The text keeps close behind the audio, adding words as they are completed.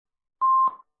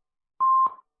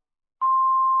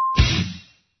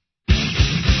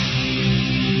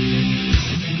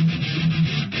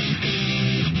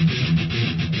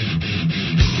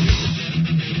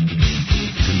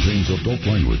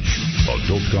adult language,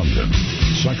 adult content,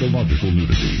 psychological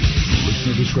nudity.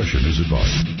 Listener discretion is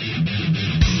advised.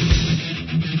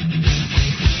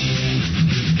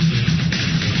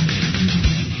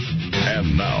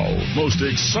 And now, most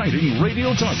exciting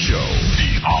radio talk show, the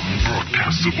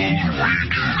Unbroadcastable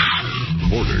Radio.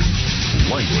 Borders,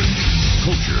 language,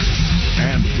 culture,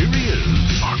 and here he is,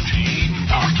 Martin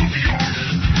Bartovian.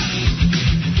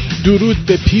 درود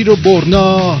به پیر و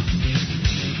برنا،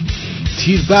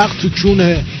 تیر وقت تو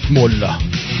کونه ملا.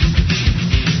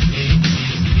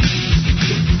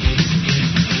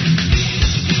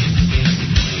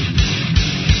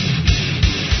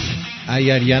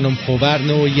 اگر ینم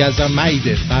خوورنه و یزم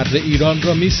میده فر ایران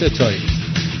را می ستایی.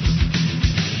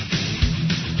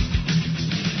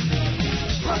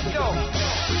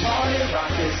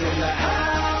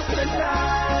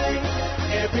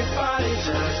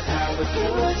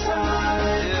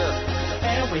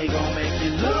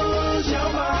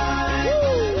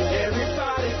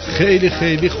 خیلی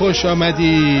خیلی خوش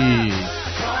آمدی.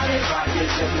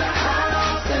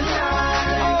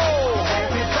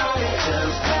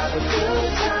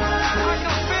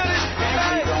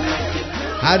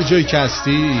 هر جایی که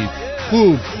هستید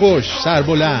خوب، خوش،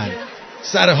 سربلند،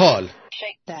 سر حال.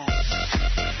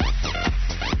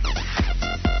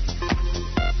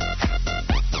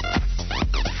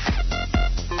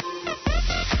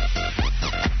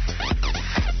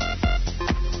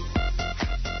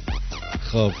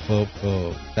 خب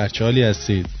در چه حالی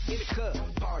هستید؟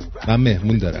 من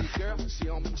مهمون دارم،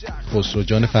 خسرو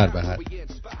جان فربهر.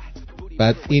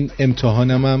 بعد این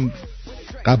امتحانم هم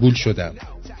قبول شدم،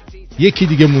 یکی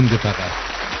دیگه مونده، فقط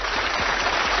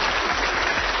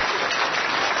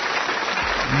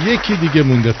یکی دیگه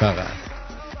مونده فقط.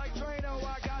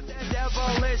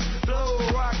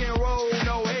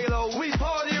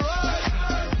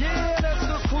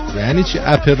 یعنی چی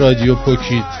اپ رادیو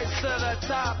پوکید؟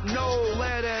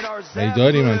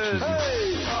 داریم هم چیزی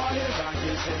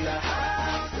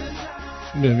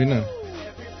ببینم.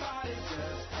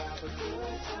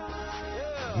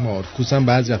 مارکوس هم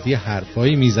بعضی وقتی یه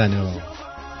حرفایی میزنه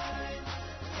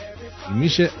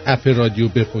میشه اپ رادیو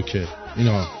بپوکه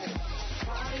اینا.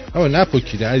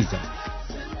 نپوکیده عزیزم،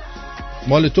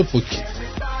 مال تو پوکید.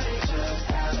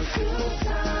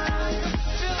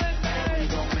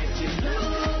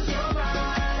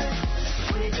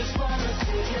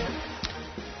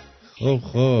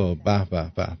 خب به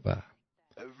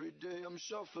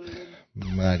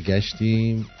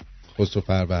برگشتیم. خسرو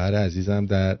فربهر عزیزم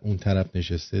در اون طرف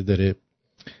نشسته، داره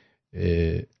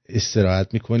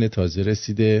استراحت میکنه، تازه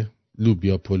رسیده.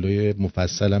 لوبیا پلوی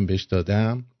مفصلم بهش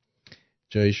دادم،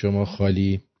 جای شما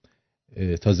خالی.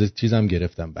 تازه چیزم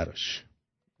گرفتم براش،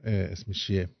 اسمش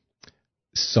چیه؟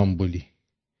 استانبولی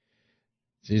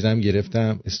چیزم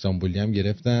گرفتم، استانبولی هم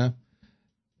گرفتم،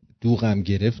 دوغم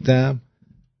گرفتم.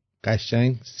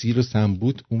 قشنگ سیر و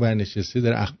سنبوت اون ور نشسته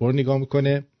داره اخبار نگاه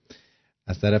میکنه.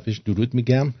 از طرفش درود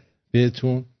میگم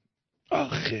بهتون.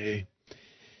 آخه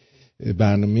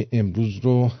برنامه امروز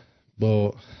رو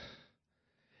با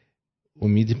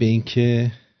امید به این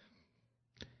که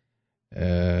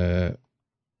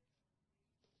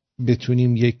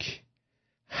بتونیم یک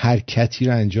حرکتی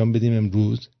رو انجام بدیم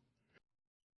امروز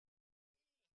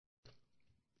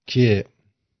که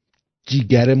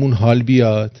جیگرمون حال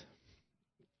بیاد.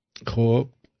 خب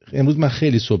امروز من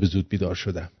خیلی صبح زود بیدار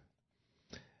شدم،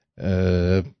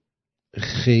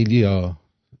 خیلی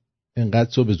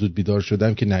انقدر صبح زود بیدار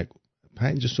شدم که نگو.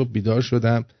 5 صبح بیدار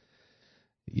شدم،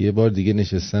 یه بار دیگه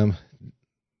نشستم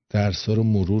درس‌ها رو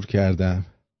مرور کردم.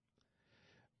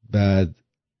 بعد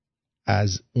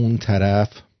از اون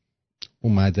طرف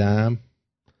اومدم.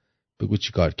 بگو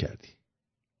چی کار کردی؟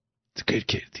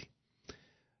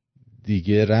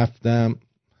 دیگه رفتم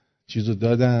چیزو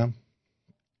دادم،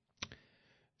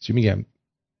 چی میگم،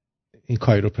 این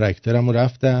کایروپرکترم رو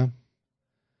رفتم.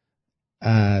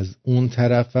 از اون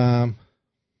طرفم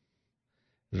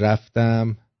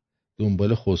رفتم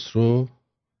دنبال خسرو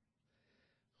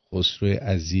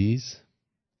عزیز.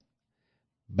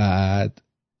 بعد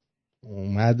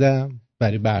اومدم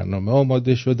برای برنامه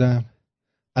آماده شدم،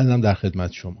 الانم در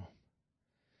خدمت شما.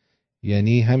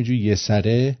 یعنی همینجور یه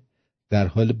سره در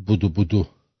حال بودو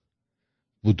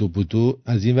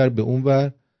از این ور به اون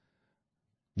ور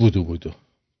بودو.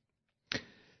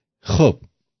 خب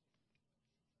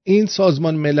این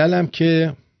سازمان ملل هم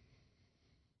که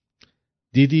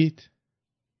دیدید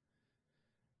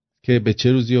که به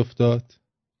چه روزی افتاد.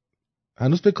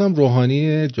 هنوز بکنم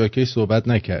روحانی جاکی صحبت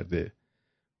نکرده،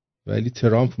 ولی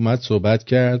ترامپ اومد صحبت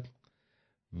کرد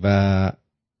و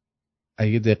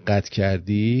اگه دقت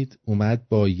کردید اومد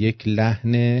با یک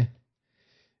لحن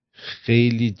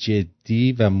خیلی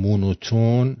جدی و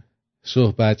مونوتون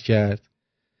صحبت کرد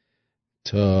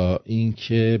تا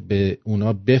اینکه به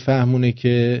اونا بفهمونه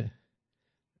که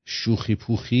شوخی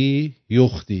پوخی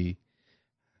یختی،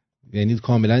 یعنی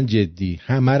کاملا جدی.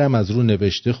 همه هم از رو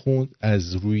نوشته خوند،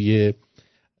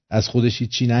 از خودش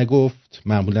چی نگفت.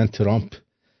 معمولا ترامپ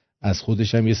از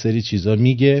خودش هم یه سری چیزا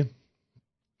میگه.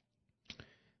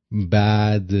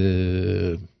 بعد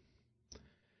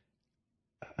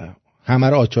همه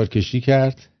رو آچار کشی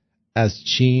کرد، از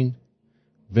چین،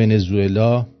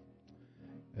 ونزوئلا،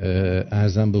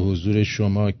 عرضم به حضور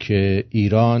شما که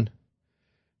ایران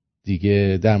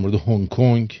دیگه، در مورد هنگ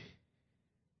کنگ.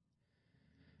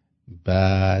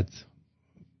 بعد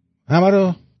همه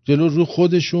رو جلو رو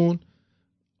خودشون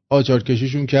آچار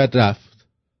کشیشون کرد رفت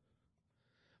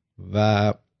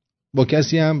و با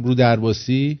کسی هم رو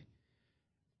درباسی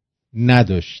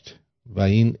نداشت و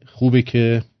این خوبه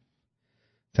که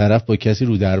طرف با کسی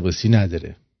رو درباسی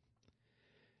نداره.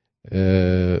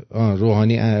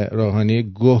 روحانی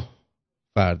گوه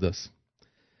فرداست.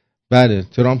 بله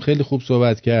ترامپ خیلی خوب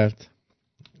صحبت کرد.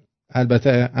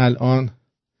 البته الان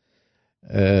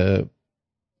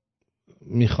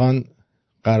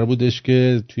قرار بودش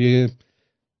که توی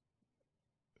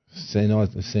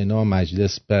سنا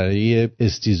مجلس برای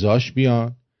استیزاش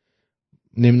بیان،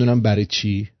 نمیدونم برای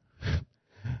چی.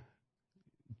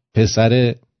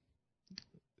 پسر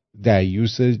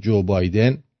دیوس جو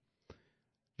بایدن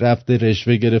رفته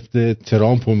رشوه گرفته،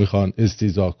 ترامپو میخوان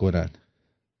استیزا کنن.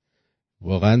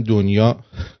 واقعا دنیا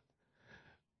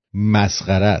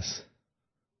مسخره است.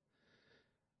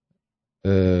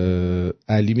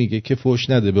 علی میگه که فوش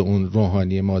نده به اون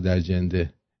روحانی مادر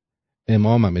جنده،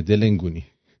 اماممه دلنگونی.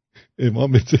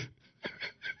 امامته.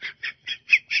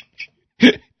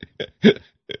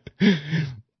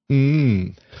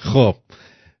 خب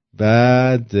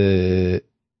بعد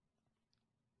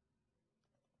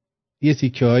یه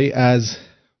تیکه هایی از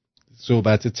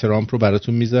صحبت ترامپ رو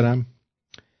براتون میذارم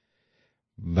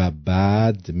و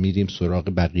بعد میریم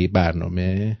سراغ بقیه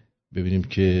برنامه ببینیم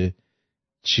که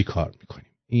چی کار میکنیم.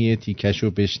 این یه تیکش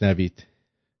رو بشنوید.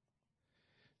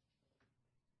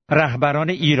 رهبران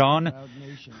ایران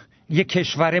یک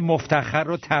کشور مفتخر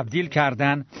رو تبدیل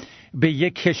کردن به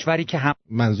یک کشوری که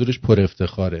منظورش پر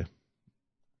افتخاره،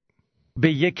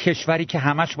 به یک کشوری که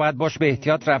همش باید باش به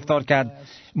احتیاط رفتار کرد.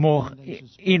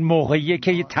 این موقعیه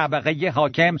که یه طبقه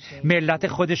حاکم ملت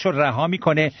خودش رو رها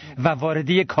میکنه و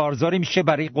وارد کارزاری میشه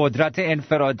برای قدرت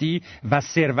انفرادی و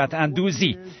ثروت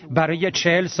اندوزی. برای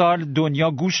 40 سال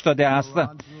دنیا گوش داده است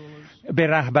به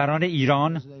رهبران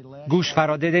ایران، گوش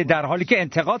فراداده، در حالی که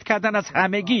انتقاد کردن از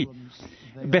همگی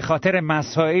به خاطر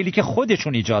مسائلی که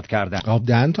خودشون ایجاد کردن. آب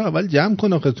دهن تو اول جمع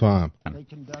کن آخه تو هم.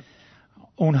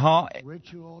 اونها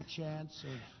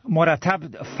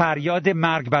مرتب فریاد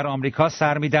مرگ بر آمریکا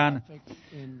سر میدن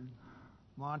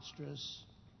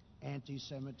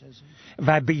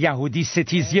و به یهودی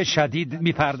ستیزی شدید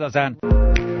میپردازن.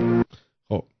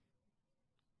 خب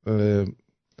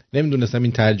نمیدونستم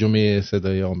این ترجمه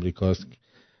صدای آمریکاست.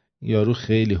 یارو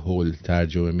خیلی هول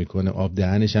ترجمه میکنه، آب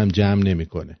دهنش هم جمع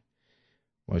نمیکنه.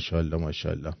 ماشاءالله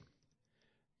ماشاءالله.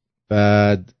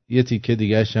 بعد یه تیکه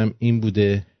دیگه‌ش هم این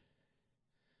بوده: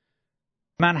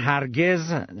 من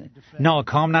هرگز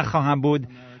ناکام نخواهم بود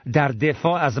در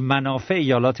دفاع از منافع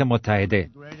ایالات متحده.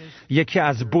 یکی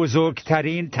از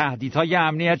بزرگترین تهدیدهای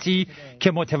امنیتی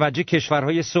که متوجه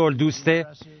کشورهای صلح دوست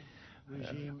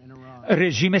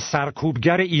رژیم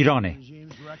سرکوبگر ایرانه.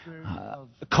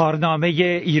 کارنامه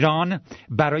ایران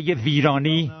برای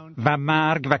ویرانی و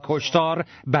مرگ و کشتار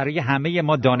برای همه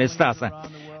ما دانسته است.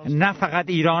 نه فقط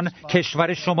ایران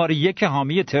کشور شماره 1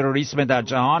 حامی تروریسم در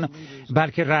جهان،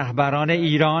 بلکه رهبران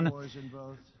ایران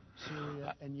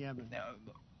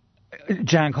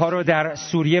جنگ ها رو در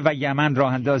سوریه و یمن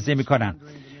راه اندازی میکنن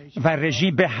و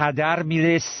رژیم به هدر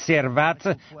میره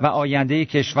ثروت و آینده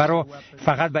کشور رو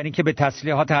فقط برای اینکه به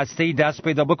تسلیحات هسته‌ای دست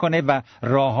پیدا بکنه و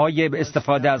راههای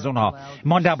استفاده از اونها.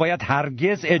 ما نباید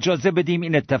هرگز اجازه بدیم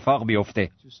این اتفاق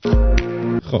بیفته.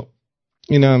 خب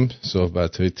اینم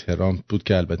صحبت‌های ترامپ بود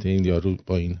که البته این یارو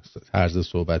با این طرز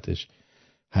صحبتش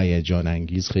هیجان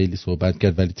انگیز خیلی صحبت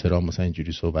کرد، ولی ترامپ مثلا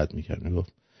اینجوری صحبت می‌کرد،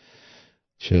 میگفت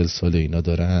 40 سال اینا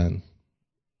دارن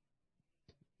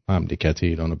مملکت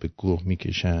ایرانو به گوه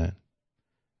میکشن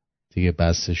دیگه،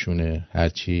 بسشونه،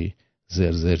 هرچی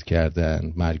زرزر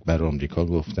کردن، مرگ بر آمریکا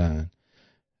گفتن،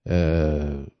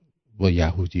 با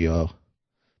یهودیا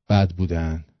بد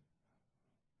بودن،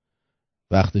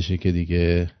 وقتشه که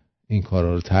دیگه این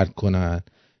کارا رو ترک کنن،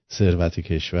 ثروت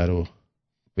کشور رو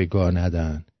به گاه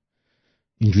ندن.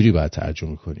 اینجوری باید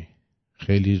ترجمه کنی،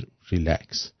 خیلی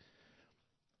ریلکس،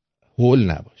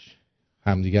 هول نباش،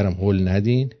 همدیگرم هول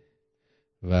ندین،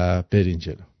 و برین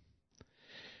جلو.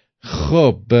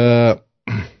 خب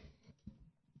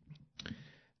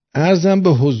عرضم به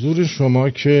حضور شما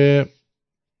که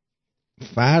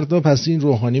فردا پس این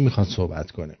روحانی میخواد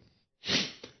صحبت کنه.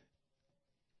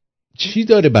 چی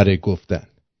داره برای گفتن؟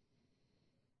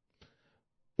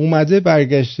 اومده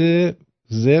برگشته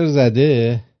زر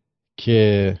زده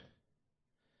که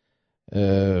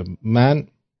من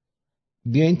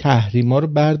بیاین تحریما رو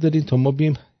بردارین تا ما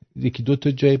بیایم یکی دو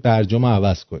تا جای برجام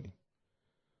عوض کنیم.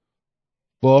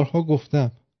 بارها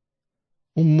گفتم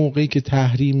اون موقعی که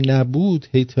تحریم نبود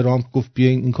هی ترامپ گفت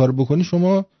بیاین این کارو بکنی،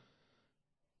 شما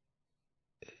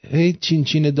هی چین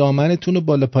چین دامنتون رو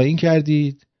بالا پایین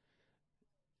کردید،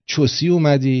 چوسی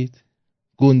اومدید،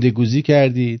 گندگوزی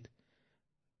کردید.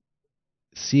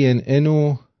 CNN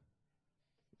و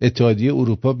اتحادیه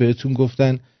اروپا بهتون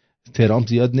گفتن ترامپ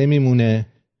زیاد نمیمونه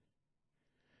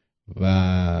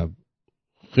و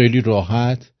خیلی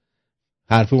راحت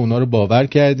حرف اونا رو باور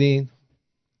کردین.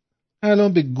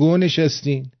 الان به گو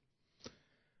نشستین.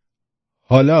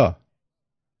 حالا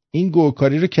این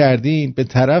گوکاری رو کردین، به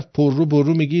طرف پر رو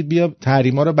برو میگید بیا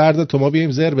تحریما رو بردار تا ما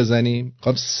بیایم زر بزنیم.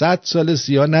 خب 100 سال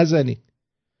سیاه نزنین.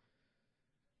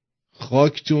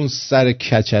 خاک تو اون سر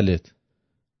کچلت.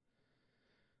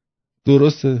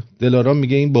 درسته دلارام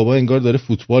میگه این بابا انگار داره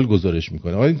فوتبال گزارش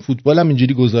میکنه. آقا این فوتبال هم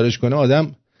اینجوری گزارش کنه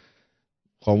آدم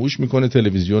خاموش میکنه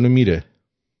تلویزیون رو میره.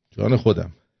 جان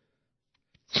خودم.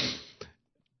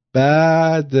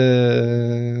 بعد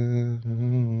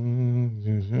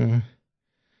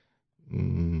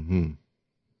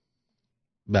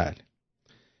بله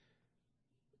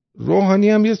روحانی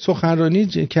هم یه سخنرانی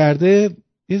کرده،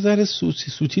 یه ذره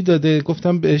سوتی داده.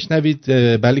 گفتم بشنوید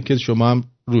بله که شما هم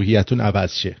روحیتون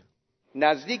عوض شه.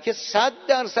 نزدیک 100%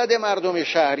 مردم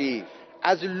شهری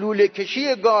از لوله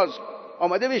کشی گاز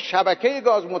آمده به شبکه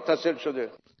گاز متصل شده.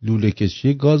 لوله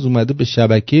کشی گاز اومده به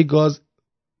شبکه گاز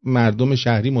مردم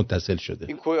شهری متصل شده.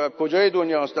 این کجای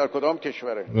دنیاست؟ در کدام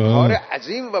کشوره؟ کار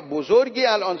عظیم و بزرگی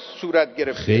الان صورت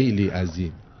گرفته. خیلی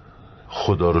عظیم.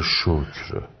 خدا رو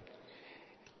شکر.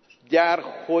 در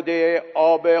خود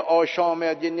آب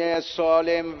آشامیدنی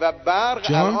سالم و برق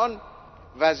الان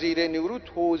وزیر نیرو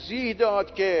توضیح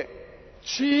داد که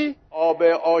چی؟ آب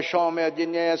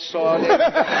آشامیدنی سالم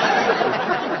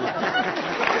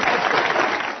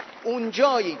اون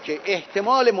جایی که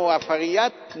احتمال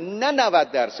موفقیت نه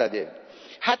 90%،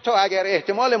 حتی اگر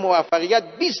احتمال موفقیت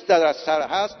 20%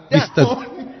 هست 20%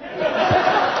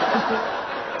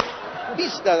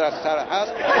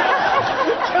 هست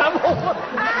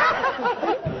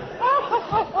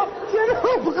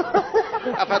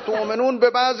افتؤمنون به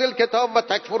بعض الکتاب و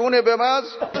تکفرون به بعض.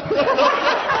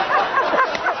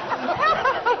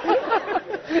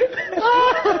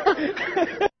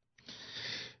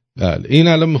 بله این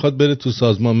الان میخواد بره تو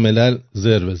سازمان ملل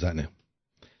زر بزنه.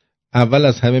 اول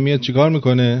از همه میاد چیکار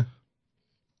میکنه؟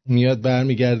 میاد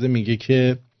برمیگرده میگه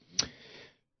که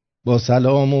با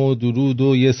سلام و درود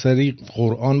و یه سری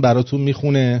قرآن براتون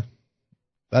میخونه.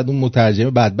 بعد اون مترجم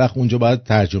بدبخت اونجا باید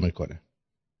ترجمه کنه.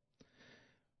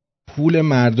 پول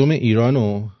مردم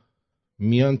ایرانو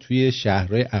میان توی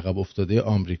شهرهای عقب افتاده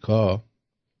آمریکا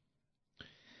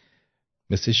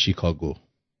مثل شیکاگو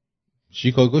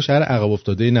شهر عقب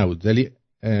افتاده نبود ولی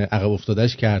عقب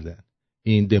افتادهش کردن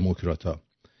این دموکرات‌ها،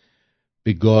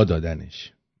 به گا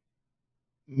دادنش.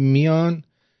 میان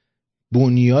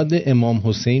بنیاد امام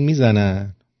حسین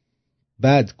میزنن،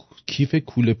 بعد کیف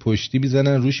کوله پشتی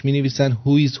میزنن روش مینویسن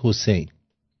Who is حسین.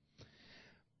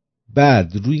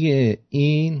 بعد روی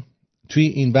این توی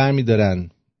این برمیدارن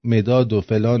مداد و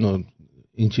فلان و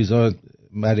این چیزا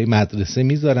برای مدرسه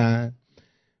میذارن،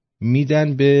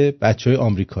 میدن به بچهای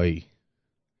آمریکایی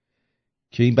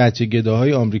که این بچه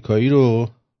گداهای آمریکایی رو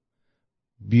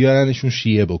بیارنشون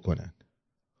شیعه بکنن.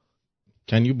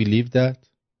 Can you believe that؟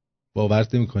 باور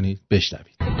نمی‌کنید؟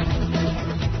 بشنوید.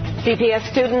 CPS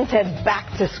students head back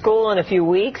to school in a few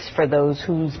weeks. For those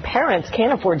whose parents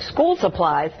can't afford school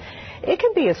supplies, it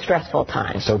can be a stressful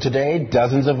time. So today,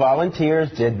 dozens of volunteers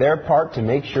did their part to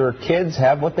make sure kids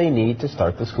have what they need to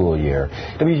start the school year.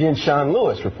 WGN's Sean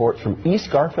Lewis reports from East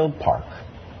Garfield Park.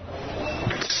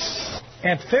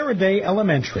 At Faraday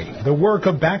Elementary, the work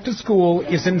of back to school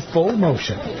is in full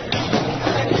motion.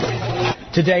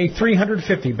 Today,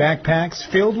 350 backpacks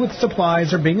filled with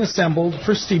supplies are being assembled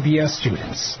for CBS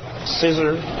students.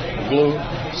 Scissor, glue,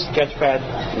 sketch pad,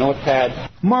 notepad.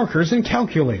 Markers and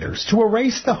calculators to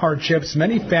erase the hardships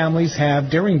many families have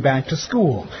during back to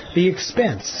school, the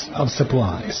expense of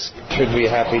supplies. Should be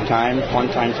a happy time, fun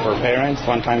times for parents,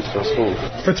 fun times for school.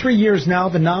 For 3 years now,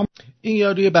 the این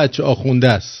یاروی بچه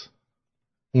آخونده است.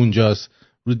 اونجاست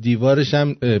رو دیوارش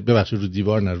هم رو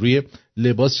دیوار نه، روی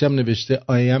لباسش هم نوشته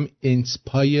I am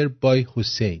inspired by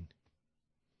Hussein.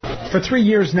 For 3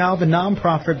 years now, the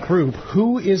nonprofit group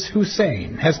Who is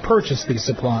Hussein has purchased these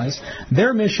supplies.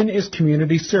 Their mission is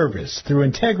community service through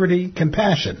integrity,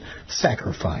 compassion,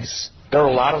 sacrifice. There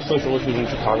are a lot of social issues in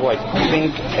Chicago. I think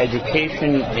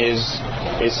education is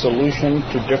a solution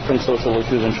to different social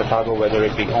issues in Chicago, whether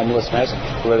it be homelessness,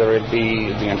 whether it be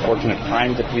the unfortunate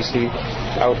crime that we see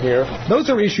out here. Those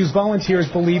are issues volunteers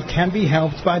believe can be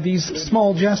helped by these small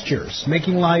gestures,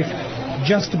 making life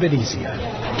just a bit easier.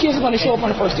 Kids are going to show up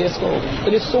on the first day of school.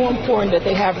 It is so important that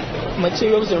they have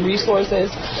materials and resources,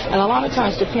 and a lot of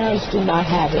times the parents do not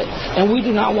have it, and we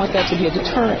do not want that to be a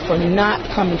deterrent for not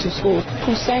coming to school.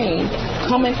 Hussein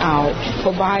coming out,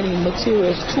 providing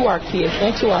materials to our kids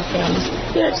and to our families,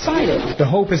 they're excited.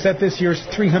 The hope is that this year's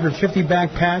 350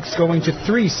 backpacks going to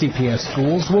 3 CPS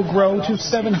schools will grow to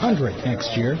 700 next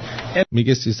year.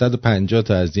 میگه 350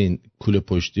 تا از این کوله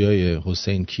پشتی‌های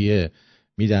حسین کیه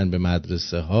میدن به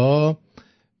مدرسه ها.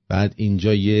 بعد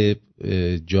اینجا یه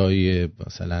جای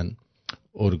مثلا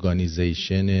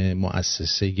ارگانیزیشن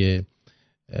مؤسسه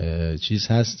چیز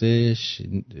هستش،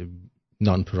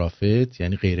 نان پرافیت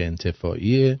یعنی غیر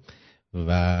انتفاعیه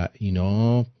و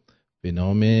اینا به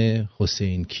نام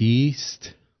حسین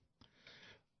کیست.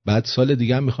 بعد سال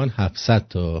دیگه هم میخوان 700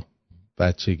 تا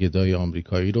بچه گدای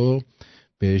آمریکایی رو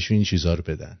بهشون این چیزا رو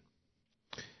بدن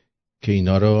که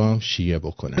اینا رو شیعه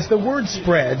بکنن. As the word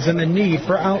spreads and the need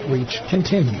for outreach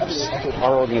continues.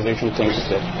 Our organization thinks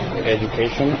that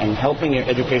education and helping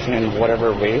education in whatever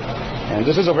way, and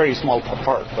this is a very small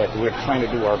part, but we're trying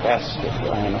to do our best,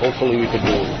 and hopefully we could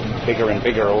do bigger and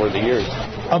bigger over the years.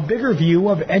 A bigger view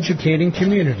of educating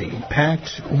community,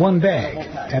 packed one bag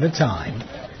at a time.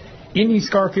 In East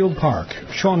Garfield Park,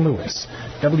 Sean Lewis,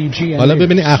 WGN. حالا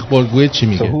ببینی اخبارگوی چی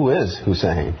میگه. So who is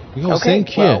Hussein? حسین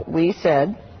کیه؟ Well, we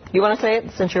said, you want to say it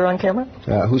since you're on camera?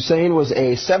 Hussein was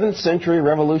a 7th century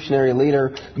revolutionary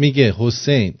leader. میگه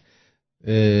حسین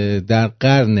در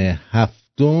قرن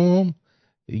هفتم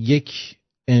یک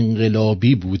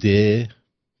انقلابی بوده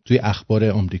توی اخبار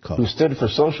آمریکا. Who stood for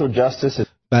social justice.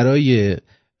 برای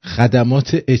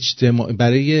خدمات اجتماعی،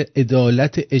 برای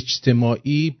عدالت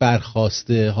اجتماعی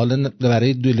برخواسته. حالا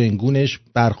برای دولنگونش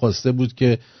برخواسته بود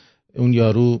که اون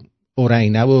یارو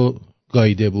اورینه و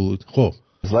گایده بود. خب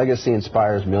His legacy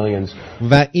inspires millions.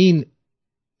 و این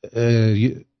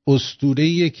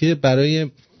اسطوره‌ایه که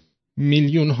برای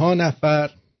میلیون ها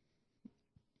نفر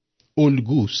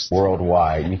الگوست.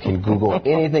 Worldwide. You can Google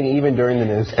anything even during the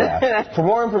newscast. For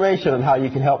more information on how you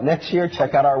can help next year,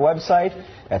 check out our website.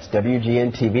 That's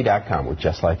WGNTV.com. We're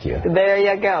just like you. There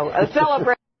you go. A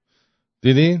celebration.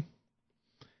 دیدین؟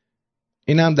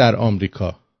 اینم در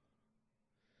آمریکا.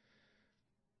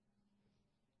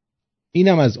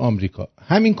 اینم از آمریکا.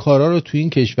 همین کارا رو توی این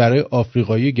کشورهای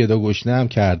آفریقایی گداگشنه هم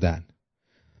کردن.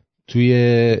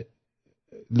 توی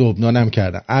لبنان هم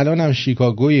کردن. الان هم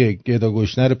شیکاگوی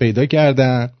گداگشنه رو پیدا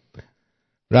کردن،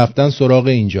 رفتن سراغ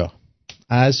اینجا.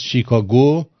 از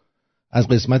شیکاگو، از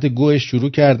قسمت گوش شروع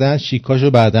کردن، شیکاشو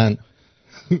بعدن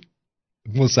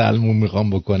مسلمون میخوام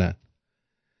بکنن.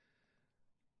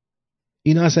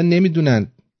 اینا اصلا نمیدونن،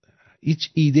 هیچ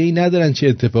ایده‌ای ندارن چه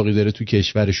اتفاقی داره تو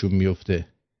کشورشون میفته.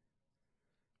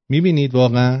 میبینید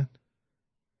واقعا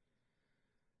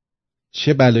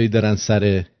چه بلایی دارن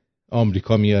سر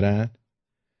آمریکا میارن؟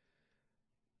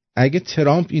 اگه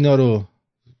ترامپ اینا رو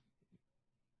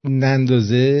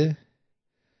نندازه،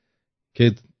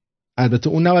 که البته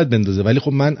اون نباید بندازه، ولی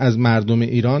خب من از مردم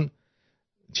ایران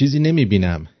چیزی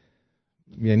نمیبینم.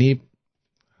 یعنی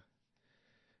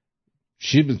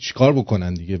چی کار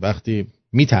بکنن دیگه وقتی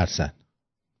میترسن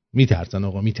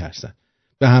آقا، میترسن،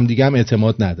 به همدیگه هم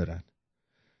اعتماد ندارن،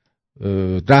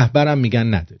 رهبرم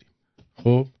میگن نداریم.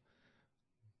 خب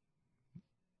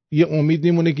یه امید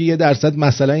میمونه که 1%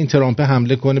 مثلا این ترامپ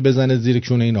حمله کنه بزنه زیر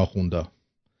کونه این آخوندا.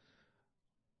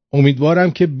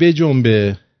 امیدوارم که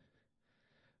بجنبه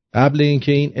قبل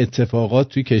اینکه این اتفاقات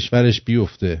توی کشورش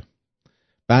بیفته.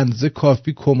 بنزه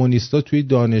کافی کمونیستا توی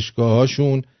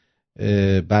دانشگاهاشون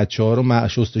بچه‌ها رو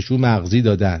شستشو مغزی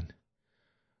دادن.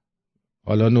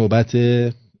 حالا نوبت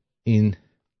این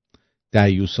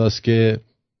دیوساست که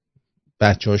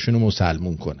بچه‌هاشون رو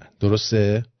مسلمون کنن.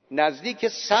 درسته؟ نزدیک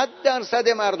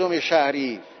 100% مردم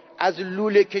شهری از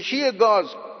لوله کشی گاز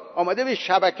آمده به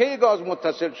شبکه گاز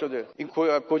متصل شده. این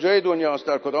کجای دنیاست؟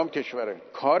 در کدام کشوره؟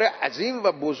 کار عظیم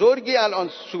و بزرگی الان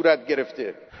صورت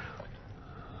گرفته.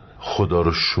 خدا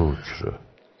رو شکر.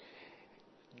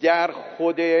 در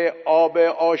خود آب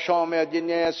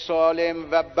آشامیدنی سالم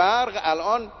و برق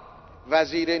الان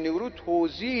وزیر نیرو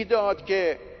توضیح داد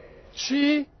که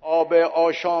چی؟ آب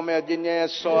آشامیدنی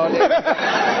سالم.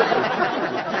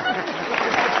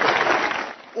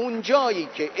 اون جایی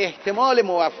که احتمال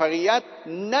موفقیت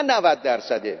نه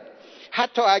 90%،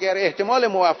 حتی اگر احتمال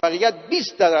موفقیت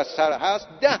 20% هست،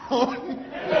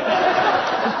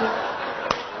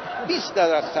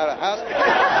 20% هست،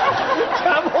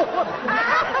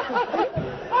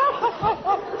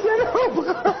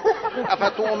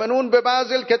 افتؤمنون به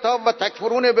بعض الکتاب و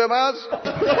تکفرون به بعض.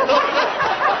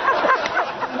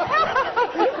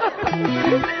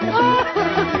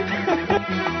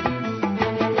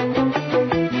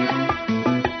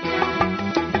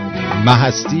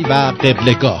 محستی و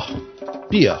قبلگاه.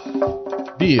 بیا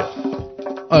بیا،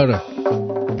 آره،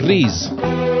 ریز.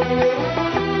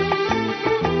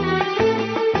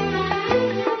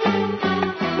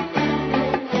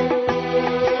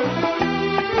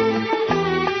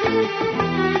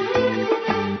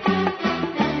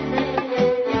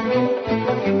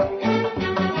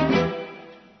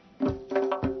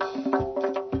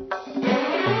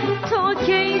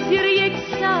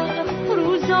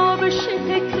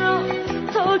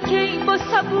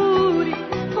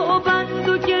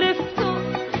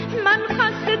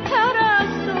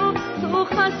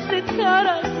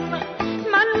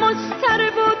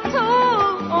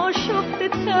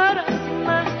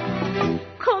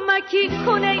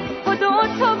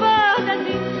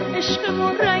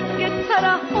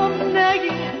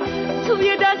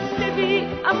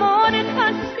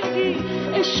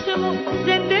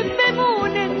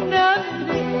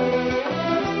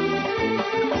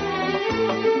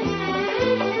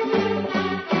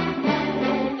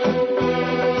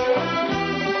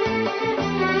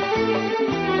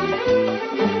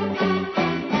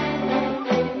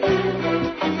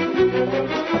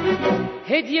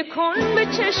 هدیه کن به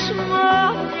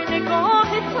چشما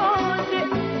نگاه تازه،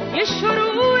 یه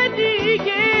شروع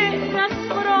دیگه،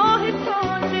 رسم راه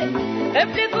تازه.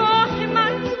 قبلگاه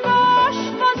من باش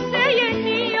واسه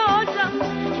نیازم،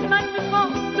 من میخوام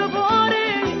دوباره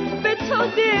به تو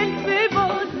دل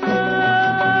ببازم.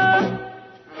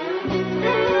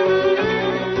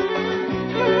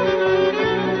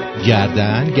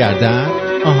 گردن گردن،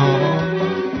 آها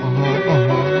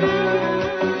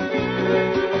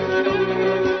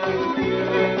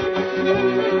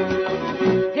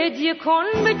هدیه کن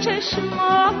به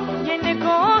چشما یه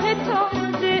نگاه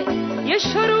تازه، یه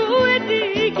شروع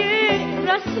دیگه،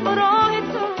 رسم و راه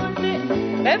تازه.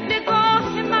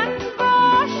 قبلگاه من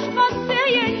باش واسه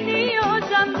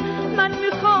نیازم، من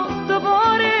میخوام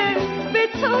دوباره به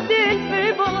تو دل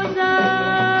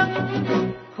ببازم.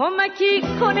 کمکی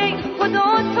کنه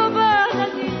خدا تا بعد از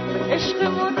این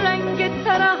عشقمون رنگ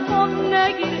ترحم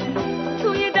نگیره،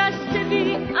 توی دست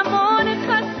بی امان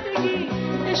خستگی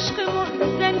عشقمون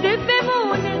زنده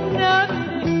بمونه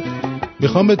نمیره.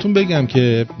 میخوام بهتون بگم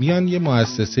که میان یه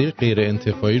مؤسسه غیر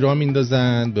انتفاعی راه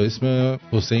میندازن به اسم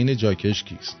حسین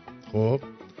جاکشکیست. خب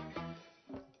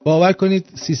باور کنید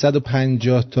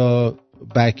 350 تا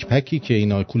بکپکی که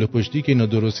اینا، کوله پشتی که اینا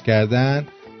درست کردن،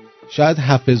 شاید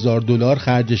 $7,000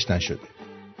 خرجش نشده.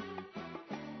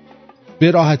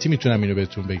 به راحتی میتونم اینو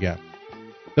بهتون بگم،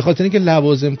 به خاطر اینکه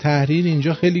لوازم تحریر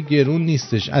اینجا خیلی گرون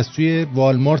نیستش. از توی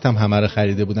والمارت هم همه رو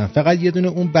خریده بودن، فقط یه دونه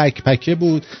اون بکپکه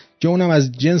بود که اونم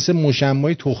از جنس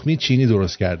مشمای تخمی چینی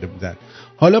درست کرده بودن.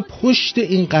 حالا پشت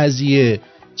این قضیه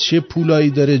چه پولایی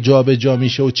داره جابجا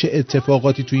میشه و چه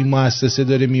اتفاقاتی توی این مؤسسه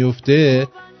داره میفته،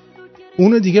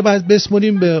 اونو دیگه باید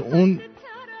بسپریم به اون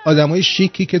آدمای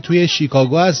شیکی که توی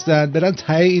شیکاگو هستن، برن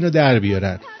ته اینو در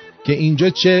بیارن که اینجا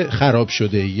چه خراب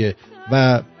شده ایه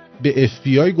و به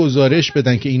FBI گزارش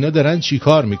بدن که اینا دارن چی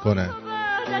کار میکنن.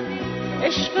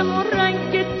 عشقمون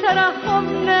رنگ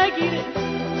ترحم نگیره،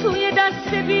 توی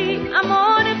دست بی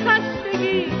امان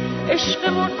خستگی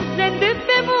عشقمون زنده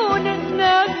بمونه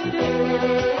نمیره.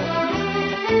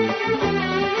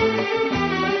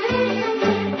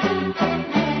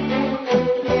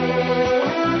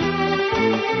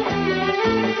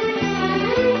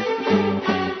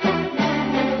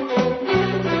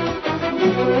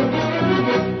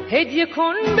 هدیه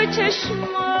کن به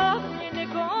چشما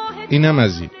اینم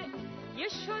از این.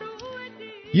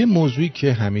 یه موضوعی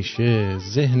که همیشه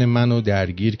ذهن منو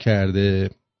درگیر کرده،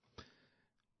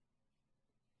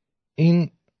 این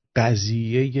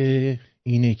قضیه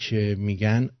اینه که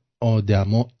میگن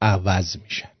آدما عوض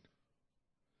میشن.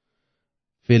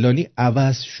 فلانی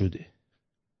عوض شده.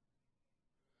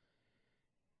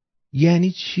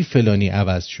 یعنی چی فلانی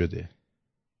عوض شده؟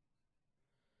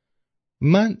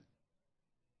 من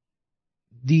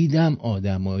دیدم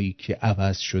آدمایی که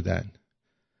عوض شدن،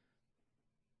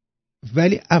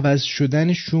 ولی عوض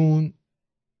شدنشون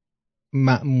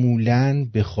معمولاً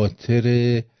به خاطر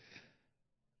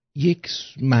یک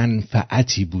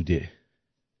منفعتی بوده،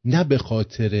 نه به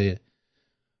خاطر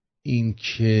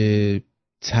اینکه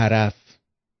طرف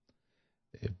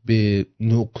به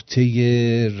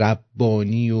نقطه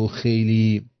ربانی و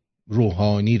خیلی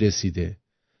روحانی رسیده.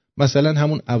 مثلا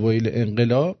همون اوایل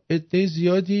انقلاب عده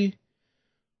زیادی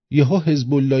یهو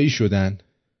حزب اللهی شدن،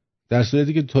 در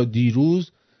صورتی که تا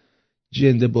دیروز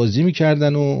جنده بازی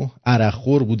میکردن و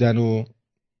عرقخور بودن و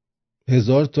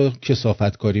 1000 تا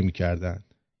کثافتکاری میکردن.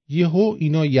 یهو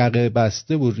اینا یقه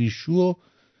بسته و ریشو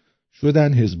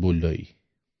شدن حزب اللهی.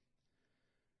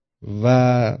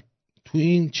 و تو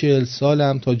این 40 سال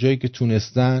هم تا جایی که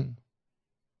تونستن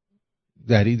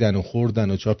دریدن و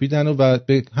خوردن و چاپیدن و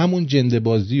به همون جنده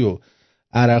بازی و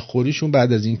عرقخوریشون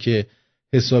بعد از اینکه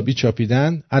حسابی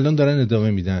چاپیدن الان دارن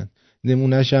ادامه میدن.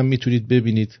 نمونهش هم میتونید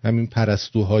ببینید، همین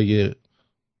پرستوهای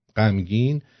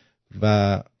غمگین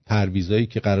و پرویزایی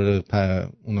که قرار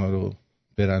اونا رو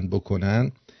برن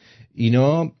بکنن،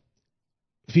 اینا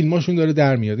فیلماشون داره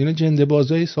در میاد. اینا جنده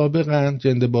بازای سابقن،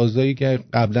 جنده بازایی که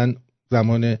قبلا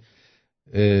زمان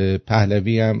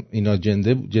پهلوی هم اینا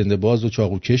جنده باز و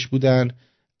چاقوکش بودن،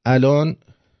 الان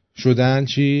شدن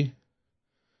چی؟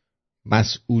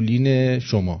 مسئولین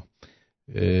شما.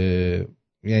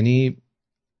 یعنی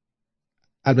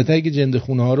البته اگه جنده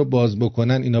خونه ها رو باز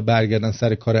بکنن اینا برگردن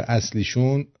سر کار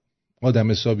اصلیشون،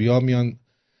 آدم حسابی ها میان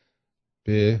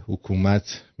به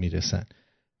حکومت میرسن.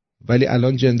 ولی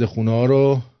الان جنده خونه ها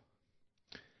رو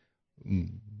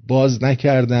باز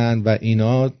نکردن و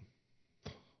اینا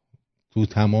تو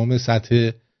تمام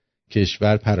سطح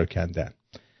کشور پراکندن.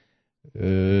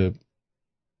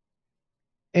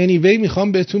 anyway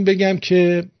میخوام بهتون بگم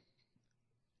که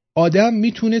آدم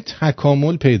میتونه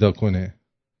تکامل پیدا کنه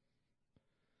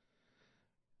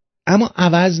اما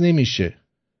عوض نمیشه.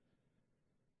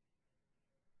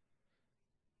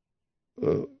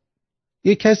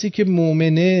 یه کسی که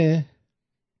مؤمنه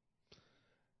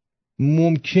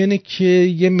ممکنه که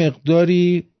یه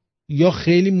مقداری یا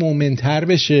خیلی مؤمن‌تر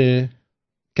بشه،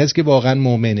 کسی که واقعا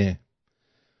مؤمنه،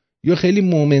 یا خیلی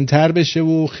مؤمن‌تر بشه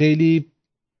و خیلی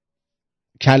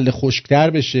کله خشک‌تر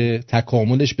بشه،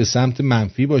 تکاملش به سمت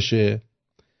منفی باشه،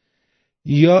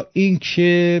 یا این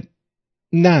که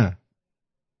نه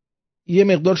یه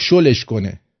مقدار شلش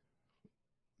کنه،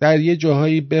 در یه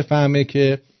جاهایی بفهمه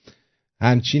که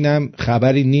همچینم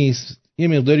خبری نیست، یه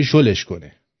مقداری شلش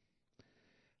کنه.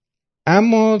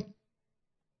 اما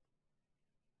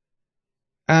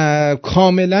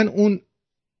کاملا اون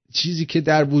چیزی که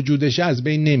در وجودشه از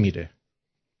بین نمیره.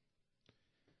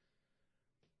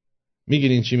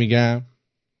 میگیرین چی میگم؟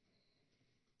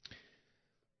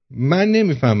 من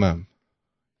نمیفهمم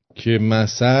که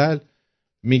مثلا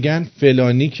میگن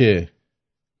فلانی که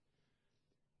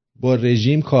با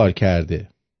رژیم کار کرده،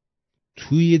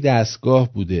 توی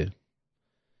دستگاه بوده،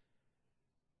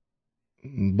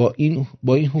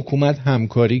 با این حکومت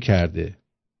همکاری کرده،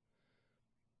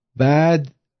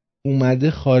 بعد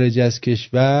اومده خارج از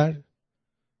کشور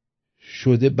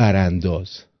شده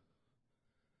برانداز.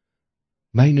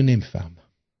 من اینو نمیفهمم.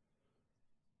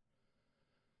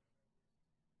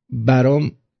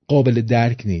 برام قابل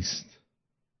درک نیست.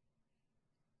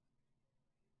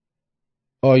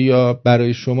 آیا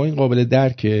برای شما این قابل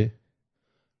درکه؟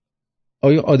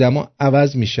 آیا آدما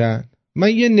عوض میشن؟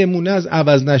 من یه نمونه از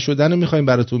عوض نشدن رو میخوایم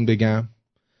براتون بگم.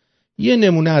 یه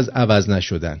نمونه از عوض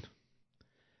نشدن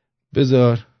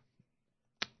بذار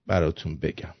براتون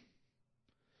بگم.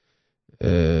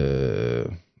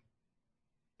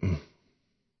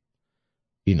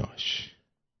 ایناش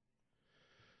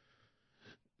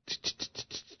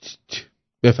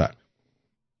بفرم.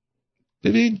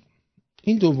 ببین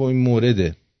این دومین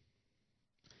مورد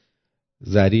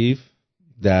ظریف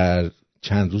در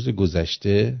چند روز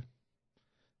گذشته،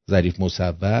 ظریف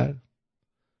مصور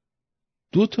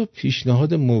 2 تا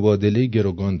پیشنهاد مبادله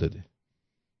گروگان داده.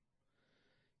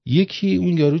 یکی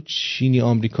اون یارو چینی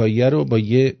آمریکایی رو با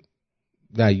یه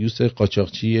دریوس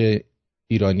قاچاقچی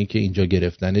ایرانی که اینجا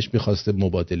گرفتنش میخواسته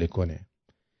مبادله کنه.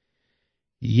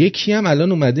 یکی هم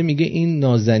الان اومده میگه این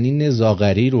نازنین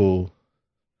زاغری رو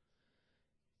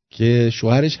که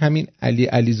شوهرش همین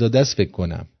علیزاده است فکر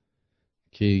کنم،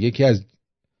 که یکی از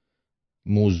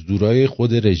مزدورای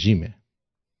خود رژیمه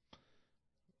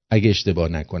اگه اشتباه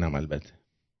نکنم، البته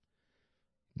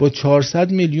با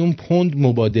 400 میلیون پوند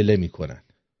مبادله میکنن.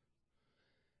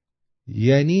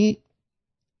 یعنی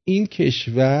این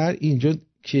کشور اینجا،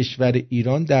 کشور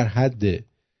ایران در حد،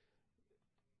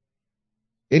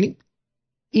 یعنی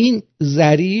این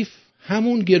ظریف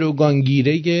همون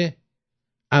گروگانگیره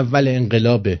اول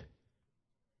انقلابه.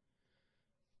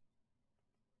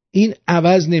 این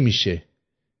عوض نمیشه.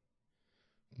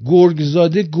 گرگ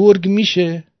زاده گرگ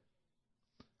میشه،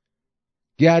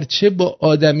 گرچه با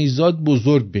آدمیزاد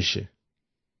بزرگ بشه.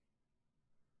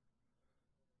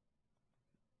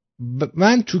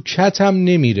 من تو کتم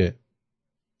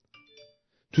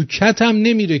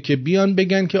نمیره که بیان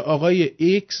بگن که آقای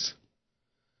ایکس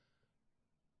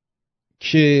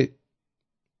که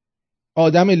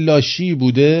آدم لاشی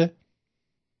بوده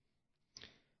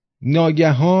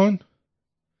ناگهان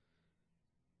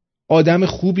آدم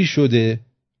خوبی شده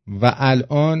و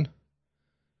الان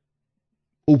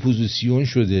اپوزیسیون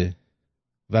شده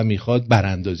و میخواد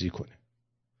براندازی کنه.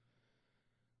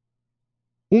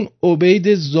 اون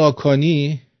عبید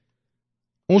زاکانی،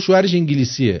 اون شوهرش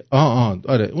انگلیسیه.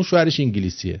 آره اون شوهرش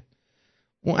انگلیسیه.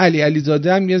 اون علی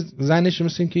زاده هم یه زنش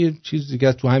مثل که یه چیز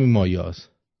دیگه تو همین مایه هست.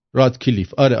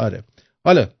 رادکلیف. آره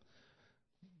حالا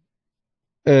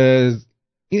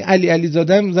این علی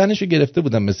زاده هم زنشو گرفته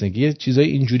بودن، مثل که یه چیزای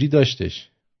اینجوری داشتش،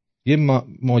 یه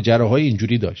ماجراهای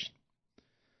اینجوری داشت.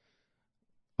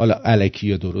 حالا الکی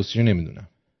یا درستشو نمیدونم.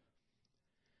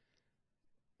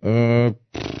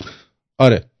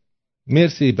 آره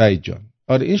مرسی بعید جان.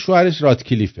 آره این شوهرش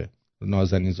رادکلیفه،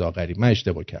 نازنین زاغری. من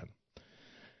اشتباه کردم.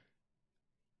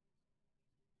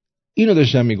 اینو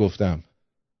داشتم میگفتم.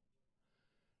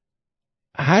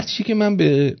 هر چی که من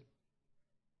به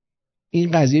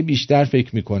این قضیه بیشتر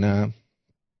فکر میکنم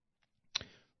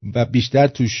و بیشتر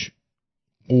توش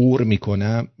غور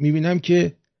میکنم، میبینم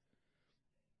که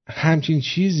همچین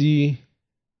چیزی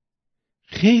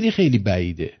خیلی خیلی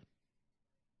بعیده.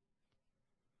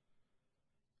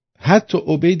 حتی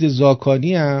عبید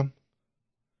زاکانی هم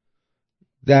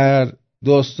در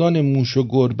داستان موش و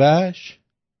گربهش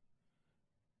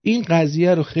این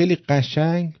قضیه رو خیلی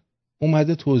قشنگ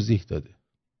اومده توضیح داده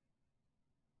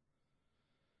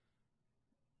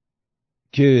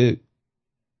که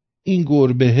این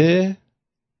گربه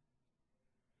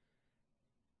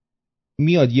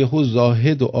میاد یهو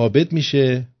زاهد و عابد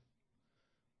میشه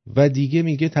و دیگه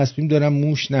میگه تصمیم دارم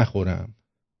موش نخورم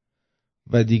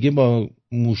و دیگه با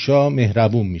موشا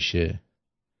مهربون میشه.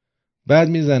 بعد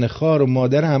میزنه خار و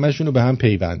مادر همشونو به هم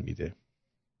پیوند میده.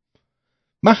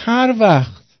 من هر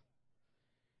وقت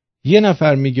یه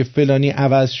نفر میگه فلانی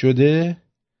عوض شده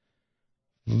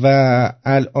و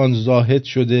الان زاهد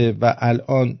شده و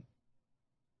الان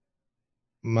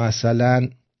مثلا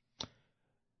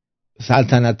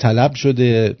سلطنت طلب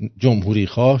شده، جمهوری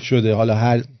خواه شده، حالا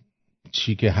هر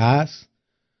چی که هست،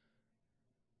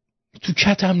 تو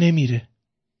کتم نمیره.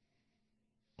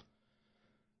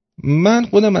 من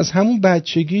خودم از همون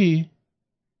بچگی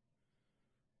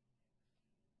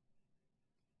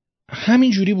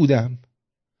همین جوری بودم.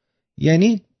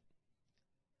 یعنی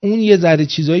اون یه ذره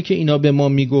چیزایی که اینا به ما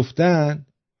میگفتن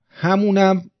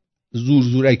همونم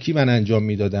زورکی من انجام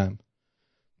میدادم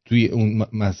توی اون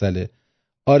مسئله.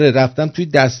 آره رفتم توی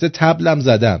دسته طبلم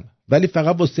زدم، ولی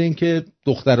فقط واسه این که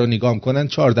دخترها نگام کنن.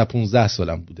 14-15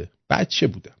 سالم بوده، بچه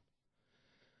بودم.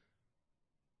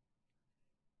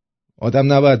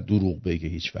 آدم نباید دروغ بگه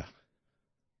هیچ وقت.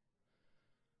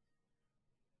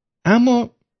 اما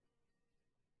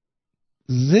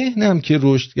ذهنم که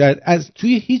رشد کرد، از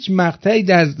توی هیچ مقطعی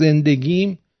در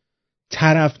زندگیم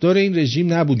طرفدار این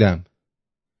رژیم نبودم.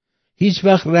 هیچ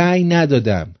وقت رأی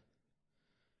ندادم.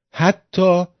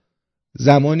 حتی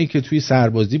زمانی که توی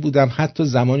سربازی بودم، حتی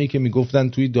زمانی که میگفتن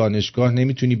توی دانشگاه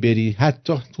نمیتونی بری،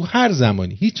 حتی تو هر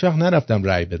زمانی هیچ وقت نرفتم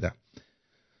رأی بدم.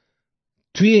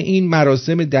 توی این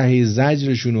مراسم دهه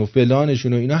زجرشون و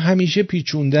فلانشون و اینا همیشه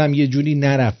پیچوندم، یه جوری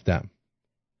نرفتم.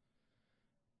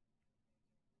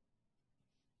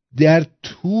 در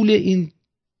طول این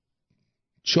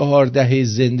 14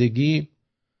 زندگی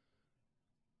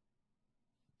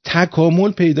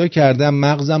تکامل پیدا کردم،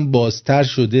 مغزم بازتر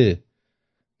شده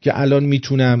که الان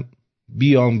میتونم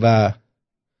بیام و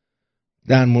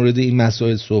در مورد این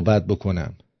مسائل صحبت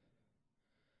بکنم.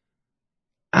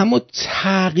 اما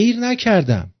تغییر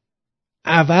نکردم،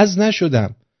 عوض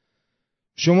نشدم.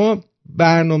 شما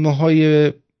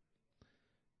برنامه‌های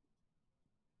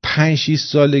 5-6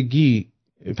 سالگی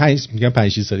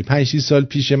 5-6 سال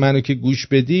پیش منو که گوش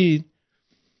بدید،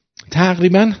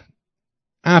 تقریبا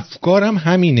افکارم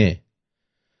همینه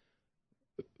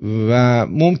و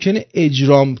ممکنه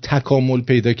اجرام تکامل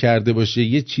پیدا کرده باشه،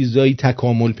 یه چیزایی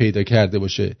تکامل پیدا کرده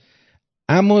باشه،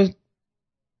 اما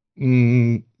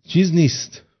چیز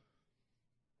نیست.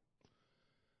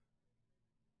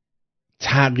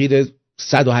 تغییر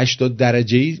 180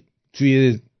 درجه‌ای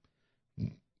توی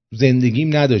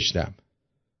زندگیم نداشتم.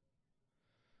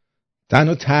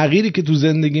 تنها تغییری که تو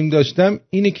زندگیم داشتم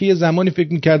اینه که یه زمانی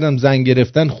فکر میکردم زن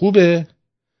گرفتن خوبه،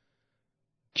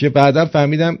 که بعدم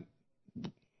فهمیدم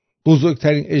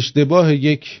بزرگترین اشتباه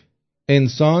یک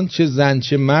انسان، چه زن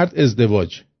چه مرد،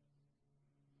 ازدواج.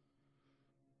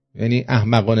 یعنی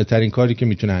احمقانه ترین کاری که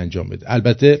میتونه انجام بده.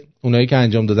 البته اونایی که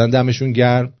انجام دادن دمشون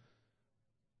گرم،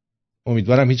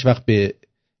 امیدوارم هیچ وقت به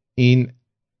این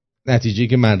نتیجه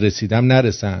که من رسیدم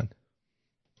نرسن،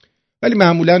 ولی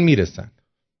معمولا میرسن.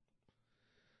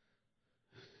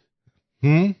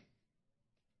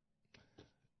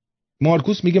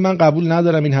 مارکوس میگه من قبول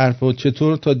ندارم این حرفو.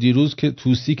 چطور تا دیروز که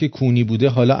توسی که کونی بوده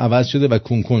حالا عوض شده و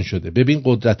کونکن شده؟ ببین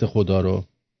قدرت خدا رو.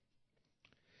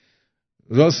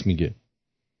 راست میگه.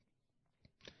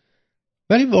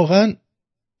 ولی واقعا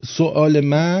سوال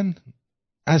من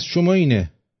از شما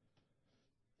اینه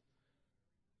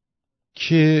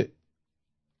که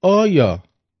آیا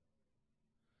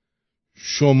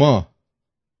شما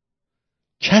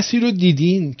کسی رو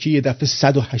دیدین که یه دفعه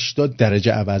 180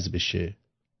 درجه عوض بشه؟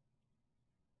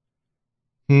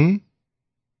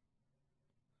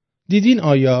 دیدین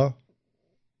آیا؟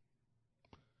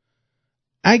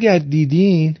 اگر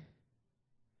دیدین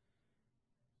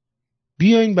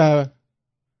بیاین با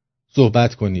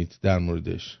صحبت کنید در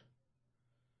موردش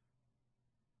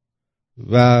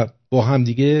و با هم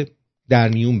دیگه در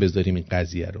میون بذاریم این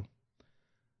قضیه رو.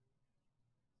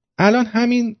 الان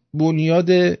همین بنیاد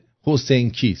حسین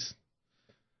کیست؟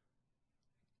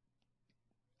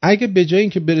 اگه به جای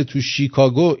اینکه بره تو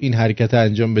شیکاگو این حرکت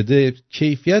انجام بده،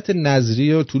 کیفیت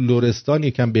نظری رو تو لرستان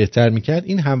یکم بهتر میکرد،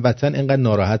 این هموطن اینقدر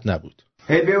ناراحت نبود.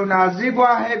 هیبو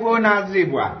نظری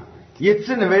بوا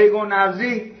یتسن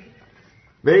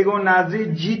ویگو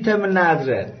نظری جیتم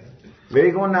نظره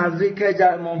ویگو نظری که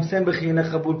جا ممسن بخینه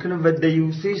قبول کنم و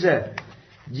دیوسیشه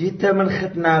جیتم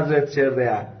خط نظرت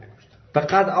شده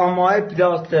فقط آمای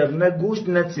پلاستر نه گوشت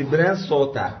نه چی برن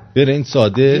صوته برن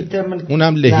ساده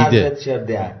اونم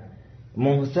لهیده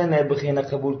محسن بخینه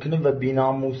قبول کنه و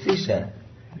بیناموسیشه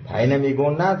اینه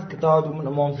میگون نز که تا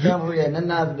محسن روی نه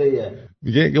نزده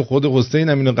میگه که خود حسین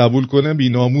هم اینو قبول کنه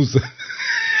بیناموسه.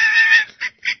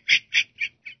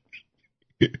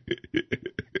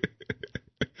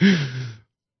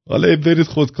 حالا برید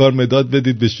خودکار مداد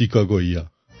بدید به شیکاگویی ها.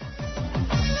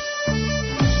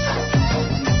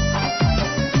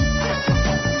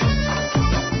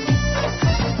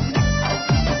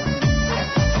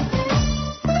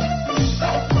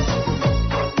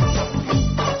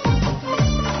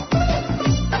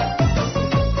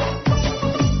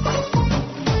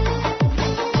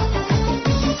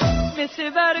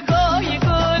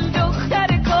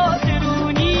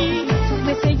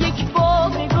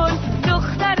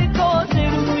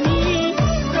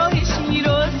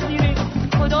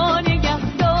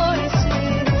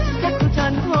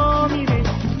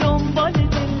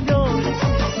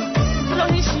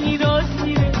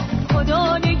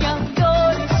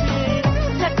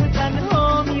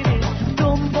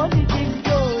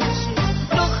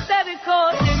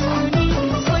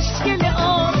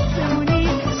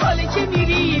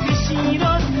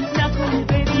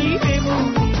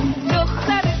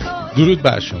 درود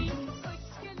بر شما.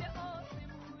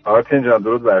 آرتین جان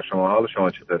درود بر شما. حال شما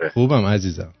چطوره؟ خوبم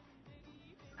عزیزم.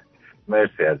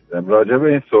 مرسی عزیزم. راجع به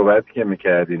این صحبتی که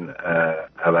میکردین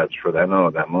عوض شدن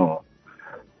آدما،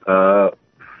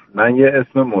 من یه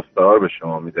اسم مستعار به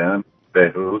شما میدم،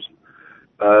 بهروز.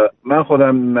 من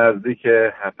خودم نزدیک 7-8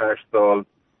 سال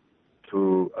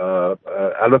تو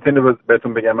البته اینو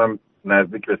بهتون بگم من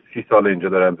نزدیک به 30 سال اینجا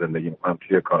دارم زندگی میکنم،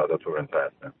 توی کانادا تورنتو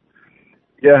هستم.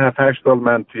 یه 7-8 سال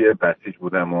من توی بسیج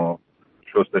بودم و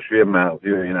شستشوی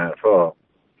مغزی و این حرفا.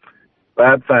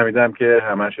 بعد فهمیدم که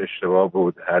همش اشتباه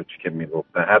بود هر چی که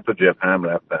میگفتن، حتی جبهه هم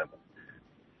رفتم.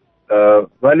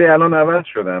 ولی الان عوض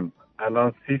شدم.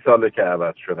 الان 30 ساله که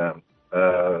عوض شدم.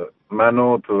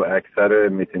 منو تو اکثر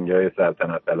میتینگ‌های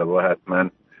سلطنت طلبا حتما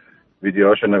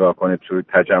ویدیوهاشو نگاه کنید، تو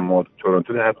تجمع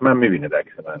تورنتو حتما میبینید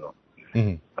عکس منو.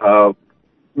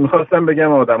 میخواستم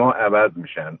بگم آدم ها عوض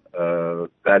میشن،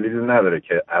 دلیلی نداره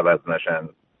که عوض نشن،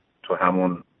 تو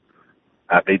همون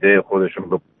عقیده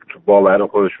خودشون تو باور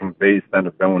خودشون بیستن و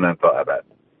بمونن تا عوض.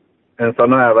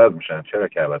 انسان ها عوض میشن، چرا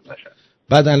که عوض نشن؟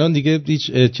 بعد الان دیگه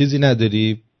هیچ چیزی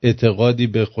نداری؟ اعتقادی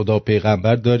به خدا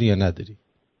پیغمبر داری یا نداری؟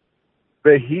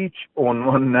 به هیچ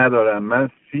عنوان ندارم. من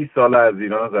 30 سال از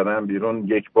ایران زدم بیرون،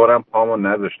 یک بارم پامو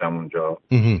نذاشتم اونجا.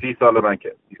 30 سال من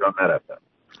که ایران نرفتم.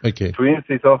 اوکی. تو این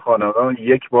 30 سال خانواده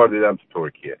یک بار دیدم تو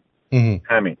ترکیه.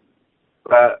 همین.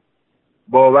 و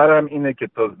باورم اینه که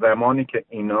تا زمانی که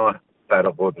اینا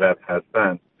سر قدرت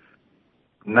هستن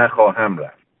نخواهم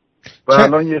رفت. و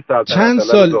الان یه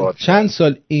چند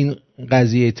سال این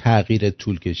قضیه تغییر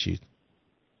طول کشید؟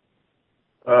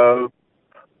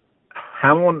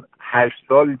 همون 8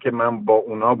 سالی که من با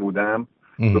اونا بودم،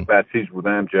 تو بسیج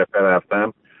بودم، جبهه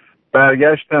رفتم،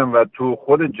 برگشتم و تو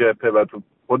خود جبهه و تو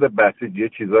خود بسیج یه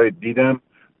چیزای دیدم،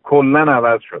 کلن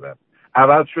عوض شدم.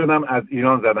 عوض شدم، از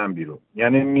ایران زدم بیرون.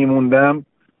 یعنی میموندم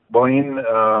با این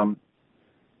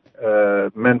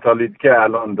منتالیتی که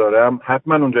الان دارم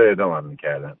حتما اونجا اعدامم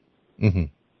میکردم.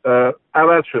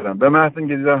 عوض شدم به محض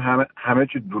اینکه دیدم همه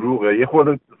چی دروغه. یه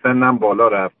خورده سنم بالا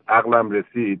رفت، عقلم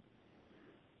رسید،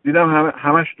 دیدم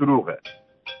همش دروغه.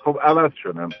 خب عوض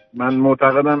شدم. من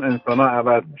معتقدم انسان‌ها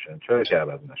عوض میشن، چرا که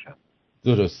عوض نشن؟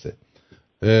 درسته.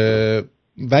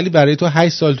 ولی برای تو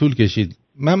 8 سال طول کشید.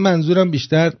 من منظورم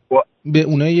بیشتر به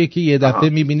اوناییه که یه دفعه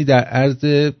میبینی در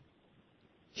عرض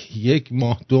 1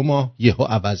 ماه 2 ماه یهو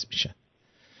عوض میشن.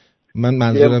 من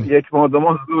منظورم 1 ماه 2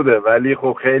 ماه زوده، ولی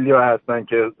خب خیلی ها هستن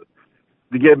که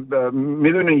دیگه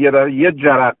میدونی یه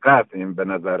جرقه این به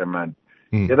نظر من.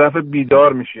 یه دفعه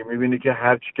بیدار میشی میبینی که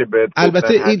هر چی که بهت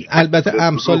البته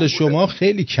امثال شما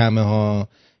خیلی کمه ها.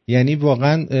 یعنی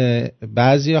واقعا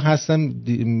بعضیا هستن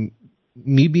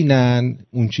میبینن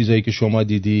اون چیزایی که شما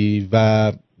دیدی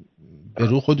و به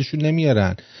رو خودشون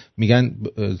نمیارن، میگن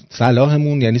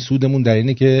صلاحمون یعنی سودمون در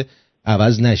اینه که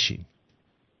عوض نشیم.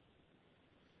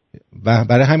 و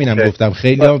برای همینم گفتم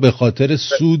خیلی هم به خاطر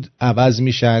سود عوض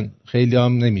میشن، خیلی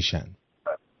هم نمیشن.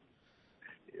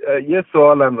 یه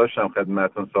سوالم داشتم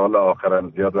خدمتتون، سوال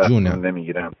آخرم، زیاد وقتتون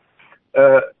نمیگیرم.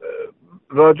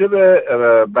 راجع به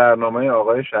برنامه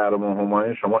آقای شهرام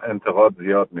همایون شما انتقاد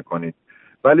زیاد میکنید،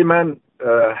 ولی من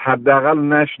حداقل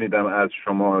نشنیدم از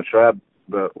شما، شاید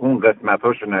اون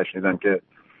قسمتاشو نشنیدم که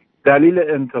دلیل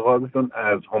انتقادتون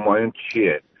از همایون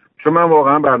چیه؟ چون من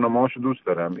واقعا برنامه‌هاشو دوست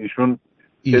دارم. ایشون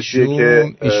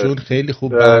خیلی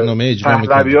خوب برنامه اجرا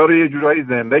میکنه. پهلوی‌ها رو یه جورایی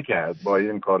زنده کرد با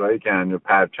این کارهایی که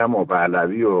پرچم و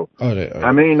پهلوی و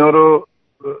همه اینا رو.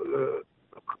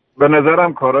 به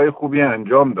نظرم کارهای خوبی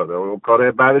انجام داده و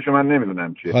کار بعدش من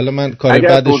نمیدونم چیه. حالا من کار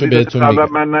بعدش رو بهتون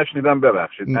میگم. من نشنیدم،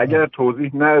 ببخشید. اگر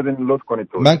توضیح ندادین لطف کنید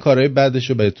توضیح. من کارهای بعدش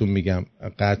رو بهتون میگم.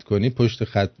 قطع کنی پشت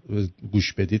خط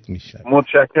گوش بدید میشه.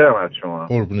 متشکرم از شما.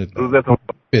 روزتون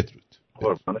بدرود.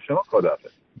 قربان شما.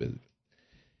 خداحافظ.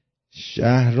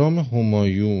 شهرام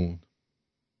همایون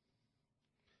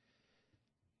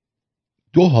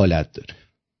 2 حالت داره.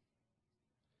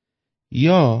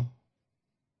 یا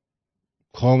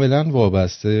کاملا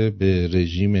وابسته به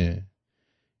رژیمه،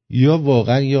 یا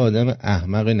واقعا یه آدم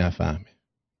احمق نفهمه،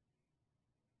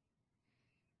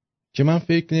 که من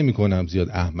فکر نمی کنم زیاد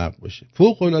احمق باشه.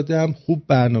 فوق‌العاده هم خوب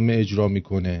برنامه اجرا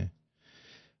میکنه،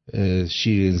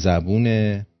 شیرین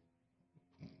زبونه،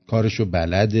 کارشو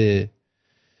بلده،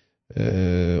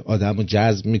 آدمو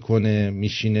جذب میکنه،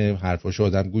 میشینه حرفاشو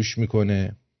آدم گوش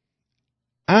میکنه.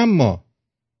 اما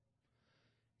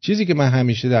چیزی که من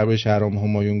همیشه درباره شهرام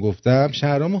همایون گفتم،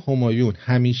 شهرام همایون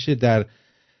همیشه در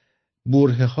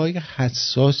برهه‌های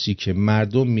حساسی که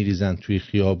مردم میریزن توی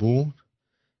خیابون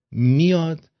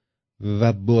میاد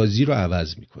و بازی رو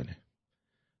عوض میکنه.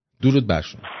 درود بر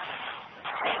شما.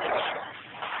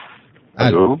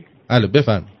 الو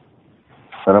بفرمایید.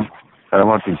 سلام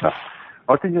آرتین جان.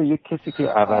 یک کسی که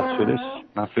عوض شدش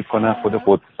من فکر کنم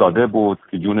خود زاده بود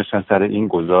که جونش سر این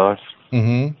گذاشت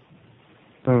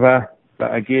و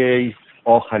اگه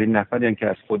آخرین نفری هم که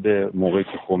از خود موقعی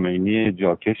که خمینی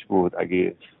جاکش بود،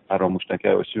 اگه فراموش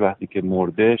نکرده باشی وقتی که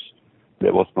مردش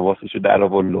لباسشو در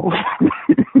آورد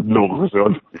لغو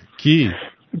شد. کی؟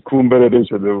 کومبرنه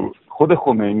شده بود. خود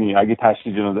خمینی اگه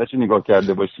تشییع جنازه‌اش نگاه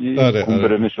کرده باشی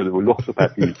کومبرنه شده بود، لخت و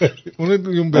پتی. اونو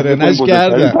کومبرنش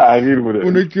کردن. تغییر بوده.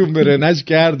 اونو کومبرنش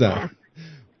کردن.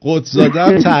 قطب‌زاده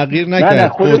هم تغییر نکرد. نه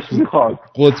خودش میخواد.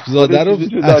 قطب‌زاده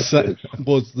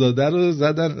رو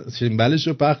زدن، شنبهش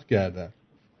رو پخت کردن.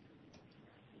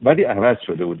 ولی عوض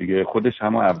شده بود دیگه. خودش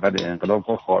هم اول انقلاب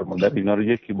ها خارمادر اینا رو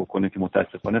یکی بکنه که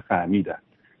متاسفانه فهمیدن.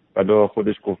 ولی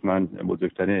خودش گفت من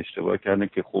بزرگترین اشتباه کردم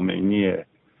که خمینی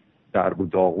درب و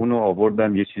داغون رو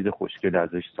آوردم یه چیز خوشگل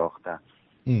ازش ساختم.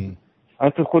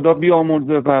 حتی خدا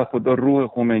بیامرزه و خدا روح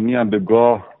خمینی هم به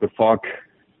گاه به فاک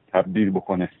تبدیل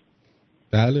بکنه.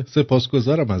 بله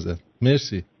سپاسگزارم ازت.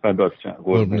 مرسی. فدات شم.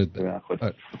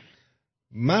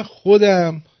 من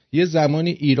خودم یه زمانی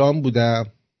ایران بودم،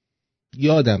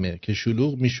 یادمه که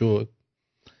شلوغ میشد.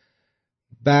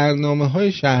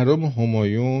 برنامه‌های شهرام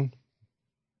همایون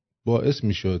باعث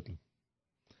میشد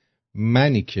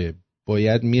منی که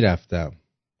باید میرفتم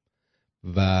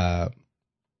و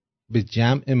به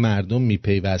جمع مردم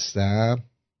میپیوستم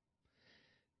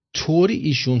طوری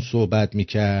ایشون صحبت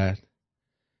میکرد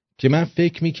که من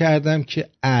فکر میکردم که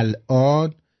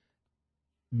الان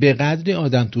به قدری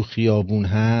آدم تو خیابون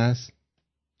هست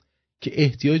که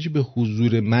احتیاجی به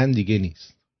حضور من دیگه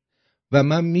نیست و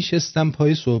من میشستم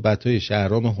پای صحبت‌های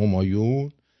شهرام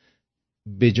همایون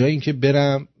به جای اینکه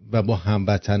برم و با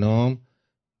هموطنام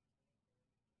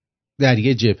در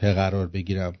یه جبهه قرار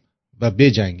بگیرم و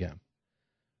بجنگم.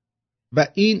 و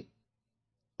این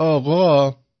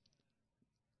آقا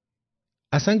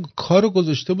اصلا کارو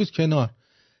گذاشته بود کنار،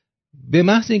 به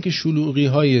محض اینکه شلوغی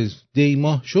های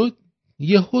دیماه شد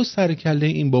یهو سر کله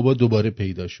این بابا دوباره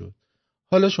پیدا شد.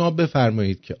 حالا شما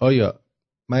بفرمایید که آیا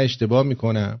من اشتباه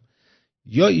میکنم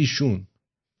یا ایشون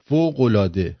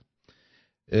فوق‌العاده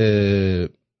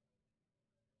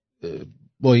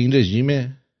با این رژیمه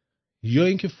یا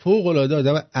اینکه فوق‌العاده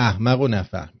آدم احمق و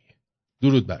نفهمیه.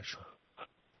 درود بر شما.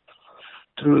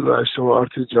 درود بر شما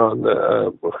آرتی جان،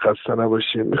 خسته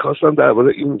نباشین. میخواستم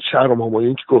درباره این شهرام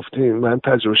همایون که گفتین من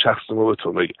تجربه شخصیمو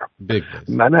بهتون بگم.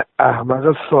 من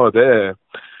احمق ساده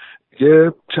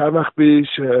یه چند وقت پیش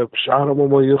شهرام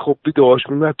همایون خب ویدئوهاش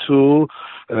میمد تو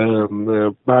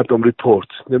برنامه ریپورت،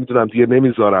 نمیدونم دیگه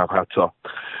نمیذارم حتی.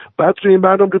 بعد تو این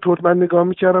برنامه ریپورت من نگاه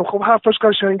میکردم، خب حرفاش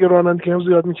قشنگ، رانندگی هم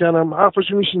زیاد میکردم،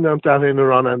 حرفاش میشیندم در حین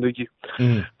رانندگی.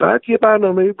 بعد یه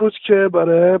برنامه بود که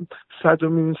برای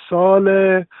 100مین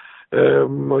سال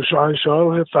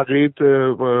شاهنشاه فقید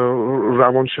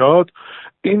روانشاد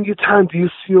این یه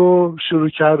تندیسی رو شروع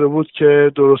کرده بود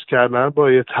که درست کردن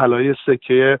با یه طلای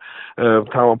سکه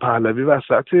تمام پهلوی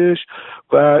وسطش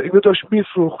و اینو داشت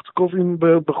میفروخت. گفت این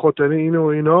به خاطر اینو و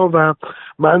اینا و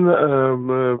من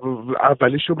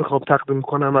اولیش رو میخوام تقدیم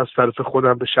کنم از طرف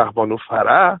خودم به شهبانو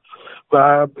فرح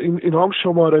و اینا هم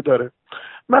شماره داره.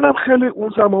 منم خیلی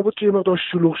اون زمان بود که یه مقدار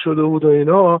شلوغ شده بود و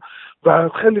اینا و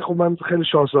خیلی خوب، من خیلی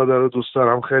شاهزاده رو دوست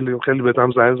دارم، خیلی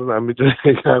بهتم زنگ زدم، میدونی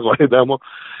عقایدم.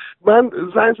 من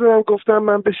زنگ زدم گفتم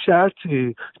من به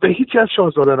شرطی، به هیچ از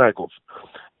شاهزاده نگفت،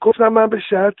 گفتم من به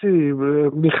شرطی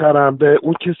میخرم، به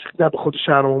اون کسی نه به خود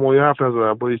شهرام همایون حرف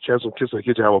نزدم، با یکی از اون کسایی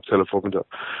که جواب تلفن میداد،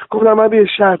 گفتم من به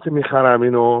شرطی میخرم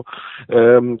اینو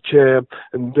که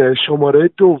شماره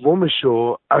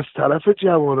دومشو از طرف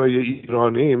جوانای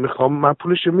ایرانی میخوام، من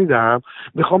پولشو میدم،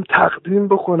 میخوام تقدیم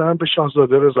بکنم به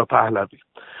شاهزاده رضا پهلوی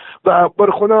و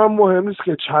برای خودم هم مهم نیست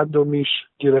که چندمیش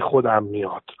گیر خودم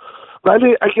میاد،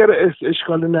 ولی اگر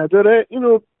اشکالی نداره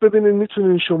اینو ببینید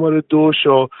میتونین شماره 2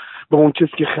 به اون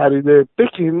کسی که خریده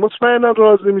بگین، مطمئنا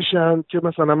راضی میشن که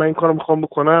مثلا من این کارو میخوام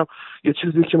بکنم، یه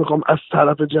چیزی که میخوام از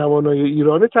طرف جوانای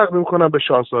ایرانی تقدیم کنم به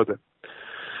شاهزاده.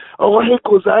 آقا هی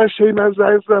گذشت، هی من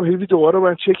زنگ زدم، هی ویدیوها رو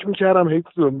من چک میکردم، هی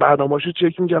برنامه‌اشو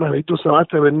چک میکردم، هی 2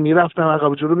 ساعت میرفتم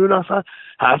عقب جلو میرفتم،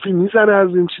 حرفی میزنه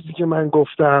از این چیزی که من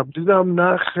گفتم. دیدم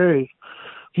نه خیر،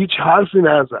 هیچ حرفی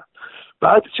نزد.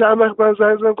 بعد چند وقت من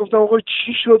زنگ زدم گفتم آقا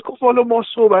چی شد؟ گفت حالا ما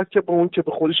صحبت که با اون که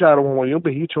به خود شهرام همایون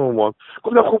به هیچ عنوان.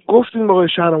 گفتم خب گفتین با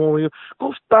شهرام همایون؟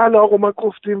 گفت بله آقا ما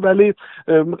گفتیم ولی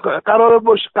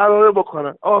قراره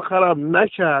بکنن. آخرم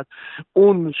نکرد.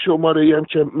 اون شماره‌ای هم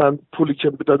که من پولی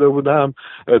که داده بودم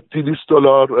 $200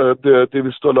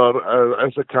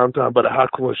 از اکانت هم برای هر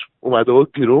کمش اومده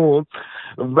بود بیرون،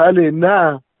 ولی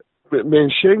نه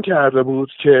منشن کرده بود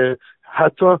که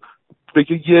حتی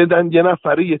بگه یه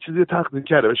نفری یه چیزی تقدیم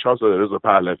کرده به شاهزاده رضا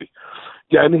پهلوی،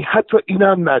 یعنی حتی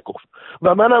اینم نگفت.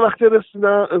 و منم وقتی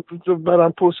رسیدم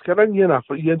برام پست کردن یه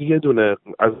نفر یه دونه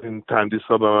از این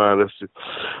تندیس‌ها به من رسید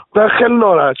و خیلی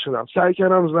ناراحت شدم. سعی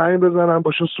کردم زنگ بزنم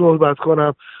باشون صحبت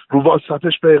کنم، رو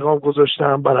واتساپش پیغام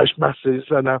گذاشتم، براش مسیج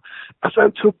زدم، اصلا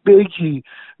تو بگی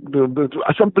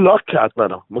اصلا بلاک کرد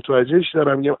منو، متوجهش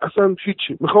دارم میگم اصلا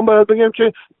هیچی. میخوام برات بگم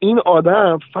که این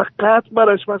آدم فقط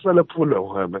براش مسئله پول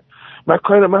مهمه.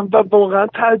 من واقعا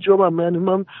تعجبم، یعنی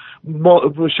من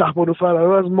شهبانو فرح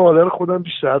رو از مادر خودم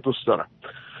بیشتر دوست دارم.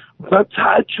 من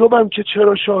تعجبم که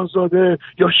چرا شاهزاده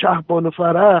یا شهبانو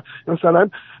فرح مثلا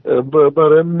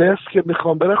برای مصر که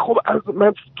میخوام برن، خب از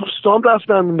من دوستام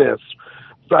رفتن مصر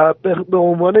و به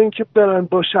عنوان اینکه برن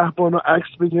با شهبانو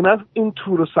عکس بگیرن این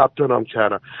تور رو ثبت نام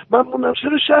کردن. من موندم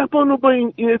چرا شهبانو با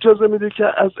این اجازه میده که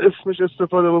از اسمش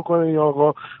استفاده بکنه این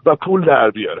آقا و پول در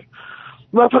بیاره.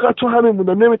 من فقط تو همین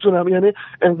موندم، نمیتونم، یعنی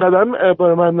انقدر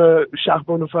برای من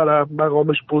شهبانو فرح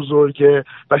مقامش بزرگه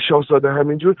و شاهزاده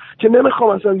همینجور که نمیخوام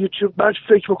اصلا یه چیز بعد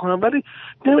فکر بکنم، ولی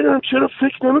نمیدونم چرا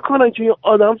فکر نمیکنن که یه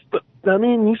آدم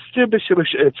دمی نیست که بشه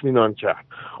اطمینان کرد.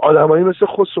 آدمایی مثل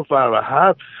خسرو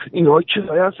فرهاد اینها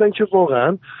کسایی هستن که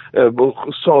واقعا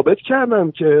ثابت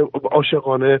کردن که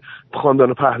عاشقانه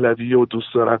خاندان پهلوی رو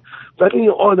دوست دارن، ولی این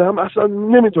آدم اصلا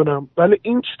نمیدونم، ولی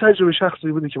این تجربه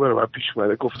شخصی بودی که برای من پیش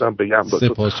اومده گفتم بگم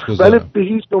ولی به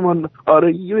هیچ عنوان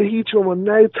به هیچ عنوان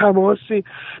نه تماسی،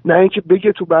 نه اینکه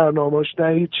بگه تو برنامه‌اش، نه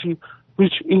هیچی.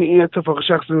 این اتفاق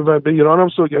شخصی و به ایران هم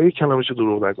سوگری کلمه‌شو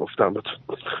دروغ نگفتم بهتون.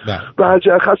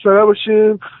 بعد خسته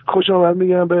نباشین، خوش آمد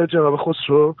میگم به جناب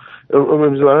خسرو.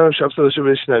 امیدوارم شب صداشو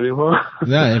بشنویم ها.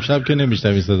 نه امشب که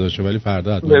نمیشنویم صداشو، ولی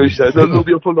فردا حتما نمیشنویم.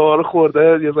 لوبیا پلوار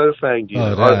خورده یه ذره سنگین.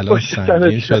 آره الان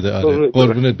سنگین شده. آره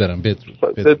قربونت برم.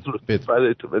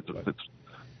 بدرود.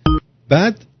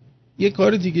 بعد یه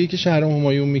کار دیگه ای که شهرام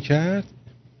همایون میکرد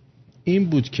این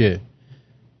بود که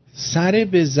سر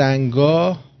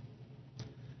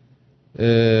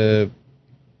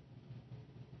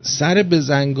به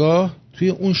زنگاه توی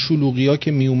اون شلوغی ها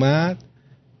که می اومد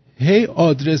هی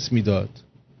آدرس میداد.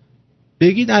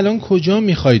 بگید الان کجا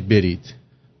میخواید برید،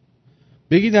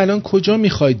 بگید الان کجا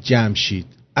میخواید جمع شید،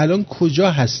 الان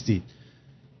کجا هستید.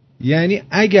 یعنی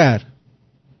اگر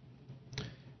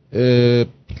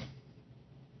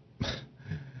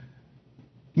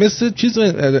مثل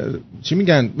چی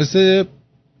میگن، مثل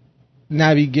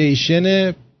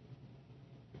نویگیشن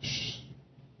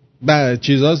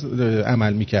چیزا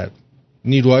عمل میکرد،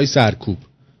 نیروهای سرکوب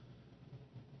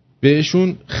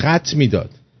بهشون خط میداد.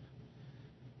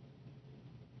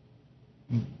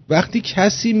 وقتی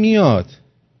کسی میاد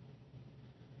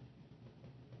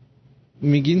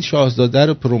میگین شاهزاده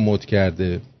رو پروموت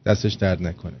کرده، دستش درد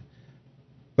نکنه،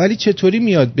 ولی چطوری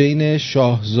میاد بین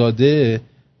شاهزاده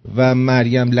و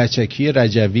مریم لچکی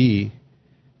رجوی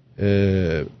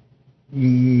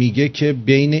میگه که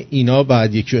بین اینا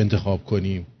باید یکی رو انتخاب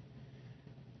کنیم؟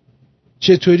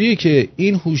 چطوریه که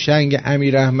این هوشنگ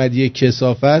امیر احمدی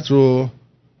کثافت رو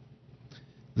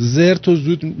زرت و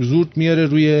زورت میاره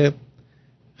روی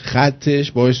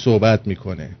خطش باهاش صحبت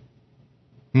میکنه؟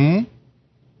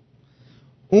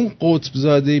 اون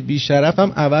قطبزاده بیشرف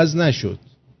هم عوض نشد.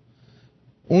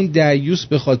 اون دیوس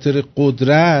به خاطر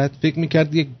قدرت فکر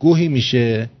میکرد یک گوهی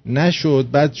میشه، نشد،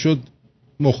 بعد شد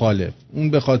مخالف. اون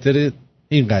به خاطر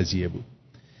این قضیه بود.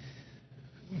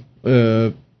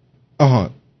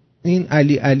 این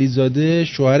علیزاده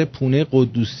شوهر پونه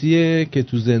قدوسیه که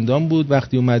تو زندان بود،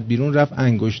 وقتی اومد بیرون رفت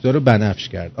انگشتار رو بنفش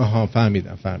کرد.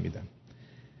 فهمیدم.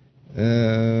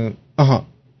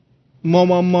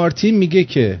 مامان مارتین میگه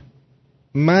که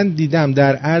من دیدم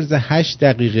در عرض 8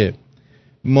 دقیقه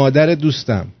مادر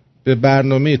دوستم به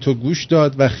برنامه تو گوش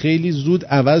داد و خیلی زود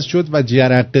عوض شد و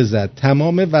جرقه زد.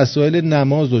 تمام وسایل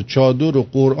نماز و چادر و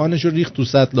قرآنش رو ریخت تو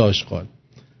سطل آشغال.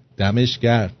 دمش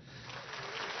گرم.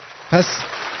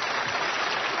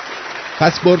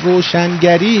 پس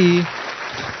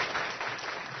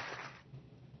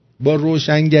با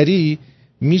روشنگری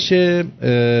میشه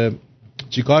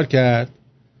چیکار کرد؟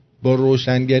 با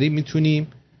روشنگری میتونیم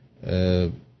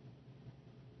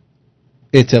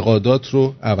اعتقادات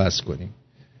رو عوض کنیم.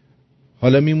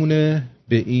 حالا میمونه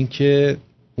به این که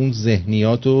اون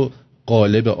ذهنیات و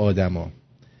قالب آدما.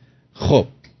 خب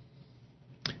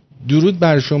درود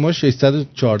بر شما.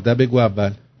 614 بگو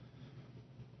اول.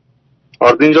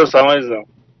 آرد اینجا سلام عزیزم.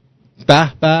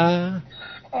 به به.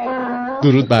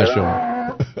 درود بر شما.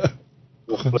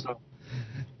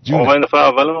 آقا این دفعه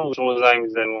اول ما شما زنگ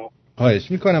میزنیم.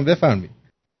 خواهش میکنم بفرمایید.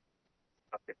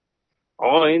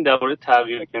 آقا این درباره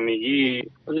تغییر که میگی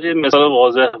یه مثال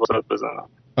واضح واسه بزنم.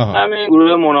 همین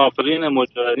گروه منافقین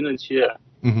مجاهدین چیه؟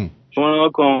 شما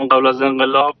نگاه کن، قبل از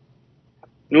انقلاب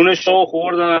نون شاه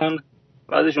خوردن،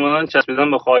 بعدش اومدن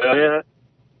چسبیدن به خایه‌های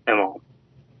امام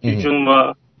ایشون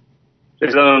و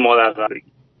رسیدن مادر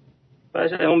قبرگی.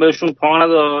 بعدش امام بهشون پا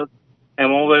نداد،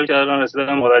 امام ول کردن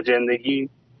رسیدن مادر جندگی،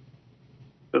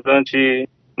 شدن چی؟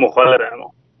 مخالف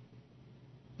امام.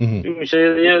 این میشه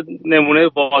یه نمونه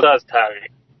واضح از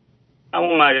تغییر.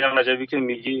 همون مریم رجبی که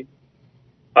میگی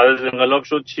بعد از انقلاب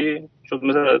شد چی؟ شد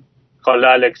مثل خاله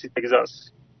الکسی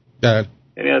تگزاس. بله.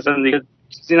 یعنی اصلا دیگه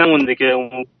چیزی نمونده که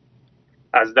اون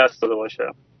از دست داده باشه.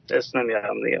 اسم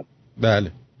نمیارم دیگه.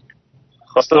 بله.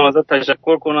 خواستم ازت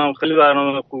تشکر کنم، خیلی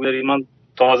برنامه خوبی داری. من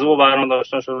تازه با برنامه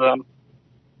آشنا شدم.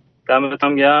 دمت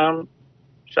هم گرم.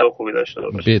 شب خوبی داشته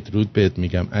باش. بدرود بهت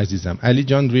میگم عزیزم. علی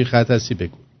جان روی خط هستی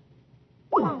بگو.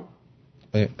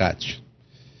 قطع شد.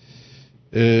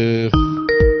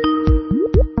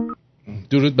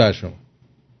 درود بر شما.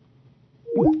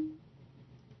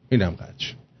 اینم قطع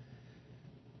شد.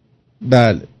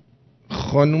 بله.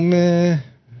 خانوم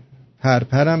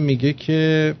پرپرم میگه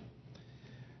که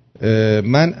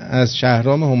من از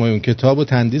شهرام همایون کتاب و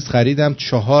تندیس خریدم،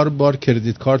 4 بار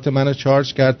کردیت کارت منو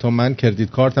چارج کرد تا من کردیت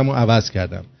کارتمو عوض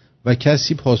کردم و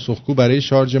کسی پاسخگو برای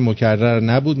شارژ مکرر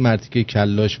نبود. مردی که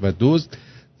کلاش و دزد.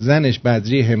 زنش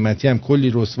بدری همتی هم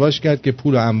کلی رسواش کرد که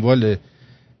پول و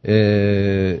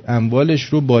اموالش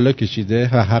رو بالا کشیده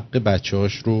و حق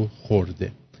بچه‌هاش رو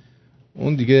خورده.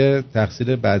 اون دیگه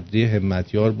تقصیر بدری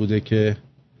همتیار بوده که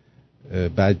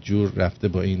بدجور رفته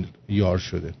با این یار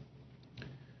شده.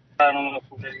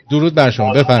 درود بر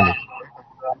شما. بفرمایید.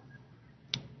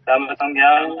 دمتون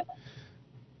گرم.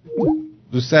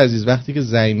 دوست عزیز وقتی که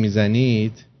زنگ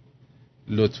میزنید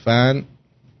لطفاً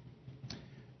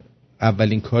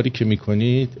اولین کاری که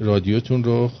میکنید رادیوتون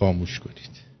رو خاموش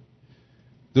کنید.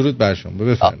 درود بر شما.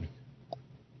 بفرمایید.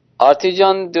 آرتی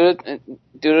جان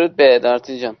درود به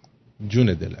آرتی جان. جون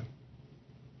دلم.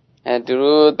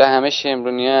 درود به همه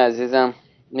شمرونی‌ها عزیزم.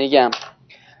 میگم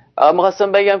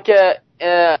می‌خواستم بگم که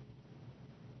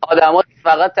آدم‌ها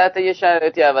فقط تحت یه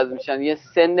شرایطی عوض میشن، یه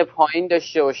سن پایین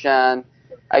داشته باشن،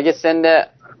 اگه سن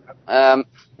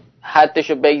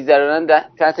حدشو بگذرونن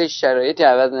تحت شرایطی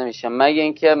عوض نمیشن مگه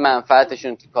اینکه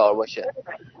منفعتشون تو کار باشه.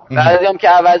 بعضی هم که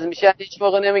عوض میشن هیچ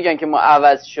موقع نمیگن که ما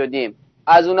عوض شدیم،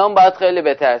 از اونها هم باید خیلی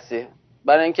بترسی،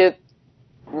 برای اینکه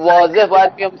واضح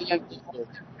باید بیام بگم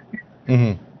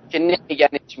که نمیگن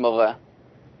هیچ موقع.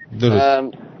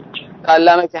 درست.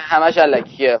 کلمه که همش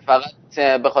الکیه،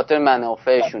 فقط به خاطر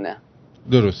منافعشونه.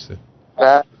 درسته.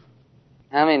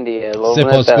 همین دیگه.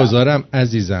 سپاسگزارم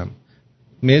عزیزم،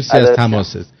 مرسی از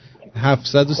تماست.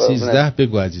 713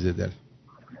 بگو عزیز دل.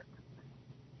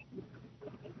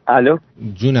 الو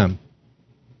جونم.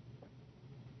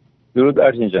 درود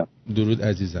آرتین جان. درود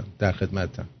عزیزم، در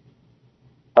خدمتم.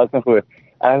 حالتون خوبه؟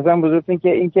 عرضم بزرگتون که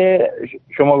اینکه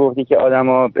شما گفتی که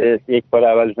آدما یک بار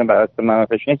اولشون بر اساس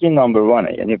منافعشونه که نمبر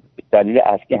وانه، یعنی دلیل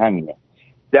اصلی همینه.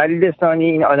 دلیل ثانی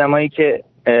این آدمایی که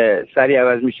سریع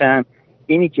عوض میشن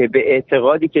اینی که به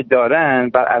اعتقادی که دارن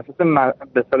بر اساس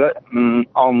به اصطلاح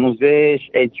آموزش،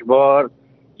 اجبار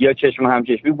یا چشم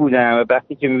همچشمی بودن و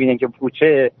وقتی که میبینن که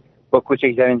پوچه با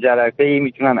کوچکترین جرقه‌ای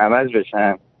میتونن عوض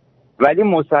بشن، ولی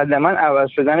مسلماً عوض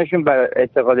شدنشون بر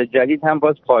اعتقاد جدید هم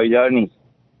باز پایدار نیست.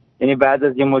 یعنی بعد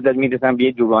از یه مدت میرسن به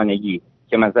یه دوگانگی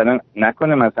که مثلا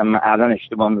نکنه مثلا من الان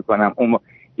اشتباه میکنم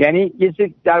یعنی یه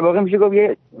در واقع میشه گفت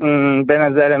به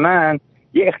نظر من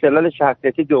یه اختلال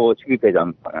شخصیتی دو قطبی پیدا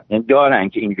میکنن، یعنی دارن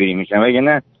که اینجوری میشن،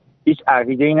 وگرنه هیچ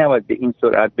عقیده‌ای نباید به این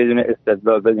سرعت بدون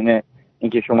استدلال، بدون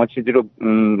اینکه شما چیزی رو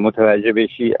متوجه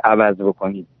بشی عوض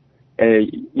بکنید.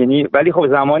 یعنی ولی خب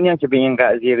زمانی هم که به این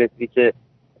قضیه رسیدی که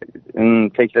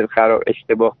فکر خراب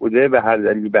اشتباه بوده به هر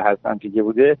دلیلی به هر سمتی که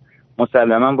بوده،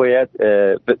 مسلماً باید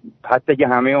حتی که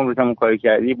همه عمرت هم کار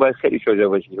کردی باید خیلی شجاع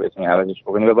باشی که بتونی عوضش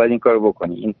بکنی و باید این کارو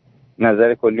بکنی. این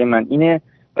نظر کلی من اینه.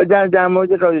 و در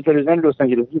مورد رادیو تلویزیون لس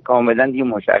آنجلسی کاملا دیگه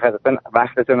مشخص، اصلا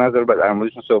وقتت نذار بعد در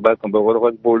موردشون صحبت کن، به قول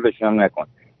خود بولدش هم نکن.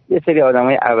 یه سری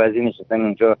آدمای عوضی نشستن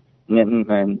اونجا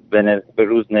به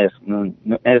روز نرخ نون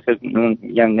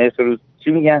یعنی نرخ روز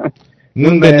چی میگن؟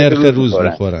 نون به نرخ روز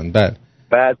میخورن.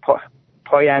 بعد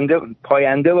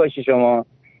پاینده باشی شما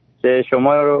که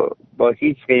شما رو با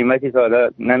هیچ قیمتی تا حالا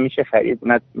نمیشه خرید،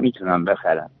 نه میتونم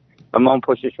بخرم و ما هم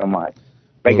پشت شما هست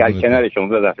و گر کنار شما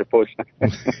دو دفعه پشت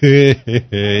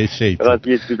شیطان راست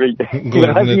یه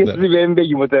چیزی بهم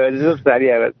بگی متوجه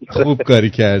سریع عوض. خوب کاری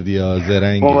کردی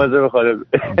زرنگی. مواظب خودت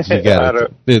جیگرت.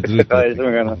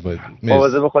 بدرود.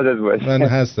 مواظب خودت باش. من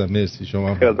هستم. مرسی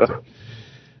شما.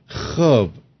 خب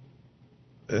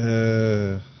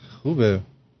خوبه،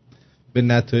 به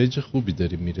نتایج خوبی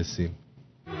داریم میرسیم.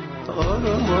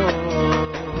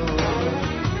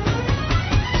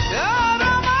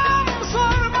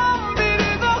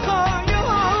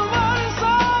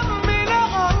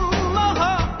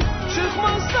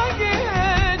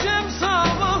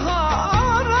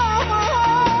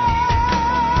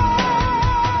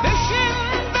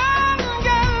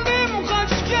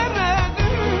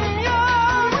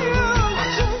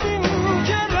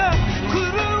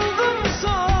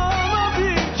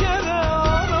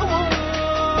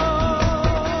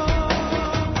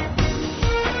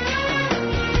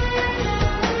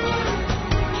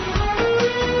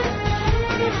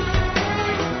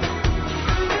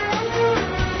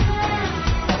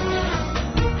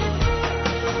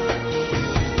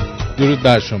 درود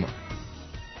بر شما.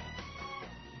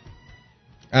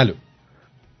 الو.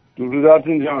 درود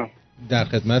آرتین جان. در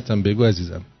خدمتم، بگو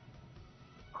عزیزم.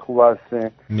 خوب هستین؟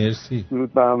 مرسی.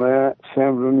 درود به همه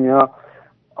شمرونی‌ها.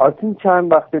 آرتین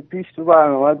چند وقت پیش تو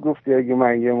برنامه گفتی اگه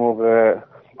من یه موقع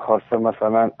خواستم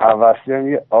مثلا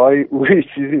عوضیم یه او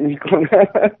چیزی میکنه.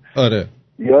 آره.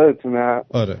 یادتونه؟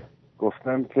 آره.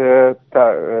 گفتم که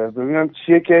ببینم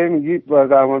چیه که میگی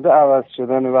در مورد عوض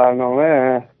شدن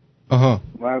برنامه. آها.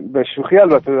 من به شوخی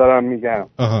البته دارم میگم.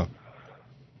 آها.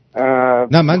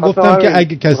 نه من گفتم که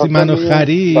اگه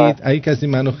کسی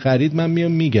منو خرید من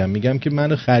میگم که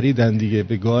منو خریدن دیگه،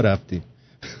 به گاه رفتیم.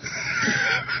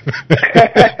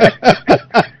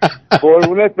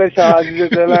 قربونت بشم عزیز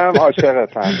دلم،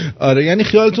 عاشقتم. آره یعنی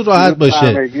خیالتون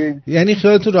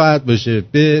راحت باشه.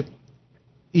 به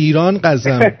ایران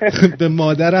قسم، به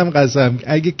مادرم قسم،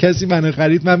 اگه کسی منو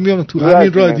خرید من میام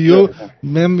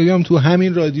تو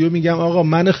همین رادیو میگم آقا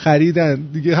منو خریدن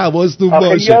دیگه، حواستون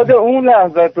باشه. یاد اون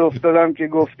لحظه افتادم که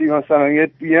گفتی مثلا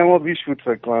یه ما بیش بود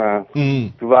فکر کنم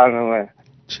تو برنامه.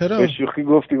 چرا؟ به شوخی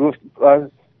گفتی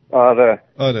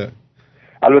آره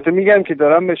البته میگم که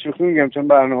دارم به شوخی میگم چون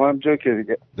برنامه هم جوکه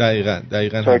دیگه.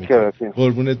 دقیقاً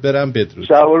قربونت برم، بدرود.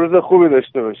 شب و روز خوبی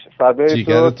داشته باشه.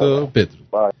 جیگرتو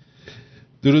بدرود.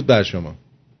 درود بر شما.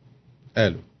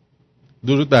 الو.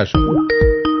 درود بر شما.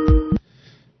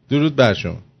 درود بر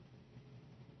شما.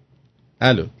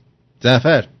 الو.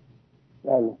 جعفر.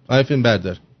 الو. آی فیلم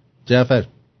بردار. جعفر.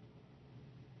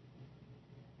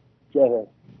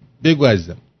 بگو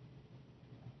عزیزم.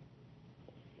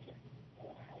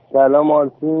 سلام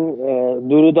آرتین.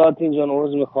 درود آرتین جان،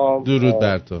 عذر میخوام. درود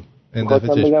بر تو.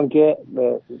 خواستم بگم که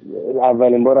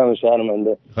اولین بارم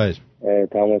شرمنده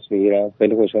تماس بگیرم.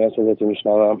 خیلی خوشحالم صداتو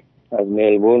میشنوم. از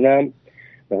ملبورنم.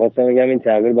 میخواستم بگم این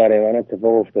تغییر برای من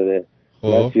اتفاق افتاده.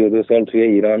 من 32 سال توی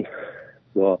ایران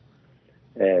با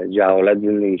جهالت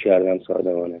زندگی کردم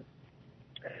صادقانه.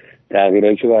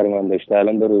 تغییرایی که برای من داشته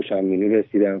الان به روشنبینی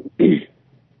رسیدم.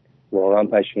 واقعا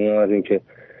پشیمونم از این که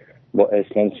با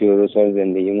اسلام 32 سال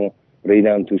زندگیمو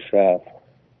ریدم توش رفت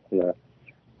و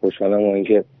خوشحالم با این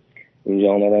که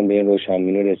اینجا آمدم به این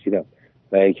روشنبینی رسیدم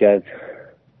و یکی از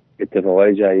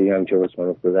اتفاقای جدیدی هم که واسه من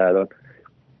افتاده الان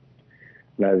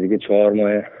نزدیک 4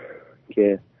 ماه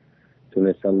که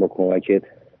تونستم با کمکت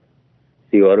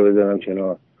سیگار رو بذارم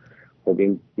کنار. خب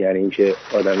این یعنی این که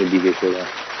آدم دیگه شدم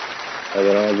و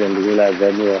دارم از زندگی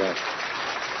لذت میبرم.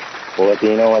 بابت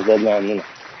این هم ازت ممنونم.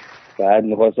 بعد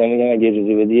میخواستم بگم اگه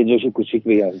اجازه بدی یه جوش کوچیک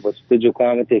بگم واسه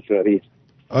جوکا همه تکراریه.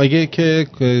 اگه که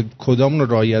کدامون رو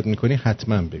رعایت میکنی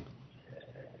حتما بگو.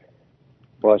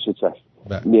 باشه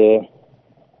چشم.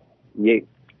 یه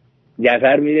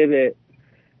جعفر میره به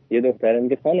یه دختره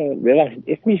میگه خانم ببخشید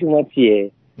اسم شما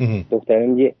چیه؟ دختره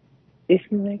میگه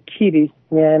اسم من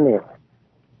کریستیانه.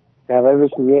 جعفر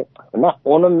بهش میگه نه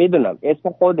اونو میدونم اسم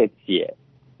خودت چیه؟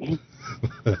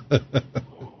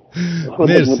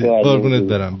 مرسی قربونت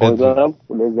برم. بدرود.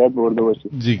 لذت برده باشی.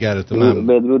 جیگرتو ممنون.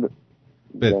 بدرود.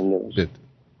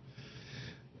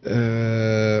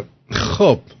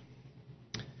 خب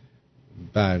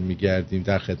برمیگردیم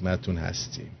در خدمتون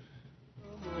هستیم.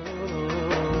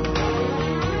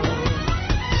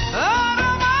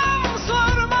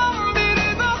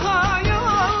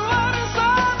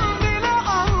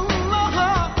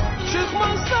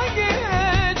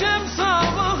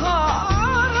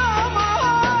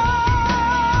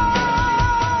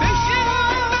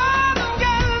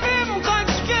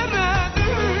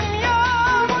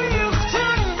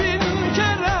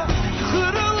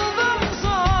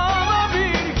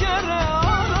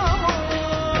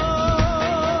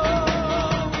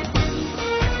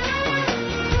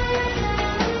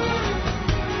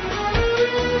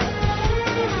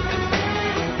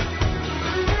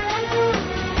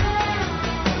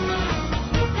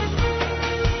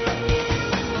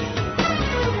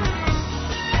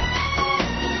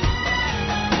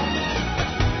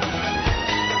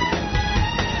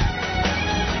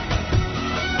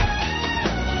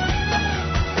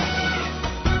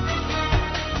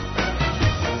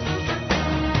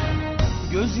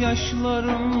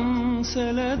 yaşlarım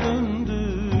sele döndü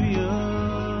ya.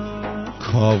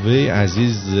 کاوه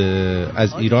عزیز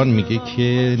از ایران میگه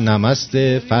که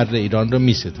نمست فر ایران رو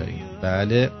میستاییم.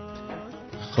 بله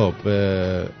خب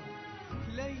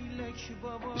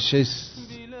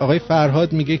آقای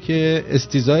فرهاد میگه که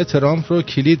استیزای ترامپ رو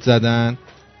کلید زدن،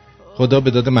 خدا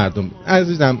به داد مردم.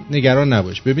 عزیزم نگران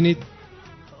نباش. ببینید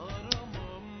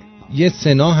یه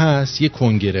سنا هست یه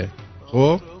کنگره.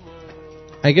 خب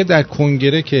اگه در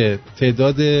کنگره که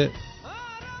تعداد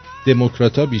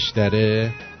دموکراتا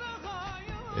بیشتره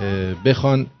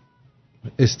بخوان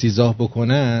استیزاه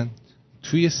بکنن،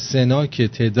 توی سنا که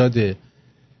تعداد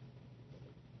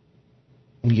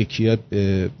اون یکیات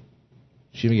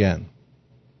چی میگن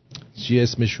چی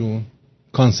اسمشون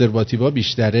کانسرواتیوا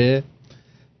بیشتره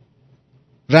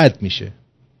رد میشه.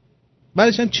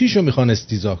 بعدش هم چیشو میخوان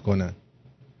استیزاه کنن؟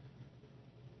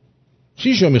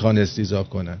 چیشو میخوان استیزاه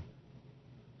کنن؟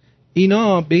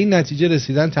 اینا به این نتیجه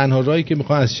رسیدن تنها راهی که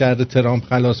میخوان از شر ترامپ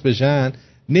خلاص بشن،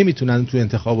 نمیتونن تو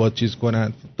انتخابات چیز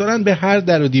کنن، دارن به هر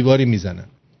در و دیواری میزنن.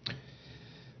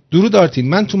 درود آرتین،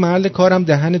 من تو محل کارم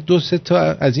دهن 2-3 تا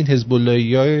از این حزب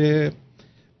اللهی‌های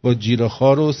با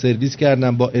جیره‌خوار رو سرویس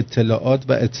کردم با اطلاعات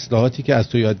و اصلاحاتی که از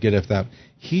تو یاد گرفتم.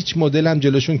 هیچ مدلم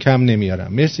جلوشون کم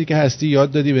نمیارم. مرسی که هستی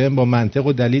یاد دادی بهم با منطق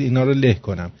و دلیل اینا رو له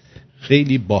کنم.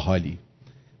 خیلی باحالی.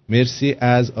 مرسی.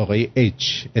 از آقای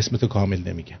اچ، اسمتو کامل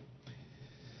نمیگم.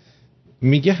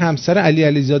 میگه همسر علی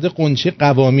علیزاده قنچه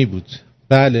قوامی بود.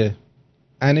 بله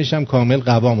انش هم کامل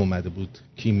قوام اومده بود.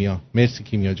 کیمیا، مرسی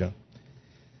کیمیا جان.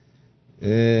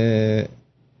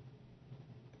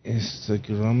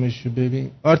 اینستاگرامشو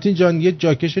ببین. آرتین جان یه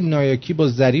جاکش نایاکی با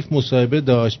ظریف مصاحبه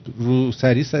داشت، رو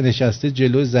سریس نشسته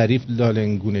جلو ظریف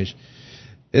لالنگونش.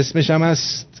 اسمش هم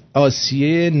هست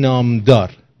آسیه نامدار.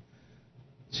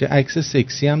 چه عکس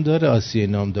سکسی هم داره آسیه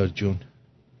نامدار جون.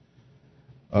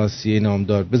 آسیه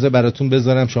نامدار. بذار براتون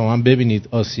بذارم شما هم ببینید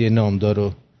آسیه نامدار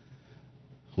رو.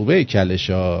 خوبه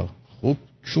کلشا، خوب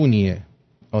چونیه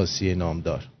آسیه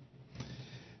نامدار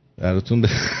براتون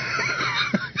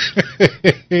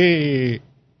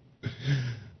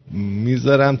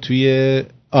میذارم توی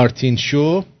آرتین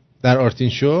شو. در آرتین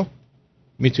شو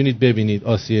میتونید ببینید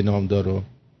آسیه نامدار رو،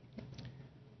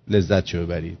 لذت شو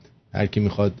ببرید. هر کی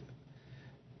میخواد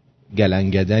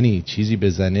گلنگدنی چیزی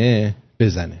بزنه.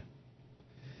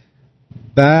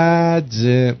 بعد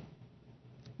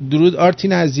درود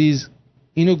آرتین عزیز،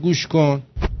 اینو گوش کن.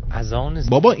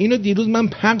 بابا اینو دیروز من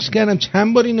پخش کردم،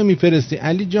 چند بار اینو میفرستی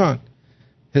علی جان؟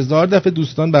 1000 دفعه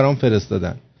دوستان برام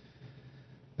فرستادن.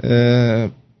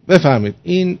 بفرمایید.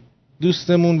 این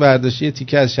دوستمون ورداشی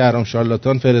تیکه از شهرام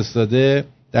شارلاتان فرستاده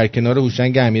در کنار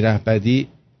هوشنگ امیررهبری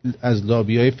از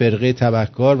لابیای فرقه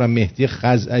تبهکار و مهدی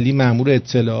خزعلی مأمور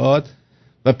اطلاعات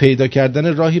و پیدا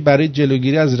کردن راهی برای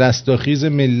جلوگیری از رستاخیز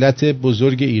ملت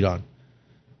بزرگ ایران.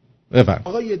 بفرمایید.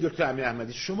 آقای دکتر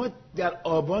امیررحمتی، شما در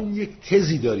آبان یک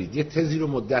تزی دارید، یک تزی رو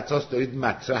مدت‌هاست دارید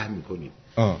مطرح می‌کنید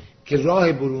که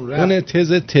راه برون رفت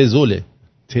اون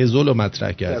تزول رو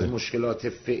مطرح کرده. از مشکلات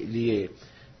فعلی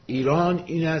ایران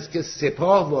این است که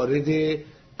سپاه وارد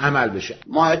عمل بشه.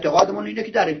 ما اعتقادمون اینه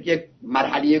که در یک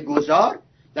مرحله گذار،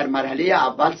 در مرحله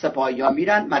اول سپاهی‌ها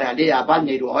میرن، مرحله اول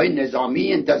نیروهای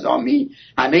نظامی انتظامی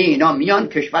همه اینا میان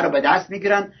کشور رو به دست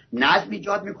میگیرن، نظم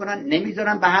ایجاد میکنن،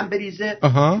 نمیذارن به هم بریزه،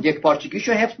 یک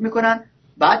پارچگیشو حفظ میکنن.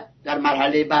 بعد در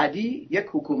مرحله بعدی یک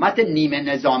حکومت نیمه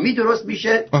نظامی درست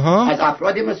میشه از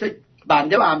افرادی مثل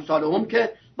بنده و امثالهم که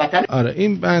وطن. آره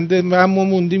این بنده ما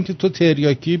موندیم که تو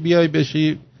تریاکی بیای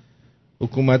بشی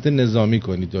حکومت نظامی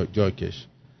کنی جاکش.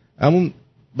 همون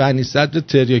بنی صدر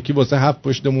تریاکی واسه 7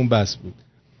 پشتمون بس بود.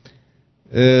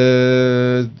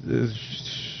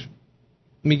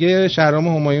 میگه شهرام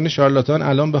همایون شارلاتان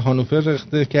الان به هانوفر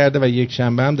رخته کرده و یک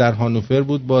شنبه هم در هانوفر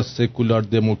بود با سکولار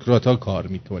دموکرات ها کار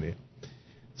میکنه.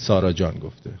 سارا جان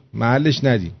گفته محلش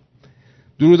ندیم.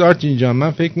 درود آرتین جان،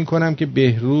 من فکر میکنم که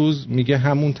بهروز میگه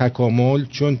همون تکامل،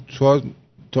 چون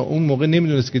تا اون موقع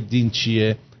نمیدونست که دین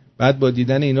چیه، بعد با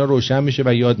دیدن اینا روشن میشه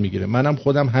و یاد میگیره. منم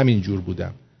خودم همین جور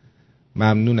بودم.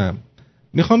 ممنونم.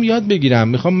 میخوام یاد بگیرم،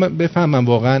 میخوام بفهمم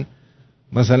واقعا.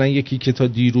 مثلا یکی که تا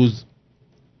دیروز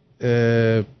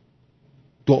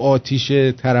دو آتیش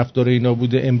طرفدار اینا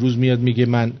بوده امروز میاد میگه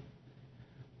من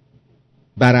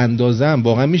براندازم،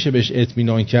 واقعا میشه بهش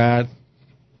اطمینان کرد؟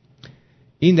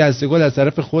 این دستگل از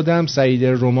طرف خودم سعید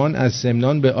رمان از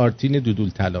سمنان به آرتین دودول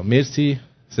طلا. مرسی،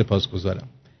 سپاسگزارم.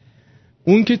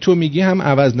 اون که تو میگی هم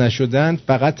عوض نشدن،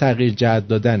 فقط تغییر جهت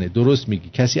دادنه. درست میگی،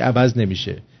 کسی عوض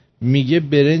نمیشه. میگه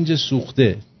برنج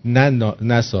سوخته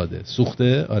نه ساده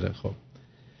سوخته. آره خب.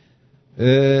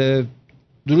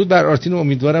 درود بر آرتین،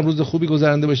 امیدوارم روز خوبی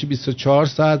گذرانده باشی. 24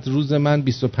 ساعت روز من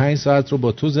 25 ساعت رو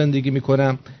با تو زندگی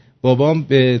میکنم. بابام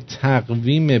به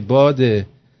تقویم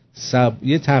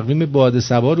یه تقویم باد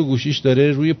صبا رو گوشیش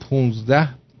داره،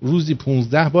 روزی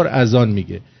 15 بار اذان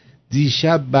میگه.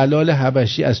 دیشب بلال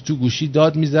حبشی از تو گوشی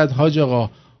داد میزد حاج آقا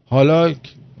حالا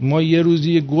ما یه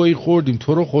روزی یه گوی خوردیم،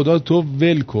 تو رو خدا تو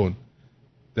ول کن.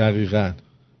 دقیقاً.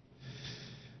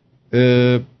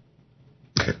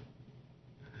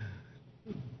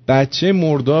 بچه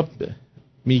مرداب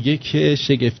میگه که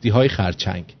شگفتی های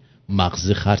خرچنگ،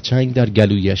 مغز خرچنگ در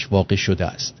گلویش واقع شده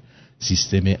است،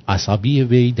 سیستم عصبی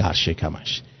وی در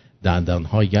شکمش،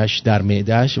 دندانهایش در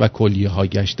معده‌اش و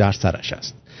کلیه‌هایش در سرش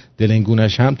است.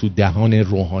 دلنگونش هم تو دهان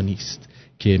روحانی است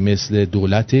که مثل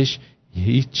دولتش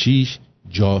هیچ چیز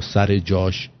جا سر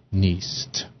جاش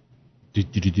نیست.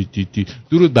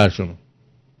 درود بر شما.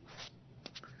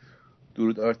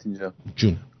 درود آرتین جان.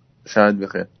 جون. شاید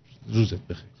بخیر. روزت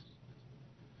بخیر.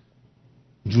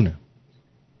 جونم.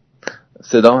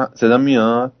 صدا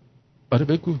میاد؟ آره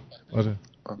بگو. آره.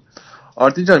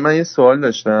 آرتین جان، من یه سوال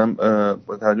داشتم.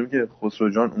 با توجه که خسرو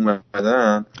جان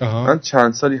اومدن، من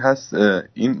چند سالی هست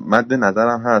این مد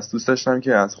نظرم هست، دوست داشتم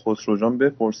که از خسرو جان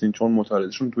بپرسین، چون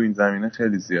مطالعاتشون تو این زمینه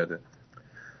خیلی زیاده.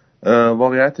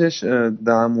 واقعیتش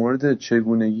در مورد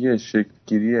چگونگی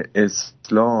شکلگیری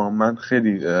اسلام من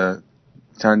خیلی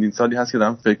چندین سالی هست که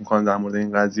دارم فکر میکنم در مورد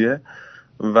این قضیه،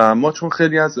 و ما چون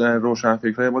خیلی از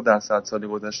روشنفکرای ما در 100 سال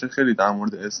گذشته خیلی در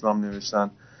مورد اسلام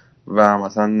نوشتن و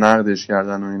مثلا نقدش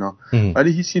کردن و اینا،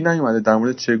 ولی هیچی نیومده در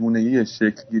مورد چگونگی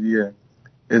شکلگیری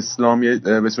اسلام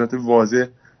به صورت واضح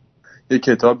یه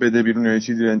کتاب بده بیرون یا یه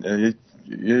چیزی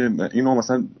اینو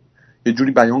مثلا یه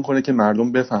جوری بیان کنه که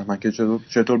مردم بفهمن که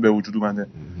چطور به وجود اومده.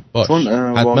 چون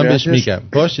حتما بهش میگم.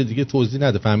 باشه دیگه، توضیح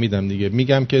نده، فهمیدم دیگه،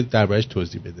 میگم که دربارش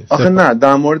توضیح بده. آخه نه،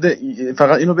 در مورد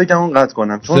فقط اینو بگم اون قطع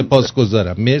کنم.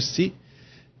 سپاسگزارم. مرسی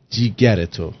جیگر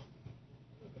تو.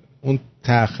 اون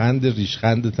تخند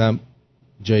ریشخندت هم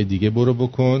جای دیگه برو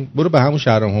بکن، برو به همون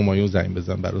شهرام همایون زنگ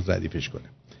بزن برای ردیفش کنه.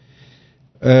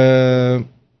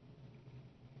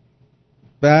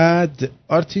 بعد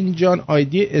آرتین جان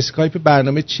آیدی اسکایپ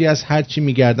برنامه چی از هر چی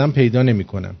میگردم پیدا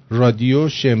نمیکنم. رادیو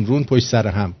شمرون پشت سر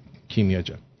هم. کیمیا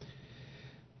جان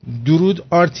درود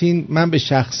آرتین، من به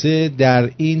شخصه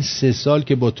در این 3 سال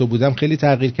که با تو بودم خیلی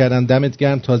تغییر کردم، دمت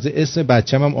گرم. تازه اسم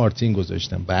بچم هم آرتین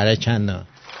گذاشتم. برکنا.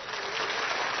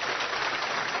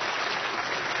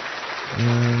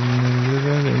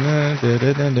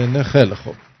 خیلی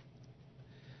خوب.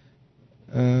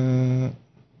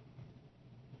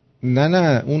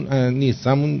 نه اون نیست،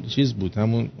 همون چیز بود،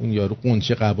 همون اون یارو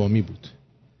قنچه قوامی بود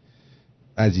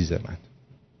عزیز من.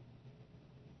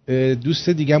 دوست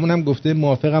دیگه‌مون هم گفته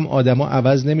موافقم آدما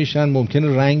عوض نمیشن، ممکن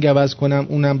رنگ عوض کنم،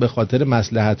 اونم به خاطر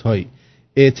مصلحت‌هایی.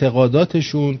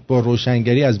 اعتقاداتشون با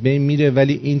روشنگری از بین میره،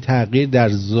 ولی این تغییر در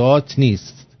ذات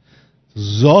نیست،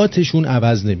 ذاتشون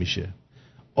عوض نمیشه.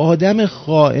 آدم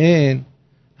خائن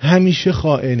همیشه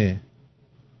خائنه،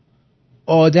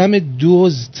 آدم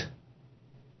دزد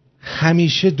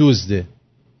همیشه دزده.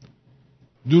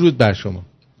 درود بر شما.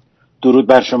 درود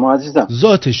بر شما عزیزم.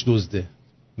 ذاتش دزده.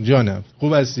 جانم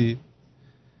خوب هستی؟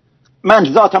 من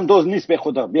ذاتم دزد نیست به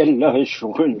خدا. بالله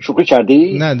شوخی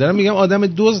کردی؟ نه دارم میگم آدم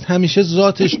دزد همیشه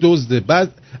ذاتش دزده،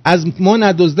 بعد از ما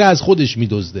ندزده از خودش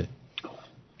میدزده.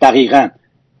 دقیقاً.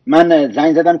 من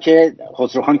زنگ زدم که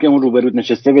خسرو خان که اون روبرود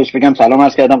نشسته بهش بگم سلام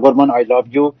عرض کردم قربان I love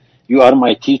you you are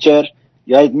my teacher.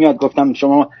 یاد میاد گفتم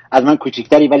شما از من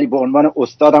کوچیکتری ولی به عنوان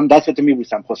استادم دستتو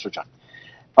میبوسم خسرو جان.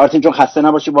 آرتین جون خسته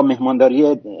نباشی با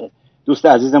مهمانداری دوست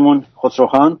عزیزمون خسرو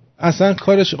خان. اصلا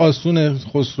کارش آسونه،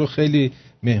 خسرو خیلی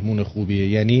مهمون خوبیه،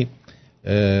 یعنی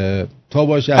تا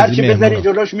باشه از این مهمون هرچی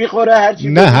جلوش میخوره،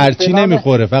 هرچی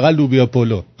نمیخوره، فقط لوبیا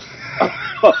پلو.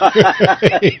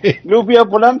 لوبیا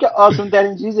پلو هم که آسون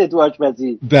ترین چیزه تو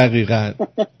آشپزی. دقیقاً.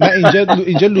 نه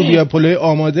اینجا لوبیا پلوی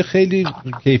آماده خیلی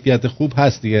کیفیت خوب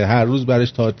هست دیگه، هر روز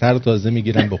برش تازه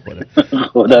میگیرن بخوره.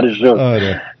 خدا رو شکر.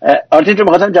 آره. آرتین جون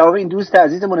می‌خواستم جواب این دوست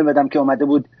عزیزمون بدم که اومده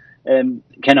بود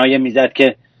کنایه میزد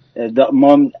که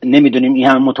ما نمیدونیم این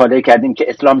هم مطالعه کردیم که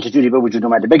اسلام چجوری به وجود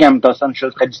اومده. بگم داستان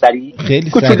شد خیلی سریع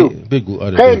بگو.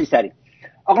 آره خیلی سریع.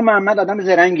 آقا محمد آدم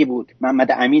زرنگی بود،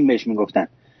 محمد امین بهش میگفتن.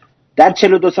 در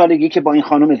 42 سالگی که با این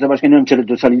خانم ازدواج کردن،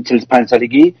 42 سالگی 45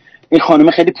 سالگی، این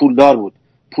خانم خیلی پولدار بود.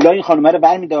 پولای این خانم رو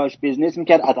برمی داشت، بیزنس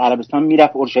میکرد، از عربستان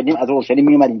میرفت اورشلیم، از اورشلیم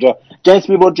میومد اینجا، جنس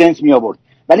میبرد جنس میآورد.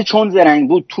 ولی چون زرنگ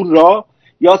بود تو راه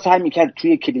یا سعی میکرد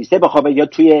توی کلیسا بخوابه یا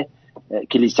توی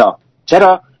کلیسا.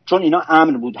 چرا؟ چون اینا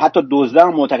امن بود. حتی دزدا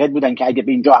هم معتقد بودن که اگه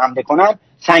به اینجا حمله کنن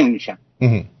سنگ میشن.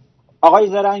 آقای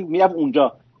زرنگ میرفت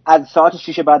اونجا از ساعت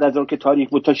 6 بعد از ظهر که تاریک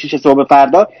بود تا 6 صبح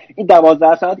فردا، این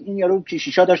 12 ساعت این یارو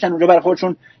کشیشا داشتن اونجا برای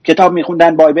خودشون کتاب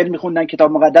میخوندن، بایبل میخوندن،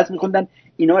 کتاب مقدس میخوندن،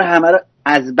 اینا رو همه رو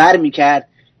از بر میکرد،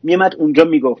 میومد اونجا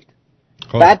میگفت.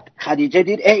 بعد خدیجه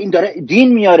دید این داره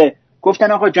دین میاره،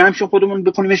 گفتن آقا جمع شو خودمون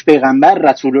بکنیمش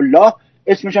پیغمبر رسول الله،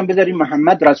 اسمش هم بذاریم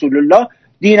محمد رسول الله،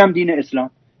 دینم دین اسلام.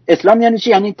 اسلام یعنی چی؟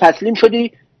 یعنی تسلیم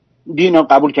شدی دینو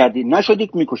قبول کردی، نشدی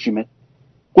میکشیمت.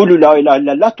 قولوا لا اله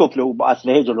الا الله تفلحوا، با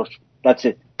اسلحه جلوش. That's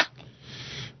it.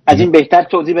 از این بهتر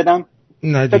توضیح بدم؟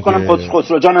 فکر کنم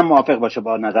خسرو جانم موافق باشه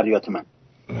با نظریات من.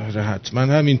 حتما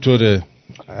همینطوره.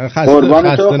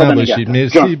 خسته نباشی.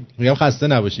 مرسی. میگم خسته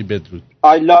نباشی. بدرود.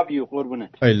 I love you قربونت.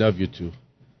 I love you too.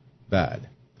 بله.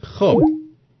 خب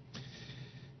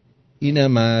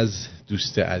اینم از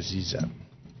دوست عزیزم.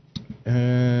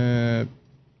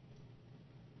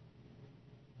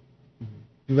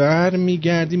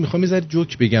 برمیگردیم. میخوام یه ذره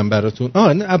جوک بگم براتون.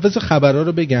 نه اول خبرها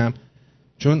رو بگم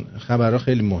چون خبرها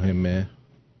خیلی مهمه.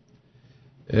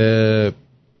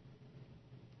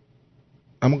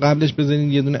 اما قبلش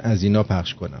بذارین یه دونه از اینا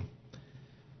پخش کنم.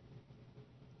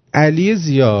 علی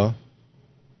ضیا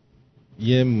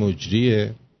یه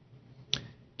مجریه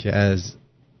که از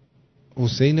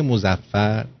حسین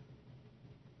مظفر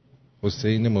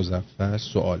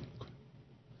سوال میکنه.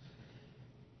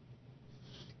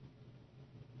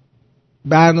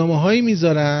 برنامه هایی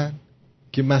میذارن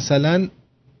که مثلا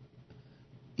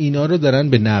اینا رو دارن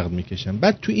به نقد میکشن.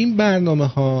 بعد تو این برنامه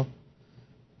ها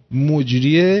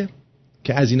مجریه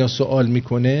که از اینا سوال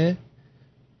میکنه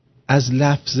از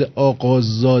لفظ آقا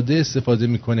زاده استفاده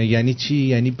میکنه. یعنی چی؟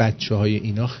 یعنی بچه های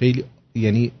اینا خیلی،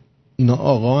 یعنی اینا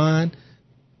آقا هن،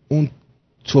 اون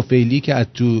توفیلی که از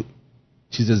تو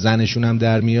چیز زنشون هم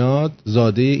در میاد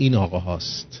زاده این آقا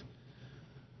هاست،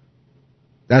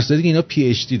 در صورتی که اینا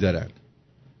PhD دارن.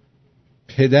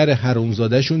 پدر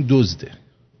حرومزاده شون دزده.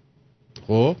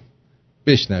 خب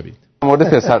بشنوید.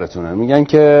 مورد پسرتونه. میگن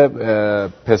که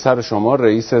پسر شما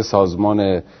رئیس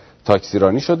سازمان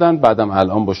تاکسیرانی شدن، بعدم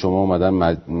الان با شما اومدن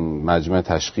مجمع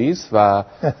تشخیص و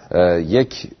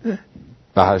یک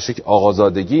به هر شکل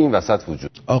آقازادگی این وسط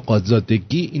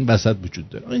وجود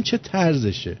داره. این چه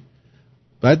طرزشه؟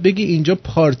 باید بگی اینجا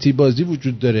پارتی بازی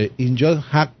وجود داره، اینجا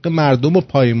حق مردم رو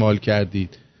پایمال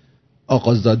کردید.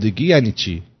 آقازادگی یعنی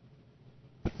چی؟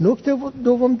 نکته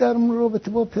دوم در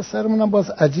رابطه با پسرمونم باز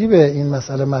عجیبه این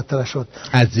مسئله مطرح شد.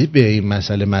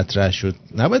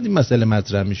 نباید این مسئله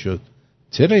مطرح میشد.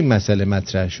 چرا این مسئله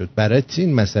مطرح شد؟ برای چی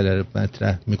این مسئله رو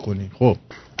مطرح میکنی؟ خب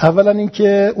اولا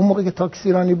اینکه اون موقع که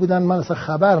تاکسیرانی بودن من اصلا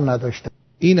خبر نداشتم.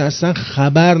 این اصلا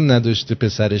خبر نداشته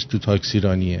پسرش تو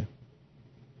تاکسیرانیه.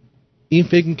 این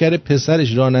فکر میکرده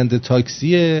پسرش راننده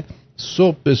تاکسیه،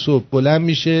 صبح به صبح بلند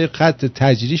میشه خط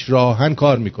تجریش راهن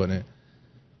کار میکنه.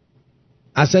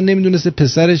 اصلا نمیدونسته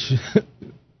پسرش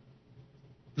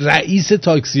رئیس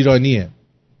تاکسیرانیه.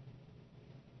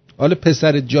 حالا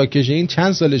پسر جاکشه این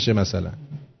چند سالشه مثلا؟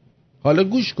 حالا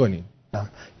گوش کنین.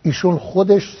 ایشون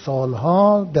خودش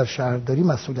سالها در شهرداری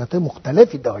مسئولیت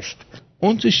مختلفی داشت.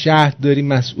 اون تو شهرداری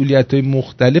مسئولیت‌های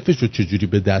مختلفش رو چجوری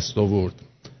به دست آورد؟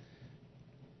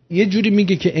 یه جوری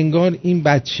میگه که انگار این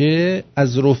بچه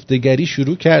از رفتگری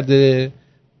شروع کرده،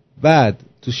 بعد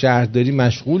تو شهرداری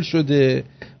مشغول شده،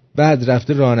 بعد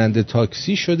رفته راننده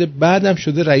تاکسی شده، بعدم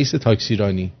شده رئیس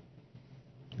تاکسیرانی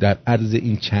در عرض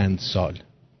این چند سال.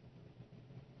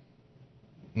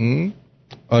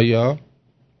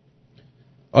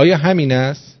 آیا همین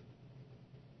است؟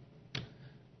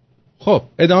 خب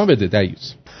ادامه بده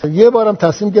دیوز. یه بارم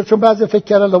تصمیم گرفت، چون بعضی فکر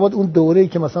کردن لابد اون دوره‌ای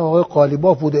که مثلا آقای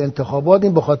قالیباف بود انتخابات،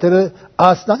 این به خاطر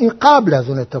اصلا این قبل از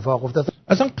اون اتفاق افتاد.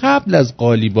 اصلا قبل از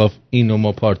قالیباف اینو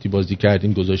ما پارتی بازی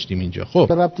کردیم گذاشتیم اینجا.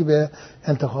 خب ربطی به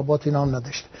انتخابات اینا هم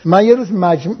نداشت. من یه روز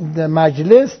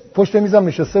مجلس پشت میزم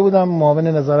نشسته بودم، معاون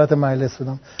نظارت مجلس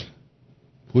بودم.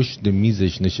 پشت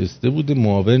میزش نشسته بود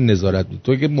معاون نظارت بود.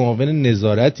 تو که معاون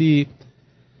نظارتی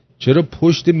چرا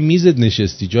پشت میزت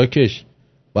نشستی جاکش؟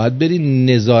 باید بری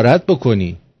نظارت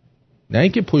بکنی، نه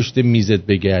اینکه پشت میزت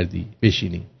بگردی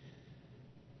بشینی.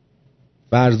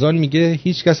 فرزان میگه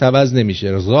هیچ کس عوض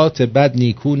نمیشه، ذات بد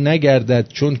نیکو نگردد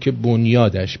چون که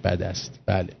بنیادش بد است.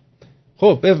 بله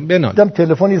خب بنال.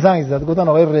 تلفنی زنگ زد، گفتن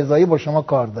آقای رضایی با شما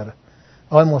کار داره.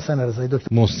 آقای محسن رضایی، دکتر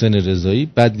محسن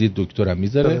رضایی. بعد یه دکترم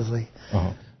میذاره رضایی.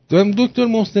 دکتر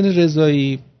محسن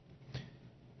رضایی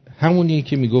همونیه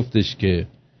که میگفتش که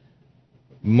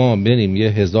ما بریم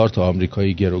 1000 تا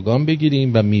آمریکایی گروگان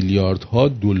بگیریم و میلیاردها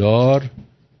دلار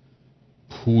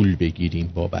پول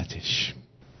بگیریم بابتش.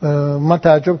 من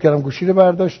تعجب کردم، گوشی رو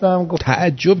برداشتم.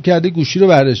 تعجب کرده گوشی رو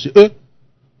برداشته.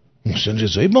 محسن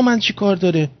رضایی با من چی کار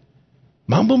داره؟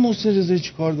 من با محسن رضایی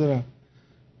چی کار دارم؟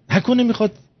 نکنه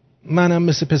میخواد منم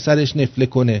مثل پسرش نفله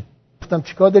کنه. گفتم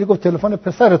چی کار داری؟ گفت تلفن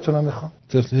پسرتونو میخوام.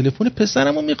 تلفن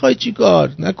پسرمو میخوای چی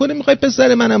کار؟ نکنه میخوای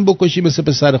پسر منم بکشی مثل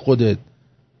پسر خودت؟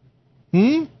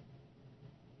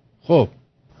 خب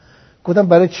گفتم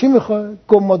برای چی میخوای؟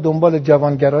 گفت ما دنبال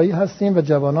جوانگرایی هستیم و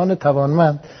جوانان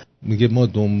توانمند. میگه ما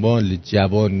دنبال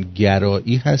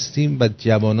جوانگرایی هستیم و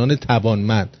جوانان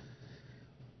توانمند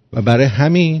و برای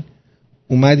همین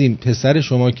اومدیم پسر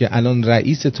شما که الان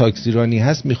رئیس تاکسیرانی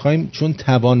هست میخوایم، چون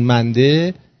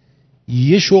توانمنده،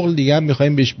 یه شغل دیگه هم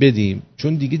میخوایم بهش بدیم،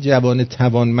 چون دیگه جوان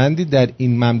توانمندی در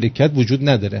این مملکت وجود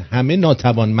نداره، همه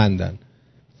ناتوانمندن.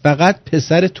 فقط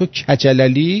پسر تو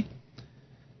کچللی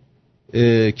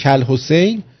کل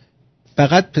حسین،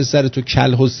 فقط پسر تو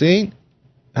کل حسین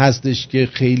هستش که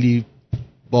خیلی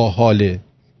باحاله.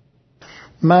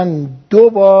 من 2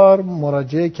 بار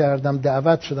مراجعه کردم،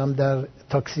 دعوت شدم در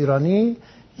تاکسیرانی.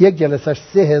 یک جلسهش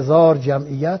 3000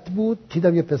 جمعیت بود.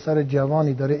 دیدم یه پسر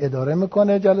جوانی داره اداره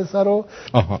میکنه جلسه رو.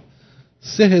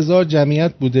 3000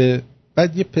 جمعیت بوده،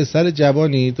 بعد یه پسر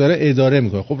جوانی داره اداره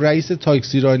میکنه. خب رئیس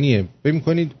تاکسیرانیه. فکر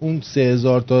میکنید اون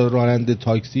 3000 تا راننده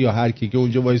تاکسی یا هر کی که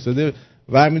اونجا وایساده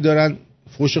برمیدارن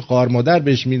فوش خار مادر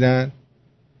بهش میدن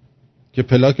که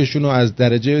پلاکشون رو از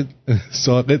درجه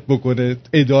ساقط بکنه؟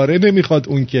 اداره نمیخواد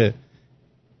اون که.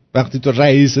 وقتی تو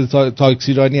رئیس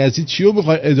تاکسیرانی هستی چی رو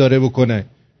میخوای اداره بکنه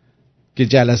که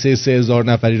جلسه 3000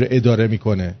 نفری رو اداره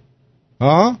میکنه؟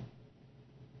 ها؟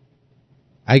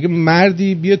 اگه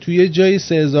مردی بیا توی یه جای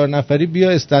 3000 نفری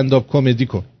بیا استندآپ کمدی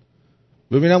کن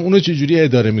ببینم اونو چجوری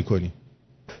اداره میکنی.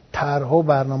 طرح و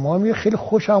برنامه‌ها خیلی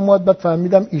خوشم اومد. بعد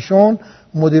فهمیدم ایشون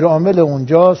مدیر عامل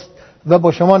اونجاست و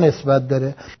با شما نسبت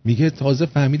داره. میگه تازه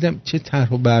فهمیدم چه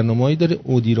طرح و برنامه‌ای داره،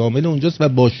 مدیر عامل اونجاست و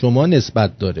با شما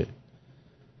نسبت داره.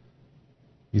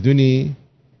 میدونی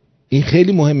این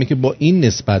خیلی مهمه که با این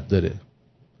نسبت داره.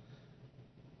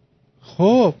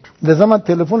 خب لذا من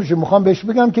تلفنشو میخوام بهش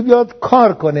بگم که بیاد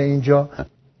کار کنه اینجا.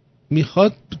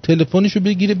 میخواد تلفنشو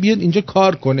بگیره بیاد اینجا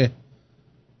کار کنه.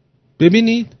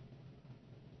 ببینید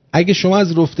اگه شما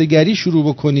از رفتگری شروع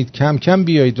بکنید کم کم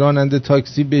بیایید راننده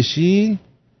تاکسی بشین،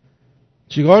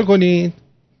 چیکار کنید؟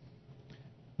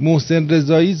 محسن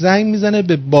رضایی زنگ میزنه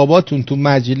به باباتون تو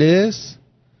مجلس،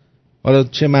 حالا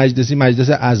چه مجلسی، مجلس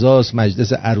عزاست،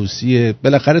 مجلس عروسیه،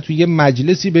 بالاخره تو یه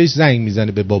مجلسی بهش زنگ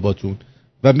میزنه به باباتون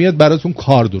و میاد براتون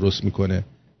کار درست میکنه.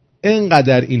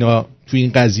 اینقدر اینا تو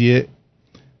این قضیه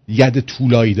ید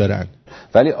طولایی دارن.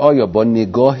 ولی آیا با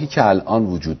نگاهی که الان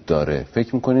وجود داره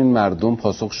فکر میکنین مردم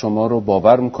پاسخ شما رو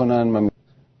باور میکنن؟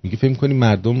 میگه فکر میکنین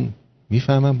مردم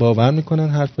میفهمن باور میکنن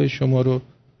حرفای شما رو؟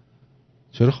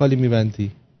 چرا خالی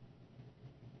میبندی؟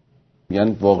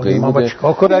 یعنی واقعی ما بوده؟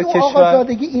 چیکار کنیم؟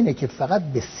 آقازادگی اینه که فقط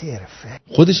به صرفه.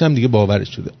 خودش هم دیگه باورش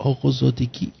شده.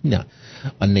 آقازادگی اینه،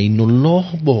 این الله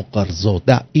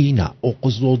باقرزاده اینه،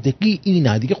 آقازادگی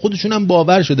اینه. دیگه خودشون هم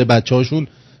باور شده بچه‌هاشون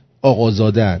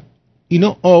آقازادن،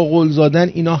 اینا آقل زادن،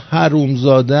 اینا حروم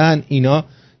زادن، اینا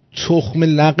تخم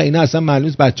لق، اینا اصلا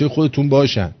معلومه بچه خودتون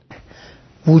باشن.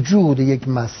 وجود یک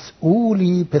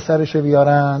مسئولی پسرش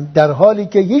بیارن در حالی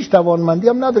که هیچ توانمندی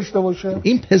هم نداشته باشه.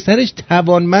 این پسرش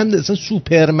توانمند، اصلا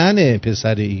سوپرمنه.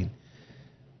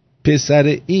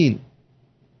 پسر این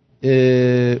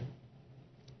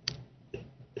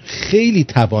خیلی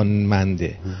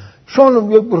توانمنده.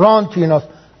 چون یک رانت ایناست.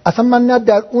 اصلا من نه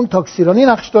در اون تاکسیرانی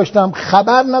نقش داشتم،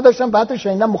 خبر نداشتم، بعد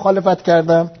شنیدم مخالفت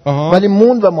کردم. ولی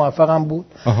موند و موفقم بود.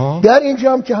 در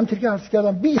اینجا هم که همونطور که عرض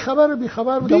کردم بی خبر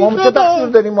بودم. ما چه تقصیر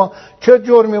داریم؟ ما چه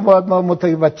جرمی باید ما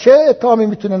متوجه، چه اتهامی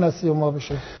میتونه نصیب ما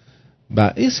بشه؟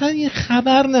 اصلا این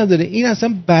خبر نداره. این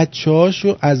اصلا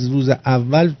بچه‌هاشو از روز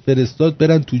اول فرستاد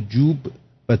برن تو جوب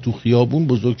و تو خیابون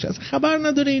بزرگش، اصلا خبر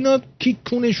نداره اینا کی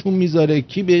کونشون میذاره،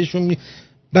 کی بهشون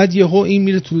بعد یهو این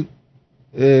میره تو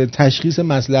تشخیص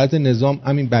مصلحت نظام.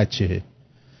 همین بچه‌ه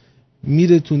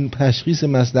میره تو تشخیص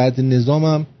مصلحت نظام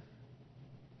هم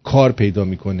کار پیدا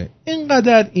میکنه.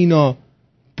 اینقدر اینا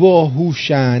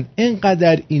باهوشن،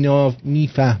 اینقدر اینا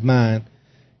میفهمن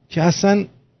که اصلا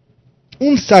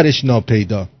اون سرش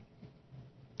ناپیدا.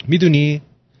 میدونی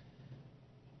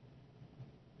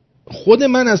خود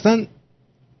من اصلا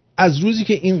از روزی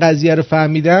که این قضیه رو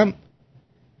فهمیدم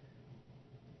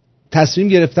تصمیم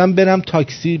گرفتم برم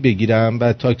تاکسی بگیرم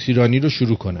و تاکسی رانی رو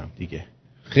شروع کنم دیگه.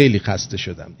 خیلی خسته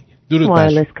شدم دیگه. درود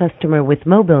بر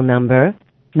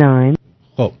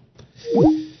خب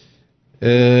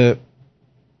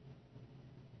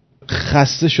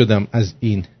خسته شدم از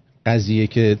این قضیه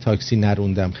که تاکسی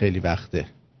نروندم خیلی وقته.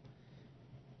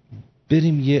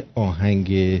 بریم یه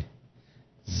آهنگ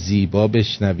زیبا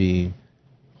بشنویم.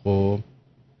 خب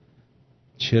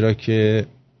چرا که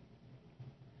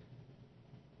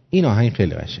این آهنگ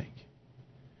خیلی قشنگ.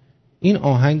 این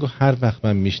آهنگو هر وقت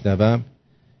من میشنوم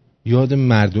یاد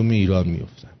مردم ایران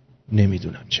میافتم،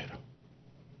 نمیدونم چرا.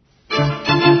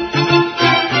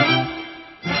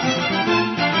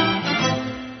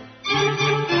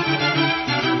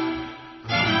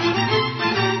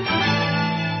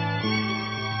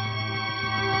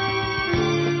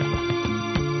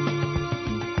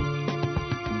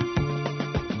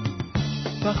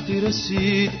 وقتی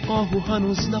رسید آهو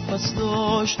هنوز نفس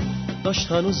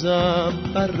داشت هنوزم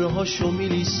بره هاشو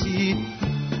میلیسید.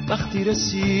 وقتی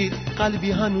رسید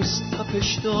قلبی هنوز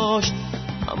تپش داشت،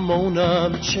 اما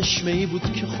اونم چشمه ای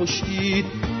بود که خشکید.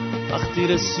 وقتی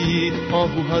رسید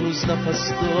آهو هنوز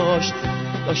نفس داشت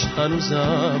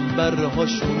هنوزم بره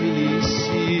هاشو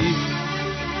میلیسید.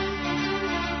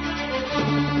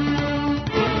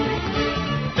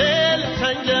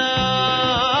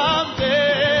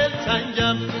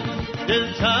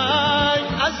 دلتنگ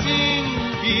از این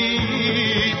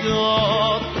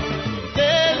بیدار،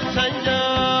 دلتنگ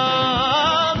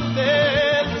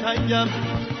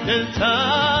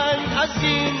از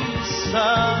این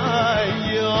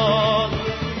سیار.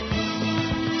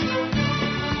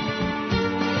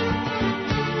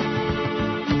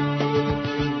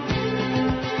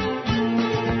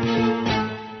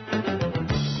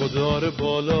 گدار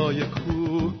بالای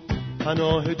کوه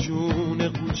پناه جون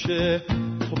قوچه،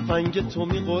 تفنگ تو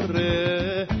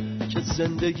میقره که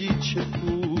زندگی چه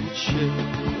پوچه.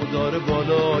 گدار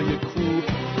بالای کوه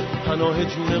پناه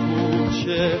جون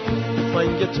قوچه،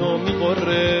 تفنگ تو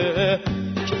میقره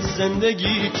که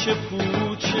زندگی چه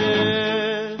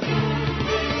پوچه.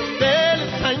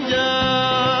 دلتنگ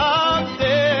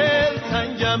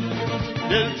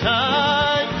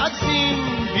از این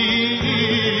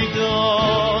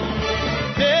بیدار،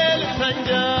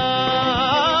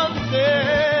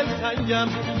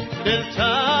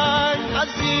 دلتنگ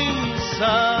از این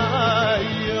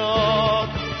سیار.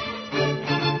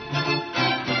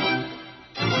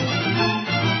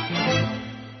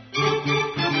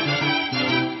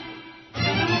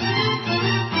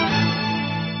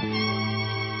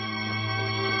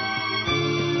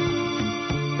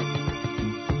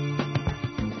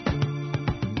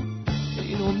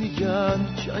 میگن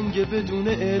جنگ بدون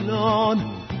اعلان،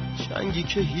 جنگی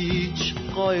که هیچ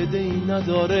قاعده ای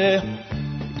نداره.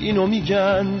 اینو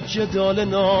میگن جدال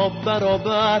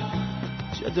نابرابر،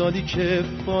 جدالی که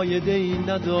فایده ای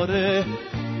نداره.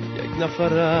 یک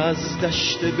نفر از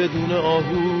دشت بدون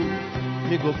آهو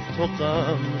میگفت تو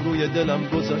غم روی دلم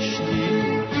گذاشتی.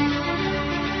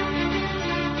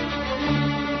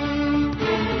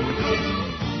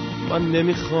 من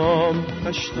نمیخوام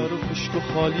هشتر و خشک و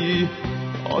خالی،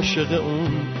 عاشق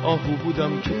اون آهو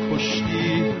بودم که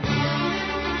کشتی.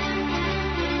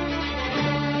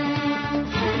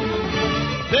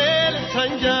 دل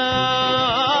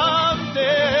تنگم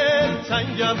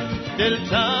دل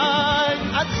تنگ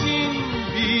از این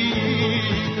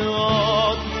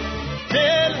بیداد،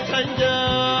 دل تنگ.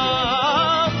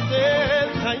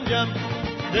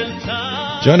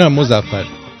 جانم مظفر.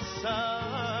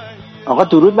 آقا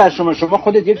درود بر شما. شما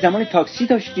خودت یک زمانی تاکسی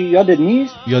داشتی، یادت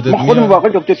نیست؟ ما خودمون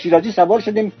واقعا دکتر شیرازی سوار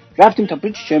شدیم رفتیم تا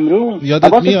پیش شمرون.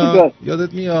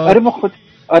 یادت میاد؟ آره ما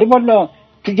آره والا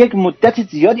تو یک مدت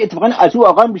زیادی اتفاقا از او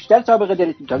آقا هم بیشتر سابقه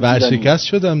دارید تو تاکسی. ورشکست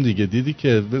شدم دیگه، دیدی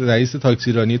که رئیس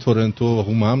تاکسیرانی تورنتو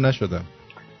و هم نشدم.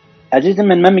 عزیز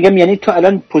من میگم یعنی تو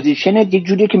الان پوزیشنت یک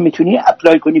جوریه که میتونی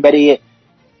اپلای کنی برای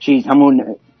چیز،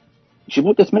 همون چی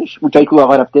بود اسمش؟ اون کو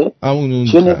آقا رفته؟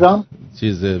 چه نظام؟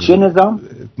 چه نظام؟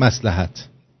 مصلحت.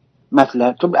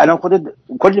 تو الان خودت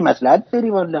کلی مصلحت داری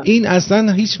والا. این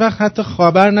اصلا هیچ وقت حتی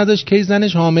خبر نداشت که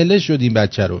زنش حامله شد این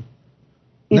بچه رو.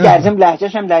 این در ضمن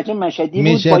لهجه‌ش هم لهجه مشهدی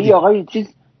بود. با این آقای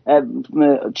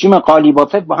چی قالی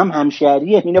بافت با هم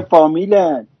همشهریه، اینا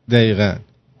فامیلن. دقیقاً.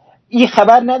 این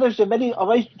خبر نداشته ولی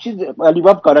آقای چیز قالی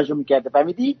باف کاراشو میکرده،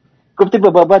 فهمیدی؟ گفته به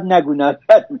بابات نگو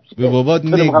ناراحت میشه. به بابات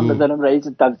نگو. میخوام بزنم رئیس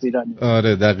تاکسیرانی.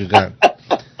 آره دقیقاً.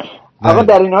 آقا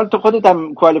در این حال تو خودت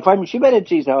هم کوالیفای میشی برای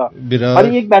چیزها. حالا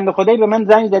یک بنده خدایی به من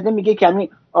زنگ زده میگه که همین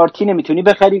آرتین میتونی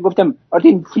بخری. گفتم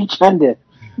آرتین فی چنده؟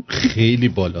 خیلی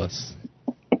بالاست.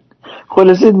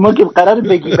 خلاصه ما که قرار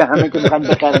بگی به همه که میخوان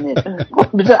بخرن،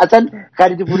 خب اصلا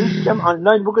خرید و فروش هم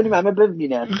آنلاین بکنیم همه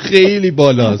ببینن. خیلی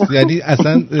بالاست، یعنی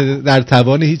اصلا در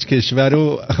توان هیچ کشور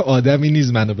و آدمی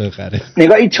نیست منو بخره.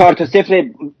 نگاه این 4-0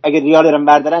 اگه ریال رو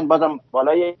بردارن بازم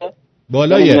بالایه.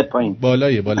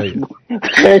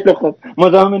 خیلی خوب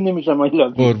مزاحم نمیشم.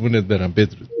 قربونت برم.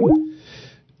 بدرود.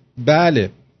 بله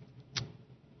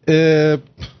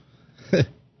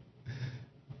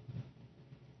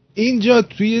اینجا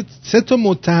توی 3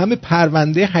 متهم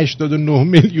پرونده 89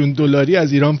 میلیون دلاری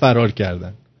از ایران فرار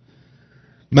کردن.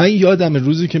 من یادم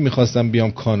روزی که میخواستم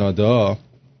بیام کانادا،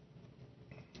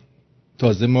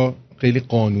 تازه ما خیلی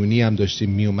قانونی هم داشتیم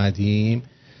میومدیم،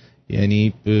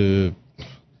 یعنی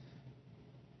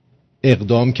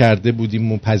اقدام کرده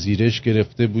بودیم و پذیرش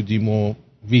گرفته بودیم و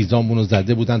ویزامونو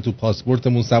زده بودن تو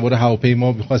پاسپورتمون، سوار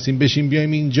هواپیما میخواستیم بشیم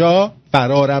بیایم اینجا،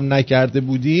 فرارم نکرده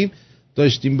بودیم.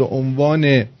 داشتیم به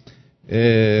عنوان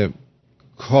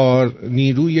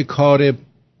نیروی کار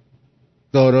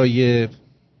دارای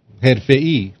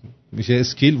حرفه‌ای، میشه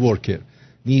اسکیل ورکر،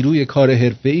 نیروی کار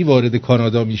حرفه‌ای وارد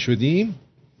کانادا میشدیم.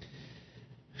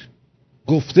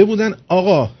 گفته بودن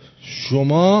آقا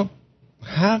شما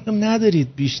حق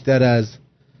ندارید بیشتر از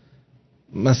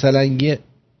مثلا یه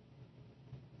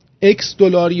 $X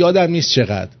یادم نیست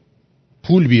چقدر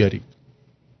پول بیارید،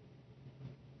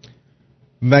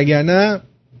 وگرنه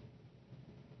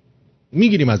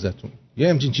میگیریم ازتون یه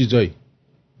همچین چیزایی.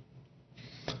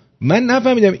 من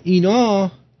نفهمیدم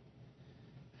اینا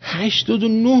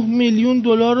 89 میلیون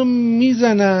دلار رو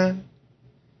میزنن،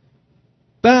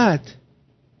 بعد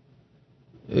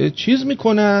چیز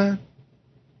میکنن،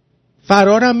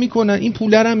 فرارم میکنن، این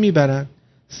پولرم میبرن.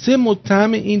 3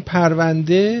 متهم این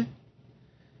پرونده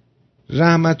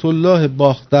رحمت الله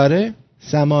باختره،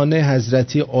 سمانه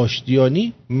حضرتی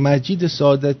آشتیانی، مجید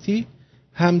سعادتی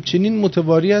همچنین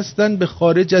متواری هستن به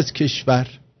خارج از کشور.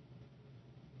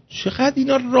 چقدر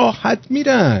اینا راحت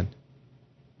میرن.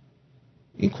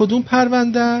 این کدوم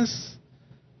پرونده است؟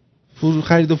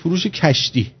 خرید و فروش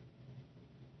کشتی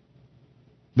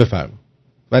بفرما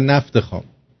و نفت خام.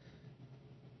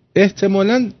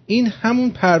 احتمالاً این همون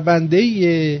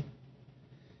پرونده‌ایه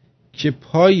که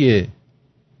پای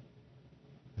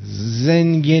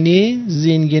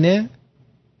زنگنه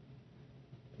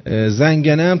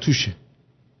هم توشه.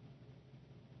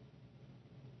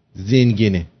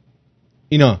 زنگنه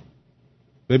اینا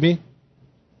ببین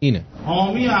اینه.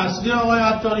 حامی اصلی آقای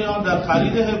عطاریان در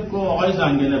خرید هپکو آقای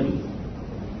زنگنه بود.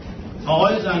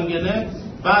 آقای زنگنه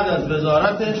بعد از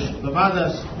وزارتش و بعد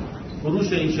از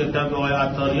فروش این شرکت به آقای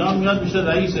عطاریان میاد میشه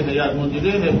رئیس هیئت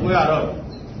مدیره هپکو عراق.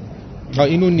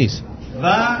 اینون نیست.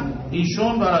 و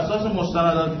ایشون بر اساس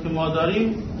مستنداتی که ما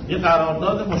داریم یه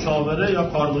قرارداد مشاوره یا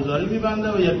کارگزاری میبنده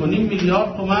و 1.5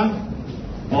 میلیارد تومان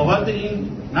بابت این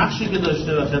نقشی که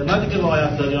داشته و خدمتی که به آقای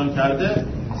عطاریان کرده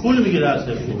پول میگیره از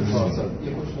حزب.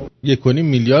 1.5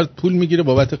 میلیارد پول میگیره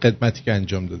بابت خدمتی که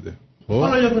انجام داده. خب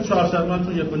حالا 1.400 من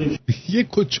تو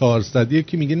 1.400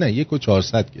 یکی میگه نه 1.400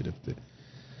 گرفته.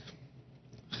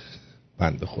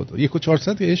 بنده خدا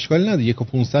 1.400 اشکالی نداره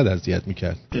 1.500 اذیت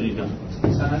میکرد.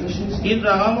 این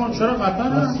رقمو چرا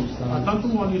قطعا تو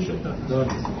مالی شرکت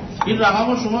این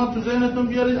رقمو شما تو ذهنتون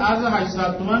بیارید ارز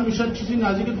 800 تومان میشه چیزی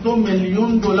نزدیک 2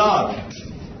 میلیون دلار.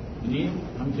 یعنی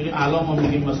همینطوری الان ما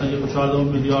میگیم مثلا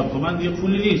 1.4 میلیارد تومان دیگه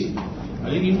پولی نیست،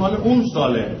 ولی این مال اون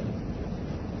ساله.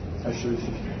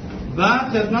 و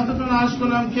خدمتتون عرض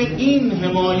کنم که این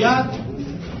حمایت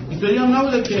اینطوری هم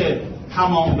نبوده که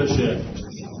تمام بشه.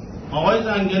 آقای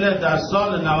زنگله در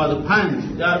سال 95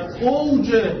 در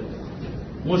اوج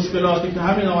مشکلاتی که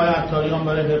همین آقای عطاریان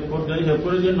برای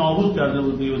هپکور یه نابود کرده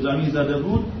بود و زمین زده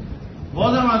بود،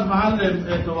 بازم از محل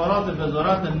اعتبارات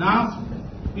وزارت نفت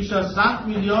بیش از 100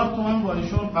 میلیارد تومان با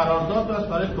ایشون قرارداد بست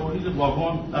برای تولید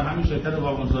واگن در همین شرکت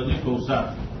واگنسازی کوثر.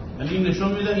 یعنی این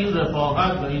نشون میده این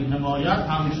رفاقت و این حمایت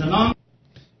همچنان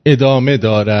ادامه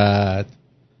دارد.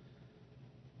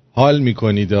 حال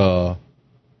میکنید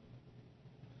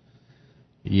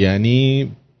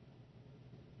یعنی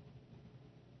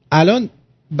الان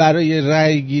برای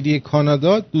رأی گیری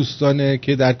کانادا، دوستانه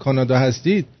که در کانادا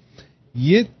هستید،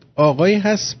 یه آقایی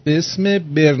هست به اسم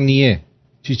برنیه،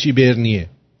 چیچی برنیه،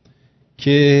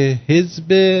 که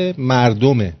حزب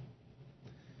مردمه.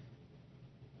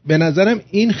 به نظرم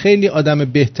این خیلی آدم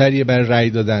بهتریه برای رأی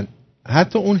دادن.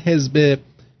 حتی اون حزب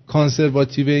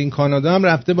کانسرواتیو این کانادا هم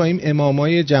رفته با این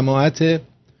امامای جماعت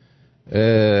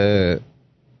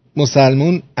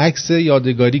مسلمون عکس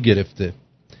یادگاری گرفته،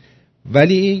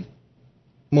 ولی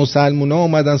مسلمونا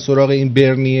اومدن سراغ این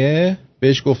برنیه،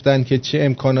 بهش گفتن که چه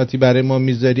امکاناتی برای ما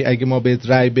میذاری اگه ما بهت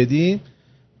رأی بدیم.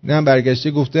 نه،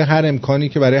 برگشته گفته هر امکانی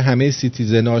که برای همه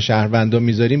سیتیزن‌ها شهروندا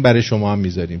میذاریم برای شما هم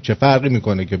میذاریم. چه فرقی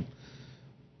میکنه که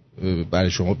برای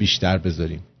شما بیشتر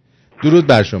بذاریم. درود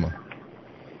بر شما.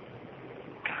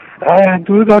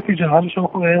 درود آقای جان، حال شما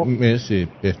خوبه؟ مرسی،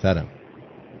 بهترم.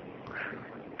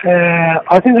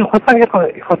 آزین خواستم یه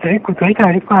خاطره کوتاهی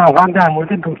تعریف کنم، هم در مورد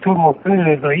دکتر محسن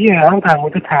رضایی هم در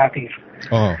مورد تغییر.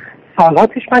 سالها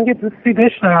پیش من یه دوستی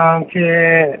داشتم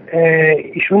که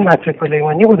ایشون مدرسه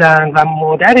سلیمانی بودن و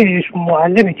مادرش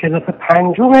معلم کلاس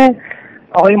 5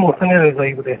 آقای محسن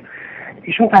رضایی بوده.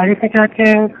 ایشون تعریف میکرد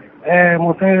که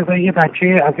محسن رضایی یه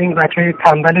بچه از این بچه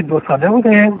تنبل 2 ساله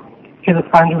بوده، کلاس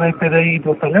 5 ابتدایی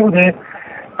 2 ساله بوده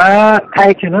و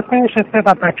ته کلاس نشسته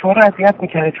و بچه ها رو اذیت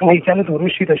میکرده چون هیکل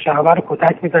دروشی داشته، همه رو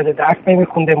کتک میزده، درس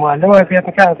نمیخونده، معلم رو اذیت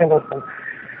میکرد. از این داستان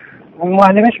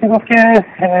معلمش میگفت که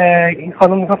این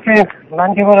خانم میگفت که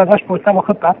من یه بار ازش پرسیدم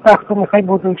آخه بدبخت تو میخوای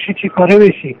بزرگ چی کاره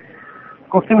بشی؟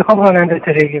 گفته میخوام راننده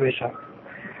تریلی بشم.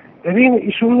 ببین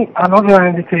ایشون الان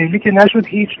راننده تریلی که نشد،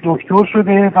 هیچ دکتر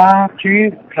شده و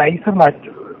چی رئیس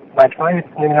مجموعه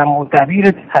نمیدونم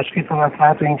مدبیر تشخیص و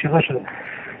مصلحت و این چیزا شده.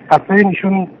 پس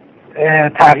ایشون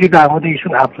تغییر در مورد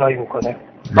ایشون اپلای میکنه.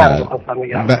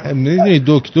 میدونی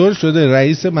دکتر شده،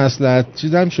 رئیس مصلحت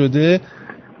چیزم شده،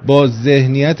 با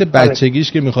ذهنیت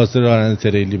بچگیش که میخواسته راننده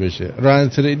تریلی بشه.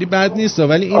 راننده تریلی بد نیست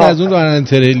ولی این از اون راننده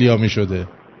تریلی ها میشده.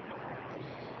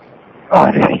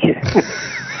 آره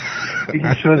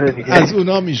دیگه شده دیگه از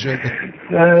اونا میشده.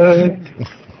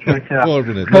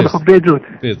 خب بدرود.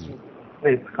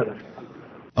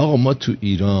 آقا ما تو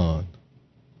ایران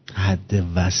حد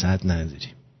وسط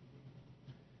نداریم،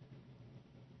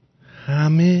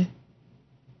 همه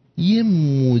یه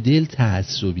مدل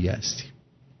تعصبی هستیم.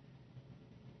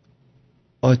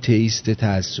 آتئیست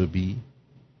تعصبی،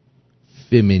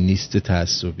 فمینیست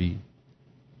تعصبی،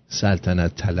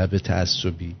 سلطنت طلب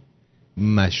تعصبی،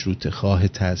 مشروط خواه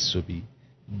تعصبی،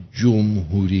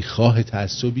 جمهوری خواه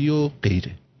تعصبی و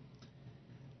غیره.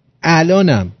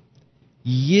 الانم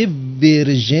یه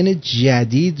ورژن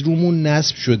جدید رومون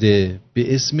نصب شده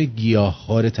به اسم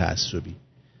گیاهخوار تعصبی.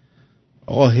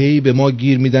 آقا هی به ما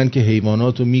گیر میدن که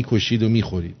حیواناتو میکشید و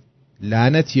میخورید.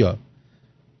 لعنتیا،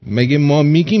 مگه ما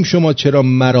میگیم شما چرا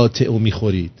مراتعو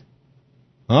میخورید؟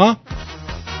 ها؟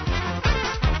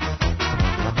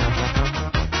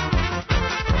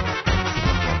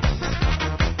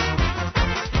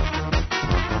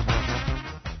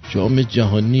 جام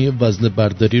جهانی وزن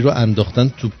برداری رو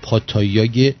انداختن تو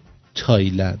پاتایای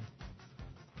تایلند.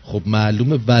 خب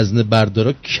معلومه وزن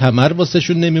بردارا کمر واسه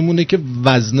شون نمیمونه که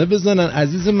وزنه بزنن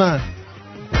عزیز من.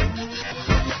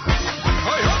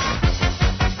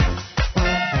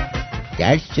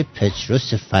 درس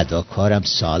پتروس فداکارم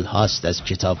سال هاست از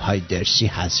کتاب های درسی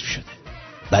حذف شده.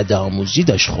 بد آموزی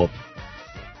داشت. خب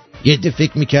یه عده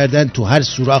فکر میکردن تو هر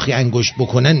سوراخی انگشت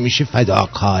بکنن میشه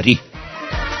فداکاری.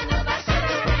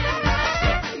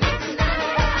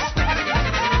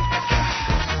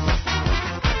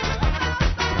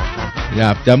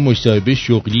 رفتم مصاحبه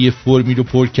شغلی فرمی رو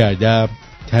پر کردم.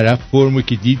 طرف فرمو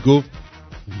که دید گفت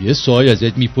یه سوال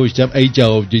ازت میپرسم ای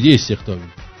جواب دادی استخدامی.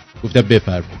 گفتم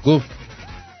بفرما. گفت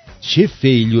چه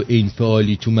فعل و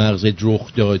انفعالی تو مغزت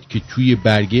رخ داد که توی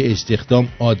برگه استخدام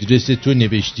آدرس تو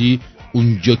نوشتی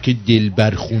اونجا که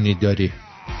دلبر خونه داره؟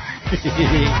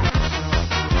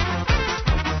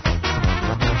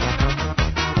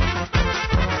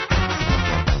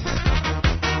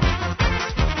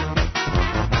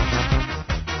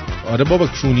 آره بابا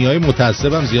کونی‌های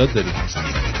متعصبم زیاد داریم.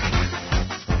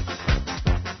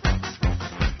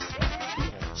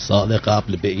 سال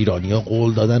قبل به ایرانی‌ها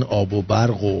قول دادن آب و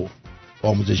برق و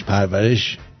آموزش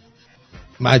پرورش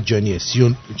مجانیه.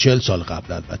 40 سال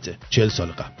قبل، البته 40 سال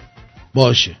قبل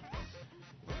باشه.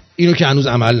 اینو که هنوز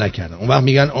عمل نکردن. اون وقت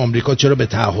میگن آمریکا چرا به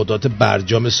تعهدات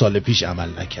برجام سال پیش عمل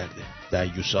نکرده؟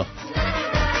 دیوسا.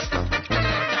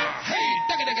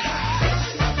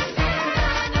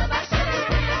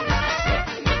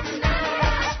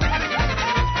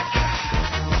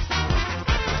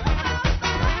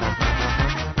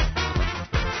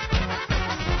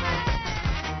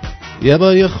 یه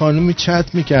بار یه خانومی چت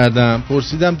میکردم،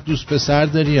 پرسیدم دوست پسر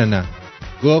داری یا نه؟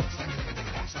 گفت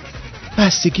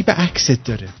بستگی به عکست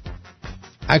داره.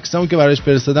 عکسمو که براش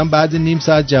فرستادم بعد نیم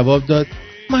ساعت جواب داد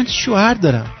من شوهر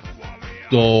دارم.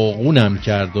 داغونم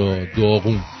کرد و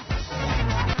داغون.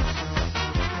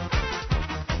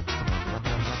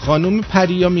 خانوم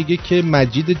پریا میگه که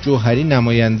مجید جوهری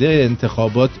نماینده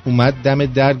انتخابات اومد دم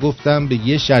در، گفتم به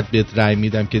یه شرط بهت رأی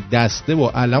میدم که دسته و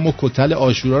علم و کتل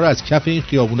عاشورا رو از کف این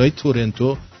خیابونای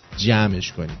تورنتو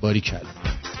جمعش کنی. باریکلا.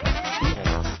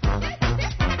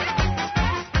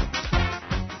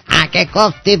 اگه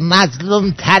گفتی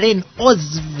مظلوم ترین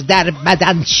عضو در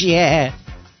بدن چیه؟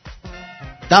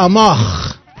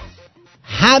 دماغ.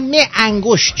 همه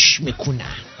انگشتش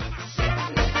میکنن.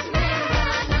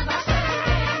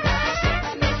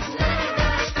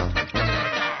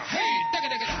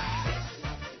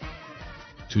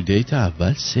 تو دیت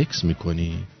اول سکس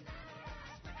میکنی؟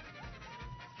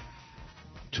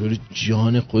 تو رو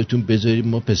جان خودتون بذاریم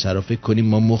ما پسرها فکر کنیم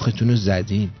ما مختون رو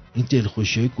زدیم. این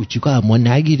دلخوشی های کوچیکو اما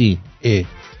نگیریم.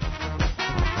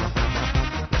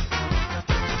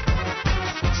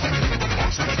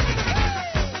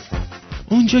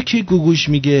 اونجا که گوگوش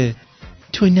میگه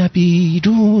تو نه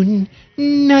بیرون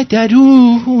نه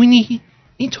درونی،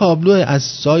 این تابلو از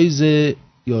سایز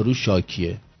یارو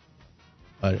شاکیه.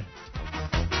 آره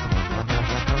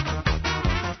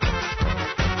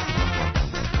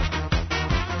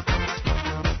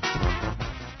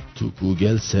تو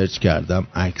گوگل سرچ کردم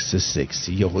عکس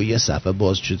سکسی، یه صفحه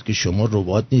باز شد که شما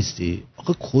ربات نیستی.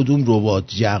 آخه کدوم ربات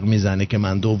جغ میزنه که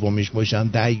من دومیش باشم؟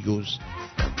 دیوز.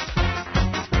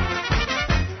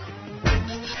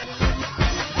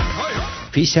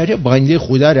 پسر بنده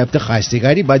خدا رفته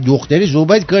خستگاری با دختری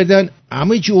صحبت کردن،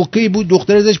 همه چی اوکی بود.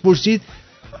 دختر ازش پرسید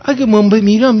اگه من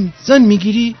بمیرم زن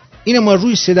میگیری؟ اینم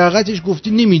روی صداقتش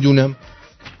گفتی نمیدونم.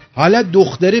 حالا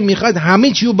دختره میخواد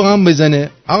همه چیو با هم بزنه.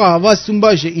 آقا حواستون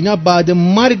باشه اینا بعد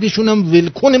مرگشون هم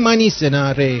ولکن منی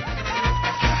سناره.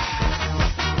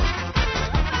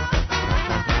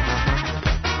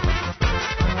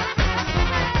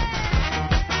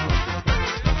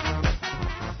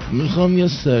 میخوام یه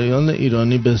سریال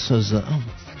ایرانی بسازم.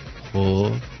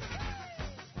 خب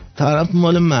طرف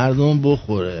مال مردم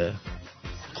بخوره.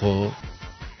 خب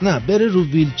نه بره رو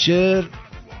ویلچر،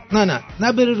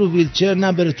 نه بره رو ویلچر،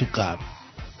 نه بره تو قبر،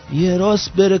 یه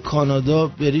راست بره کانادا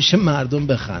بریش مردم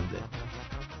بخنده.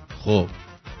 خب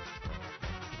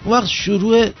وقت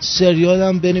شروع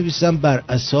سریالم بنویسم بر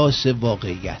اساس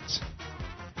واقعیت.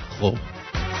 خب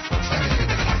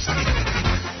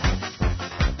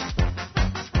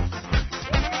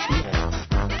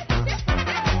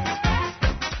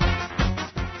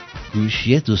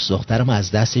گوشیه دوست دخترم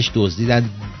از دستش دزدیدن،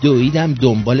 دویدم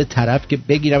دنبال طرف که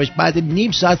بگیرمش. بعد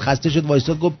نیم ساعت خسته شد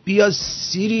وایساد گفت بیا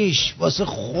سیریش واسه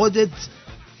خودت.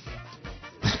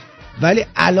 ولی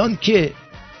الان که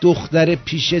دختر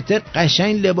پیشته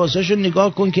قشنگ لباساشو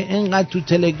نگاه کن که اینقدر تو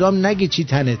تلگرام نگی چی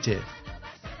تنته.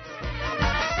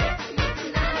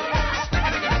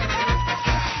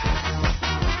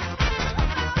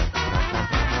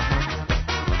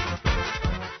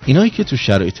 اینایی که تو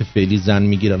شرایط فعلی زن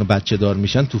میگیرن و بچه دار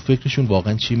میشن تو فکرشون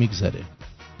واقعا چی میگذره؟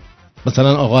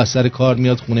 مثلا آقا از سر کار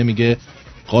میاد خونه میگه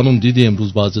خانم دیدی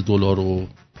امروز باز دلار رو؟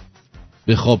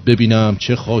 بخواب ببینم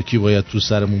چه خاکی باید تو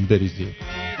سرمون بریزی.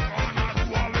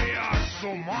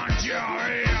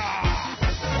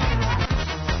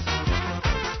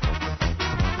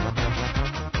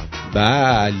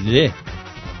 بله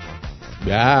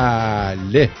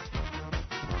بله،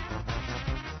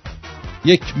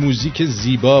 یک موزیک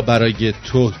زیبا برای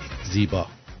تو زیبا.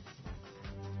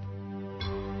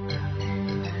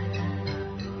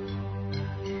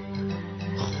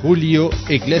 خولیو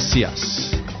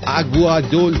ایگلسیاس، آگوا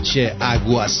دولچه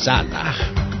آگوا سالا.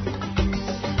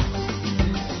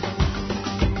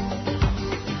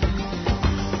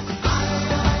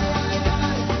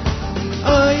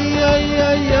 آی آی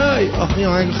آی آی، آخه این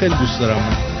آهنگ خیلی دوست دارم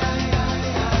من.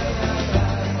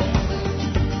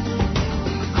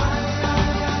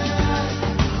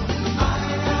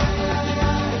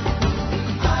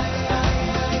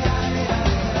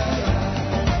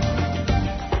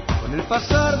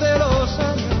 Pasar de los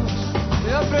años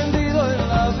he aprendido en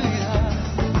la vida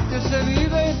que se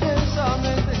vive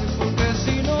intensamente porque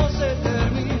si no se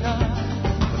termina.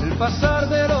 Con el pasar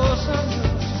de los años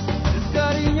el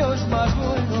cariño es más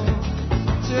bueno,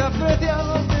 se aprecia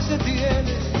lo que se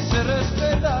tiene, se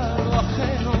respeta lo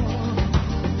ajeno.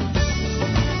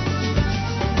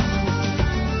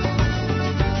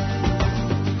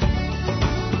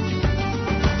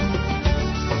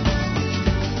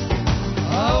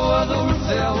 Agua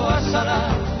dulce, agua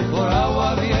salada, por agua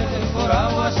viene, por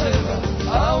agua se va.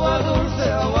 Agua dulce,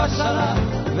 agua salada,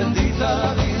 bendita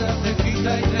la vida, te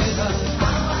quita y te da.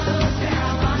 Agua dulce,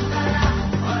 agua salada,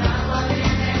 por agua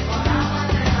viene, por agua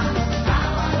se va.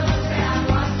 Agua dulce,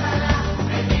 agua salada,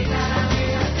 bendita la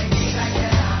vida, te quita y te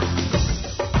da.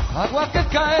 Agua que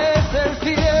cae del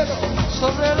cielo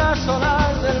sobre las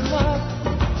olas del mar.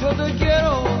 Yo te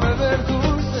quiero beber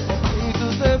dulce y tú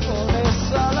te pones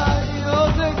salada. Yo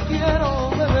te quiero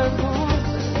beber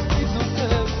dulce y tú te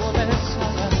pones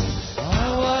salada.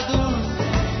 Agua dulce,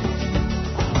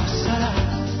 agua salada.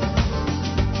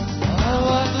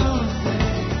 Agua dulce,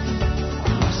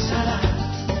 agua salada.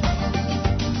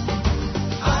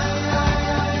 Ay, ay,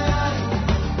 ay, ay.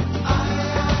 Ay,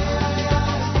 ay, ay,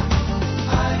 ay.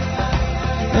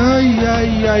 Ay,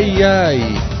 ay, ay, ay.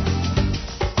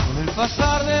 Con el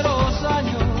pasar de los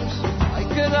años hay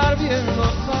que dar bien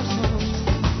los pasos,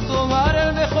 tomar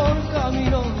el mejor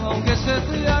camino, aunque se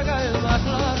te haga el más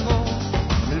largo.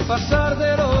 Con el pasar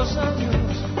de los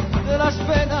años, de las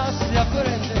penas se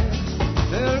aprende,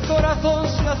 el corazón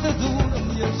se hace duro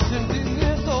y el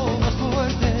sentimiento más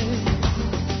fuerte.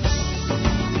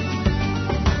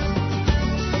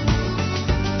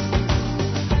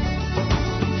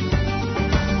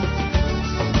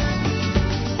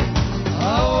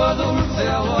 Agua dulce,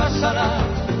 agua salada,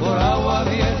 por agua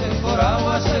viene, por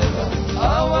agua se va.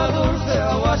 Agua dulce,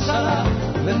 agua salada,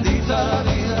 bendita la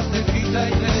vida, te quita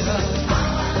y te da.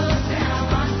 Agua dulce,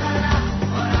 agua salada,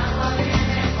 por agua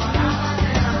viene, por agua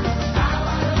se va.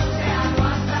 Agua dulce,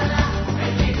 agua salada,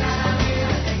 bendita la vida,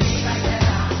 te quita y te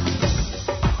da.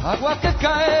 Agua que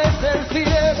cae del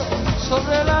cielo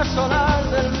sobre las olas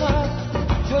del mar.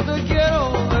 Yo te quiero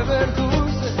beber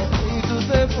dulce y tú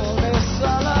te pones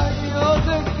salada. Yo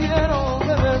te quiero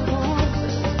beber dulce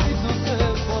y tú te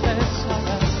pones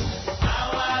salada.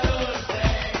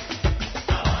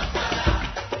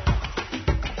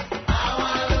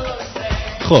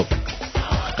 خب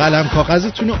قلم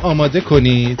کاغذتون رو آماده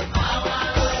کنید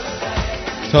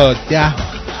تا 10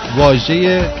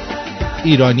 واژه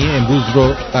ایرانی امروز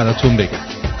رو براتون بگم.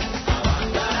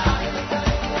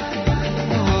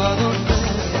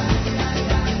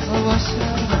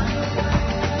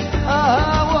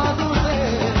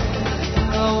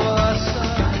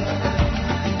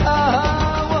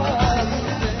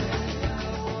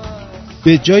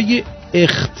 به جای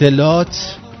اختلاط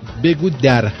بگو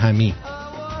درهمی.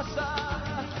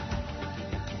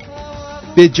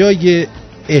 به جای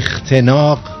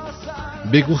اختناق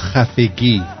بگو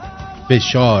خفگی،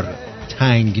 فشار،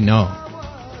 تنگنا.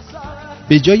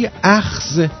 به جای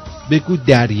اخذ بگو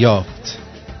دریافت.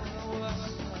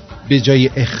 به جای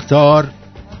اخطار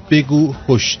بگو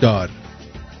هشدار.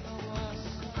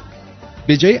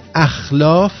 به جای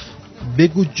اخلاف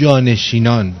بگو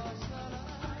جانشینان.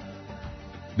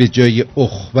 به جای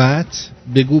اخوت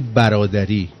بگو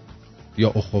برادری یا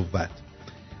اخوت.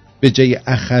 به جای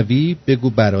اخوی بگو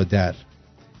برادر.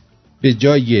 به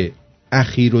جای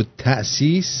اخیر و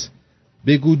تأسیس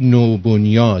بگو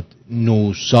نوبنیاد،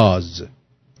 نوساز.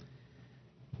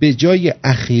 به جای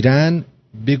اخیراً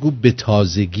بگو به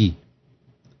تازگی.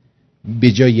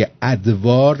 به جای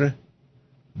ادوار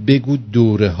بگو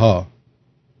دوره ها.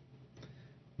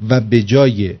 و به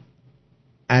جای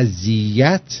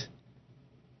اذیت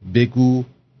بگو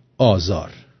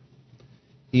آزار.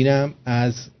 اینم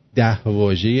از 10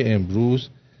 واژه امروز.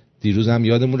 دیروز هم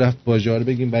یادمون رفت واژه‌ها رو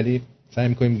بگیم ولی سعی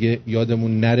می‌کنیم که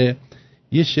یادمون نره.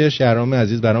 یه شعر شهرام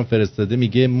عزیز برام فرستاده،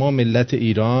 میگه ما ملت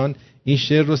ایران. این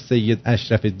شعر رو سید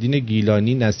اشرف الدین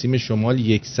گیلانی نسیم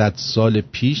شمال 100 سال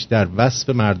پیش در وصف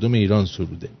مردم ایران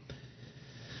سروده.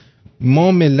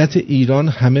 ما ملت ایران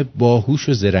همه باهوش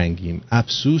و زرنگیم،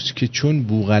 افسوس که چون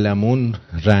بوقلمون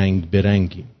رنگ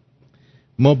برنگیم.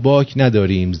 ما باک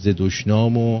نداریم ز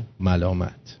دشنام و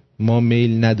ملامت، ما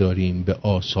میل نداریم به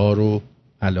آثار و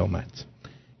علامت.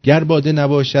 گر باده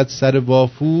نباشد سر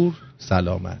وافور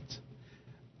سلامت،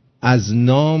 از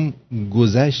نام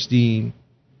گذشتیم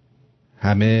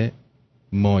همه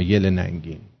مایل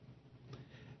ننگیم.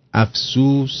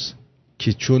 افسوس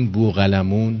که چون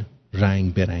بوقلمون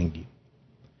رنگ برنگیم.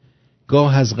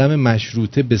 گاه از غم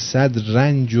مشروطه به 100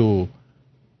 رنج و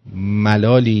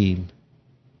ملالیم،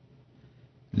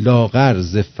 لاغر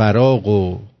ز فراق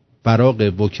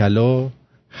وکلا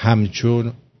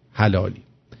همچون حلالی.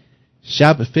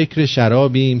 شب فکر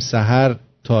شرابیم سحر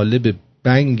طالب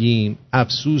بنگیم،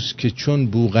 افسوس که چون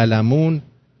بوقلمون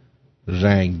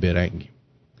رنگ برنگیم.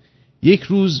 یک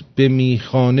روز به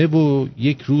میخانه و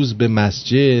یک روز به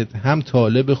مسجد، هم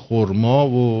طالب خرما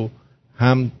و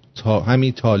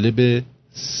همی طالب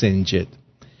سنجد،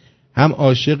 هم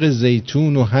عاشق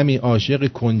زیتون و همی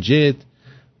عاشق کنجد.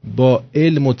 با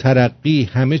علم و ترقی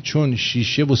همه چون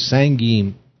شیشه و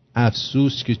سنگیم،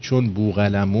 افسوس که چون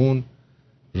بوقلمون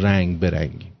رنگ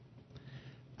برنگیم.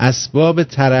 اسباب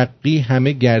ترقی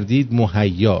همه گردید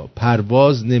مهیا،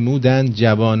 پرواز نمودند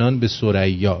جوانان به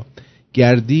ثریا.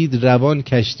 گردید روان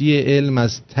کشتی علم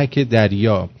از تک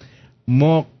دریا،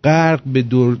 ما غرق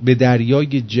به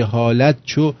دریای جهالت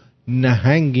چو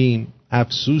نهنگیم،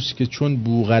 افسوس که چون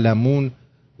بوقلمون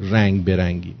رنگ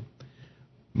برنگیم.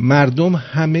 مردم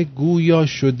همه گویا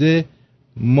شده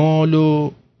مال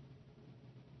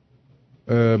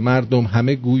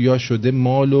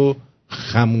و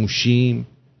خموشیم،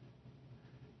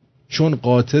 چون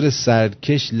قاطر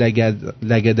سرکش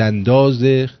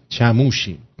لگدانداز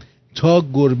چموشیم. تا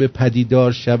گربه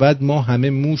پدیدار شود ما همه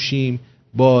موشیم،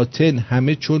 باطن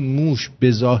همه چون موش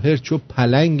به ظاهر چو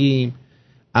پلنگیم،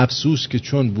 افسوس که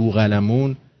چون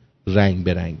بوقلمون رنگ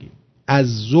برنگیم.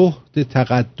 از زهد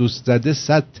تقدس زده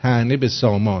 100 طعنه به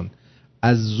سامان،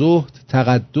 از زهد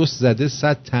تقدس زده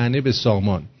 100 طعنه به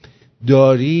سامان.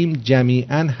 داریم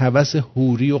جمیعا هوس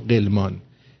حوری و غلمان،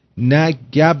 نه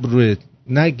گبر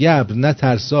نه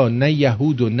ترسا نه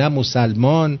یهود و نه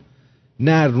مسلمان.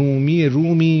 نه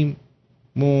رومیم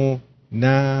و نه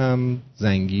هم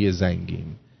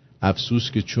زنگیم،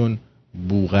 افسوس که چون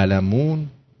بوقلمون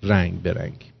رنگ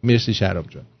برنگ. مرسی شهرام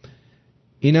جان.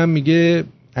 اینم میگه،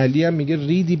 علی هم میگه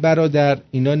ریدی برادر،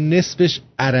 اینا نصفش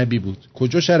عربی بود.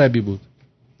 کجاش عربی بود؟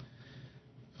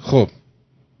 خب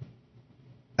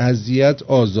اذیت،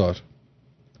 آزار،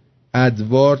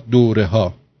 ادوار، دوره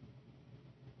ها.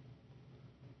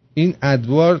 این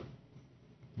ادوار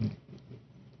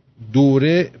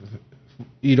دوره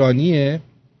ایرانیه،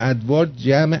 ادوار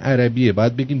جمع عربیه،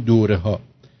 باید بگیم دوره ها.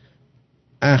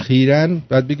 اخیراً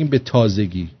باید بگیم به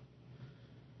تازگی.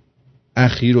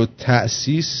 اخیر و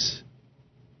تأسیس،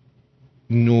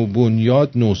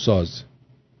 نوبنیاد، نوساز.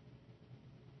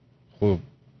 خب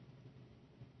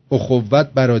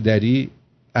اخوت برادری،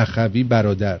 اخوی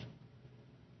برادر.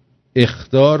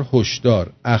 اخطار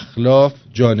هشدار، اخلاف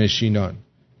جانشینان.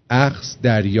 اخذ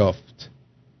دریافت،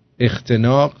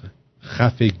 اختناق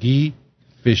خفگی،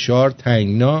 فشار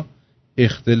تنگنا،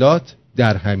 اختلاط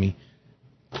درهمی.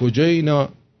 کجا اینا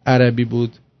عربی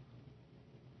بود؟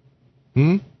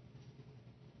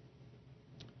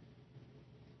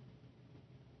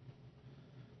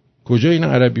 کجا اینا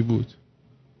عربی بود؟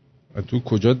 تو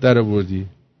کجا در آوردی؟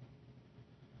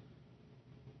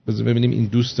 بذار ببینیم. این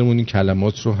دوستمون این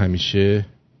کلمات رو همیشه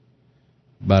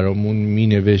برامون می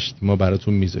نوشت، ما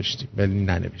براتون می ذاشتیم ولی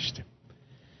ننوشته.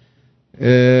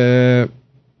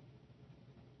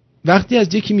 وقتی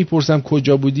از یکی میپرسم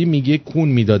کجا بودی میگه کون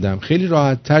میدادم. خیلی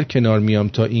راحت تر کنار میام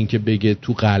تا این که بگه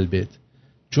تو قلبت،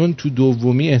 چون تو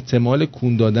دومی احتمال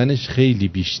کون دادنش خیلی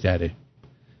بیشتره.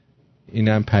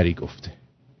 اینم پری گفته.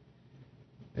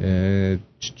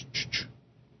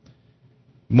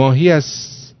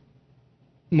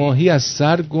 ماهی از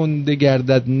سر گنده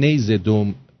گردد نیز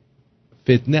دم،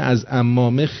 فتنه از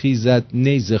عمامه خیزد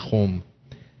نیز خم.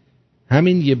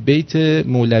 همین یه بیت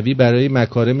مولوی برای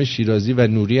مکارم شیرازی و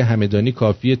نوری همدانی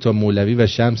کافیه تا مولوی و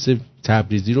شمس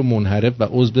تبریزی رو منحرف و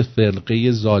عضو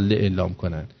فرقه ضاله اعلام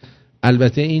کنن.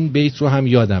 البته این بیت رو هم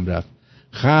یادم رفت.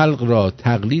 خلق را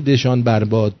تقلیدشان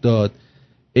برباد داد،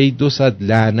 ای 200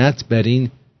 لعنت بر این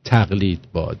تقلید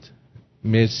باد.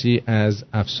 مرسی از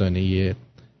افسانه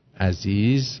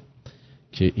عزیز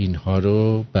که اینها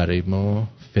رو برای ما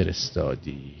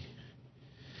فرستادی.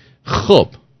 خب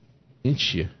این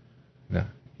چیه؟ نه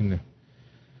اینه.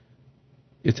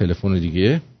 یه تلفن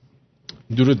دیگه.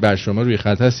 درود بر شما، روی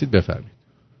خط هستید، بفرمایید.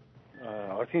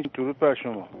 آرتین درود بر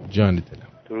شما. جان دلم.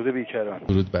 درود بیکران.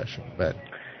 درود بر شما. بله.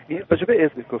 این راجع به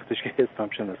اسم گفتش که اسلام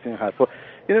شناسی این حرفا،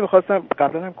 اینو می‌خواستم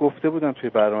قبلا هم گفته بودم توی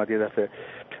برنامه یه دفعه.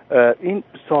 این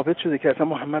ثابت شده که اصلا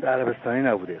محمد عربستانی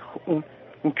نبوده.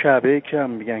 اون کعبه که هم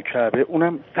میگن کعبه،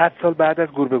 اونم 100 سال بعد از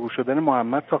گوربگو شدن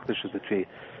محمد ساخته شده توی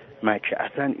مکه.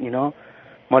 اصلا اینا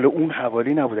مال اون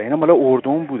حوالی نبودن، اینا مال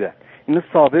اردن بودن. اینو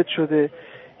ثابت شده.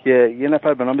 یه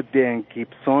نفر به نام دن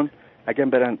گیبسون، اگه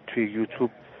برن توی یوتیوب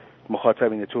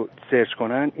مخاطبین تو سرچ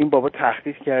کنن، این بابا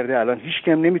تحقیق کرده. الان هیچ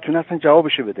کم نمیتونه اصلا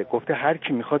جوابشو بده. گفته هر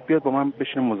کی میخواد بیاد با من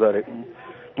بشینه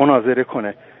مناظره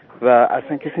کنه و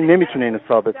اصلا کسی نمیتونه اینو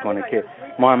ثابت کنه که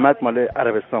محمد مال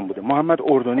عربستان بوده. محمد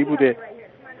اردنی بوده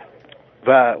و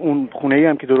اون خونه‌ای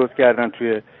هم که درست کردن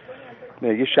توی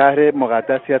یه شهر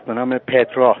مقدسی هست به نام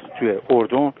پترا توی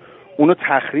اردن، اونو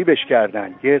تخریبش کردن.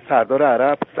 یه سردار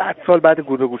عرب 100 سال بعد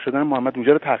گوربگو شدن محمد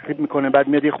اونجا رو تخریب میکنه، بعد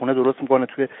میاد یه خونه درست میکنه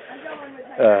توی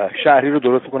شهری رو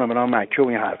درست میکنه به نام مکه و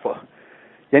این حرفا.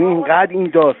 یعنی اینقدر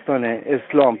این داستان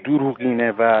اسلام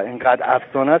دروغینه و اینقدر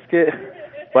افسانه است که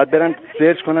باید برن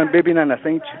سرچ کنن ببینن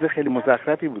اصلا این چیز خیلی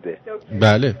مزخرفی بوده.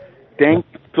 بله. دن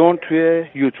گیبسون توی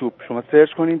یوتیوب شما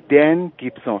سرچ کنین، دن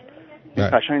گیبسون.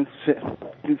 قشنگ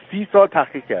 30 سال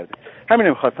تحقیق کرده. همین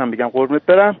می‌خواستم بگم. قربونت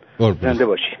برم. زنده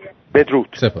باشی. بدرود.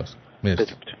 سپاس.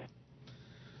 مرسی.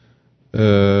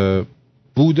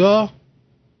 بودا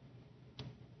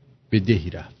به دهی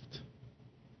رفت.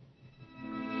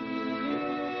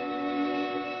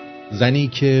 زنی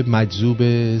که مجذوب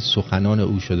سخنان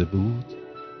او شده بود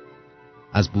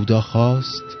از بودا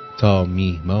خواست تا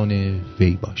میهمان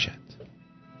وی باشد.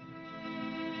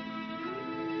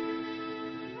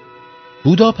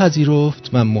 بودا پذیرفت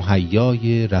و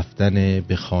مهیای رفتن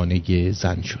به خانه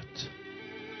زن شد.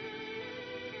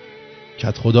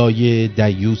 کدخدای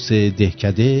دیوس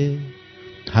دهکده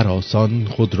هراسان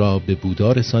خود را به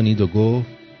بودا رسانید و گفت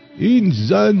این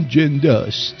زن جنده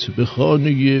است، به خانه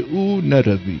او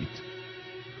نروید.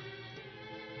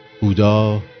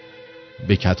 بودا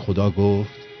به کدخدا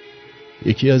گفت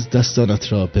یکی از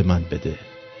دستانت را به من بده.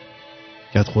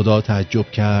 کدخدا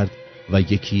تعجب کرد و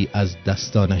یکی از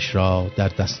دستانش را در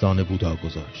دستان بودا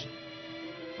گذاشت.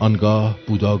 آنگاه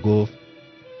بودا گفت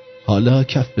حالا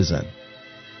کف بزن.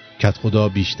 کدخدا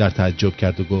بیشتر تعجب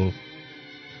کرد و گفت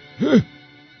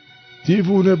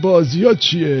دیوونه بازیات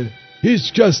چیه؟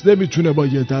 هیچ کس نمیتونه با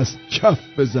یه دست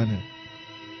کف بزنه.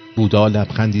 بودا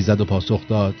لبخندی زد و پاسخ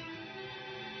داد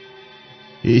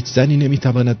هیچ زنی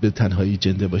نمیتواند به تنهایی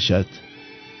جنده باشد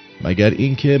مگر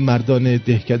اینکه مردان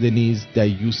دهکده نیز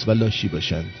دیوس و لاشی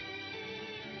باشند.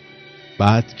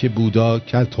 بعد که بودا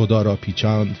کدخدا را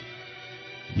پیچاند،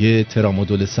 یه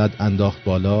ترامادول 100 انداخت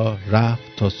بالا،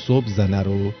 رفت تا صبح زنه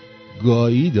رو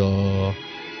گاییدا.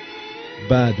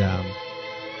 بعدم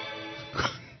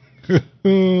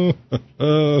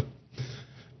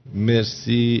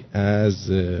مرسی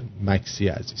از مکسی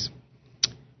عزیز.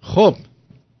 خب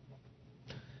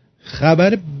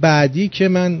خبر بعدی که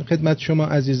من خدمت شما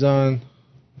عزیزان،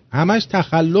 همش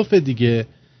تخلف دیگه.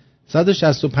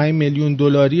 165 میلیون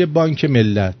دلاری بانک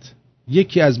ملت.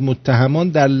 یکی از متهمان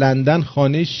در لندن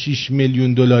خانه 6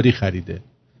 میلیون دلاری خریده.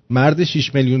 مرد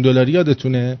 6 میلیون دلاری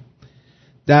یادتونه؟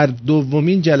 در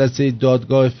دومین جلسه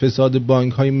دادگاه فساد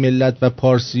بانک‌های ملت و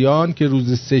پارسیان که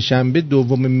روز سه‌شنبه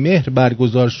 2 مهر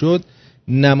برگزار شد،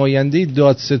 نماینده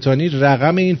دادستانی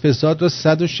رقم این فساد را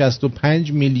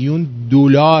 165 میلیون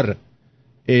دلار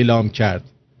اعلام کرد.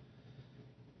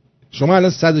 شما الان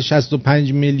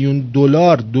 165 میلیون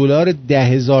دلار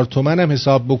 10,000 تومان هم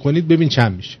حساب بکنید ببین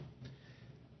چند میشه.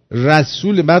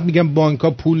 رسول بعد میگم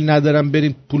بانک‌ها پول ندارن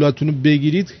برید پولاتونو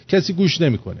بگیرید، کسی گوش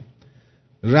نمیکنه.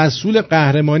 رسول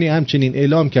قهرمانی همچنین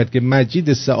اعلام کرد که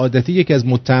مجید سعادتی یکی از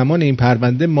متهمان این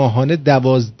پرونده ماهانه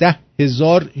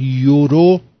 12,000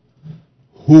 یورو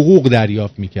حقوق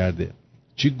دریافت میکرده.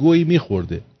 چی گویی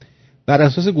میخورده؟ بر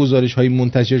اساس گزارش‌های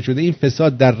منتشر شده این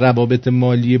فساد در روابط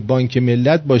مالی بانک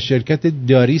ملت با شرکت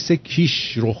داریس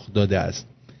کیش رخ داده است.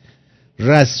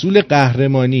 رسول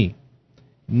قهرمانی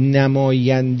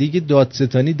نماینده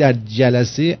دادستانی در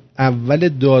جلسه اول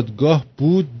دادگاه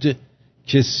بود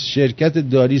که شرکت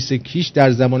داریس کیش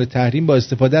در زمان تحریم با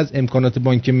استفاده از امکانات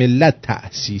بانک ملت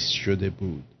تأسیس شده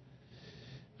بود.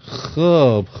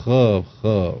 خب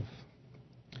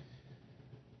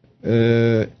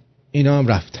اینا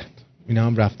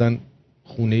هم رفتن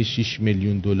خونه 6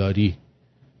 میلیون دلاری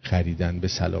خریدن به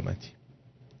سلامتی.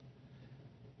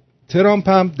 ترامپ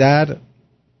هم در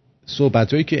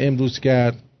صحبتایی که امروز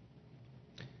کرد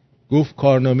گفت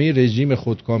کارنامه رژیم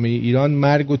خودکامه ایران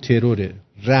مرگ و تروره.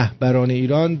 رهبران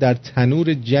ایران در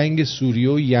تنور جنگ سوریه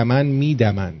و یمن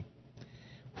میدمند.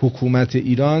 حکومت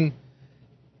ایران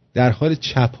در حال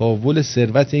چپاول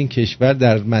ثروت این کشور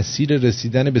در مسیر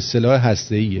رسیدن به سلاح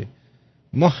هسته‌ایه.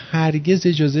 ما هرگز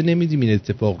اجازه نمیدیم این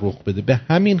اتفاق رخ بده. به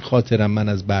همین خاطرم من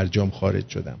از برجام خارج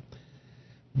شدم.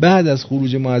 بعد از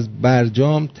خروج ما از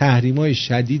برجام تحریم‌های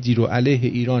شدیدی رو علیه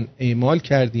ایران اعمال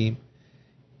کردیم.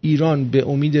 ایران به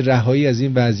امید رهایی از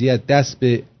این وضعیت دست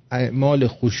به اعمال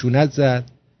خشونت زد.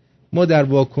 ما در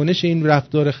واکنش این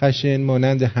رفتار خشن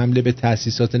مانند حمله به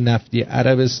تأسیسات نفتی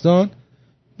عربستان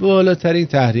بالاترین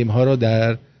تحریم‌ها را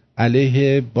در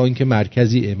علیه بانک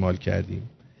مرکزی اعمال کردیم.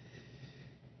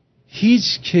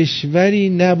 هیچ کشوری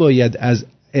نباید از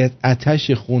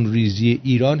آتش خونریزی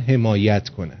ایران حمایت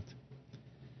کند.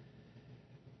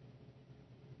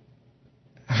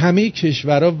 همه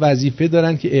کشورها وظیفه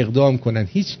دارند که اقدام کنند.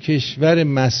 هیچ کشور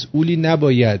مسئولی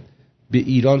نباید به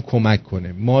ایران کمک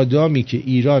کنه. مادامی که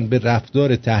ایران به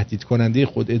رفتار تهدید کننده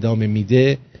خود ادامه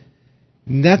میده،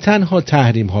 نه تنها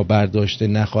تحریم ها برداشته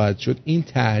نخواهد شد، این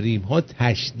تحریم ها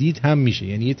تشدید هم میشه،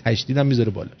 یعنی یه تشدید هم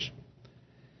میذاره بالاش.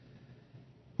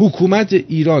 حکومت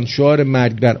ایران شعار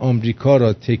مرگ بر آمریکا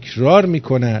را تکرار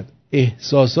میکند،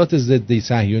 احساسات ضد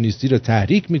صهیونیستی را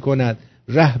تحریک میکند.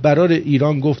 رهبران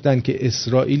ایران گفتند که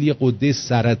اسرائیل یه قده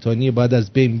سرطانی باید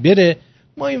از بین بره.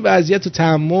 ما این وضعیت رو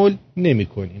تحمل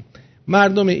نمیکنیم.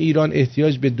 مردم ایران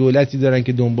احتیاج به دولتی دارن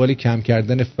که دنبال کم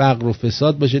کردن فقر و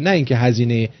فساد باشه، نه اینکه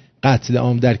هزینه قتل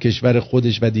عام در کشور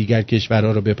خودش و دیگر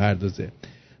کشورها رو بپردازه.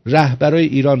 رهبرای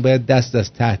ایران باید دست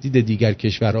از تهدید دیگر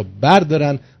کشورها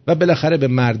بردارن و بالاخره به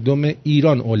مردم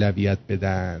ایران اولویت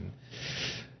بدن.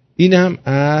 این هم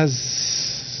از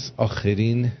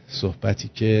آخرین صحبتی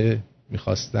که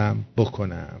میخواستم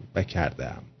بکنم و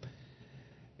کردم.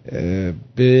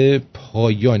 به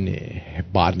پایان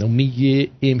برنامه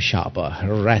امشب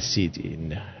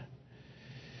رسیدین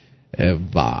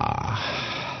و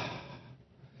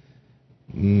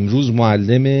روز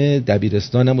معلم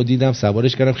دبیرستانم رو دیدم،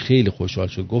 سوارش کردم، خیلی خوشحال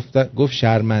شد. گفت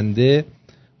شرمنده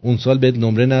اون سال بهت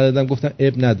نمره ندادم. گفتم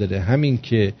اب نداره، همین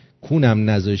که کونم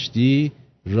نذاشتی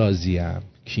راضیم.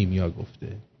 کیمیا گفته.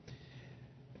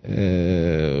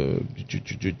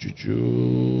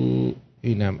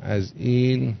 اینم از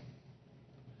این.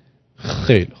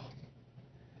 خیلی خوب،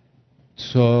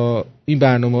 تا این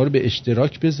برنامه رو به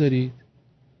اشتراک بذارید.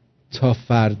 تا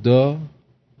فردا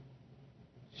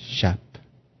شب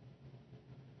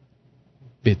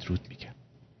بدرود میگم.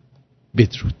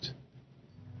 بدرود.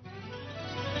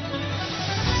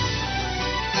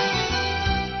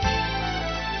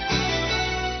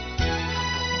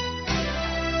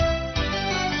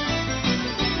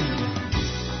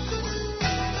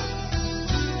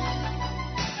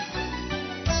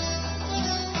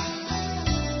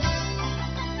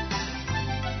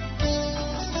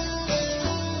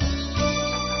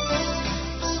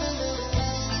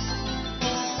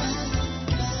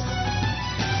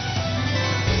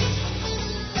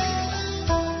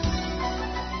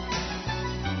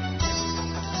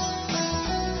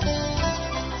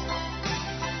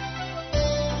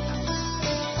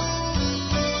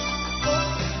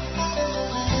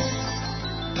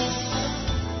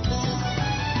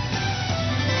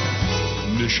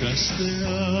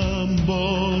 نشستم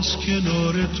باز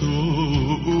کنار تو،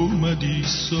 اومدی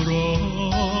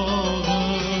سراغم،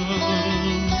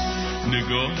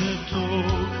 نگاه تو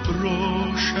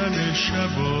روشن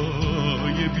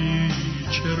شبای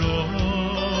بیچراغ،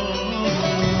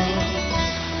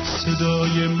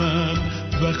 صدای من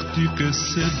وقتی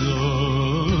قصه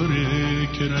داره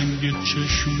که رنگ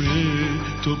چشم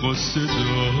تو قصه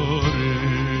داره،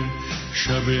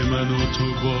 شب من و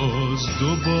تو باز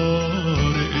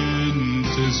دوباره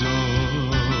انتظاره،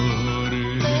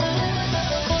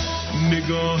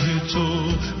 نگاه تو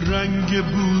رنگ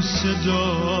بوسه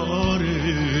داره،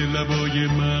 لبای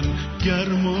من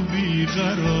گرم و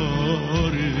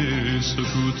بیقراره،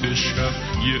 سکوت شب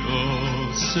یه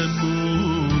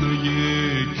آسمون و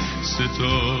یک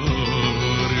ستاره.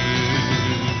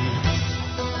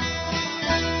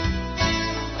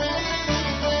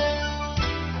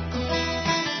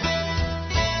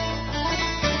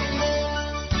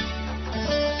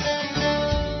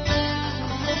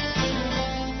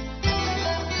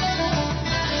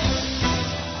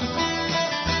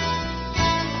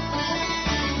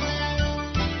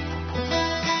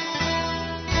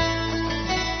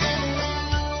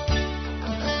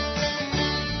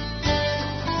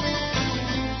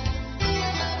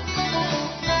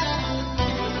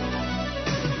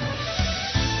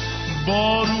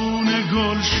 بارون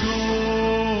گل شد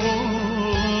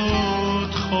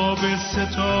خواب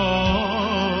ستاره،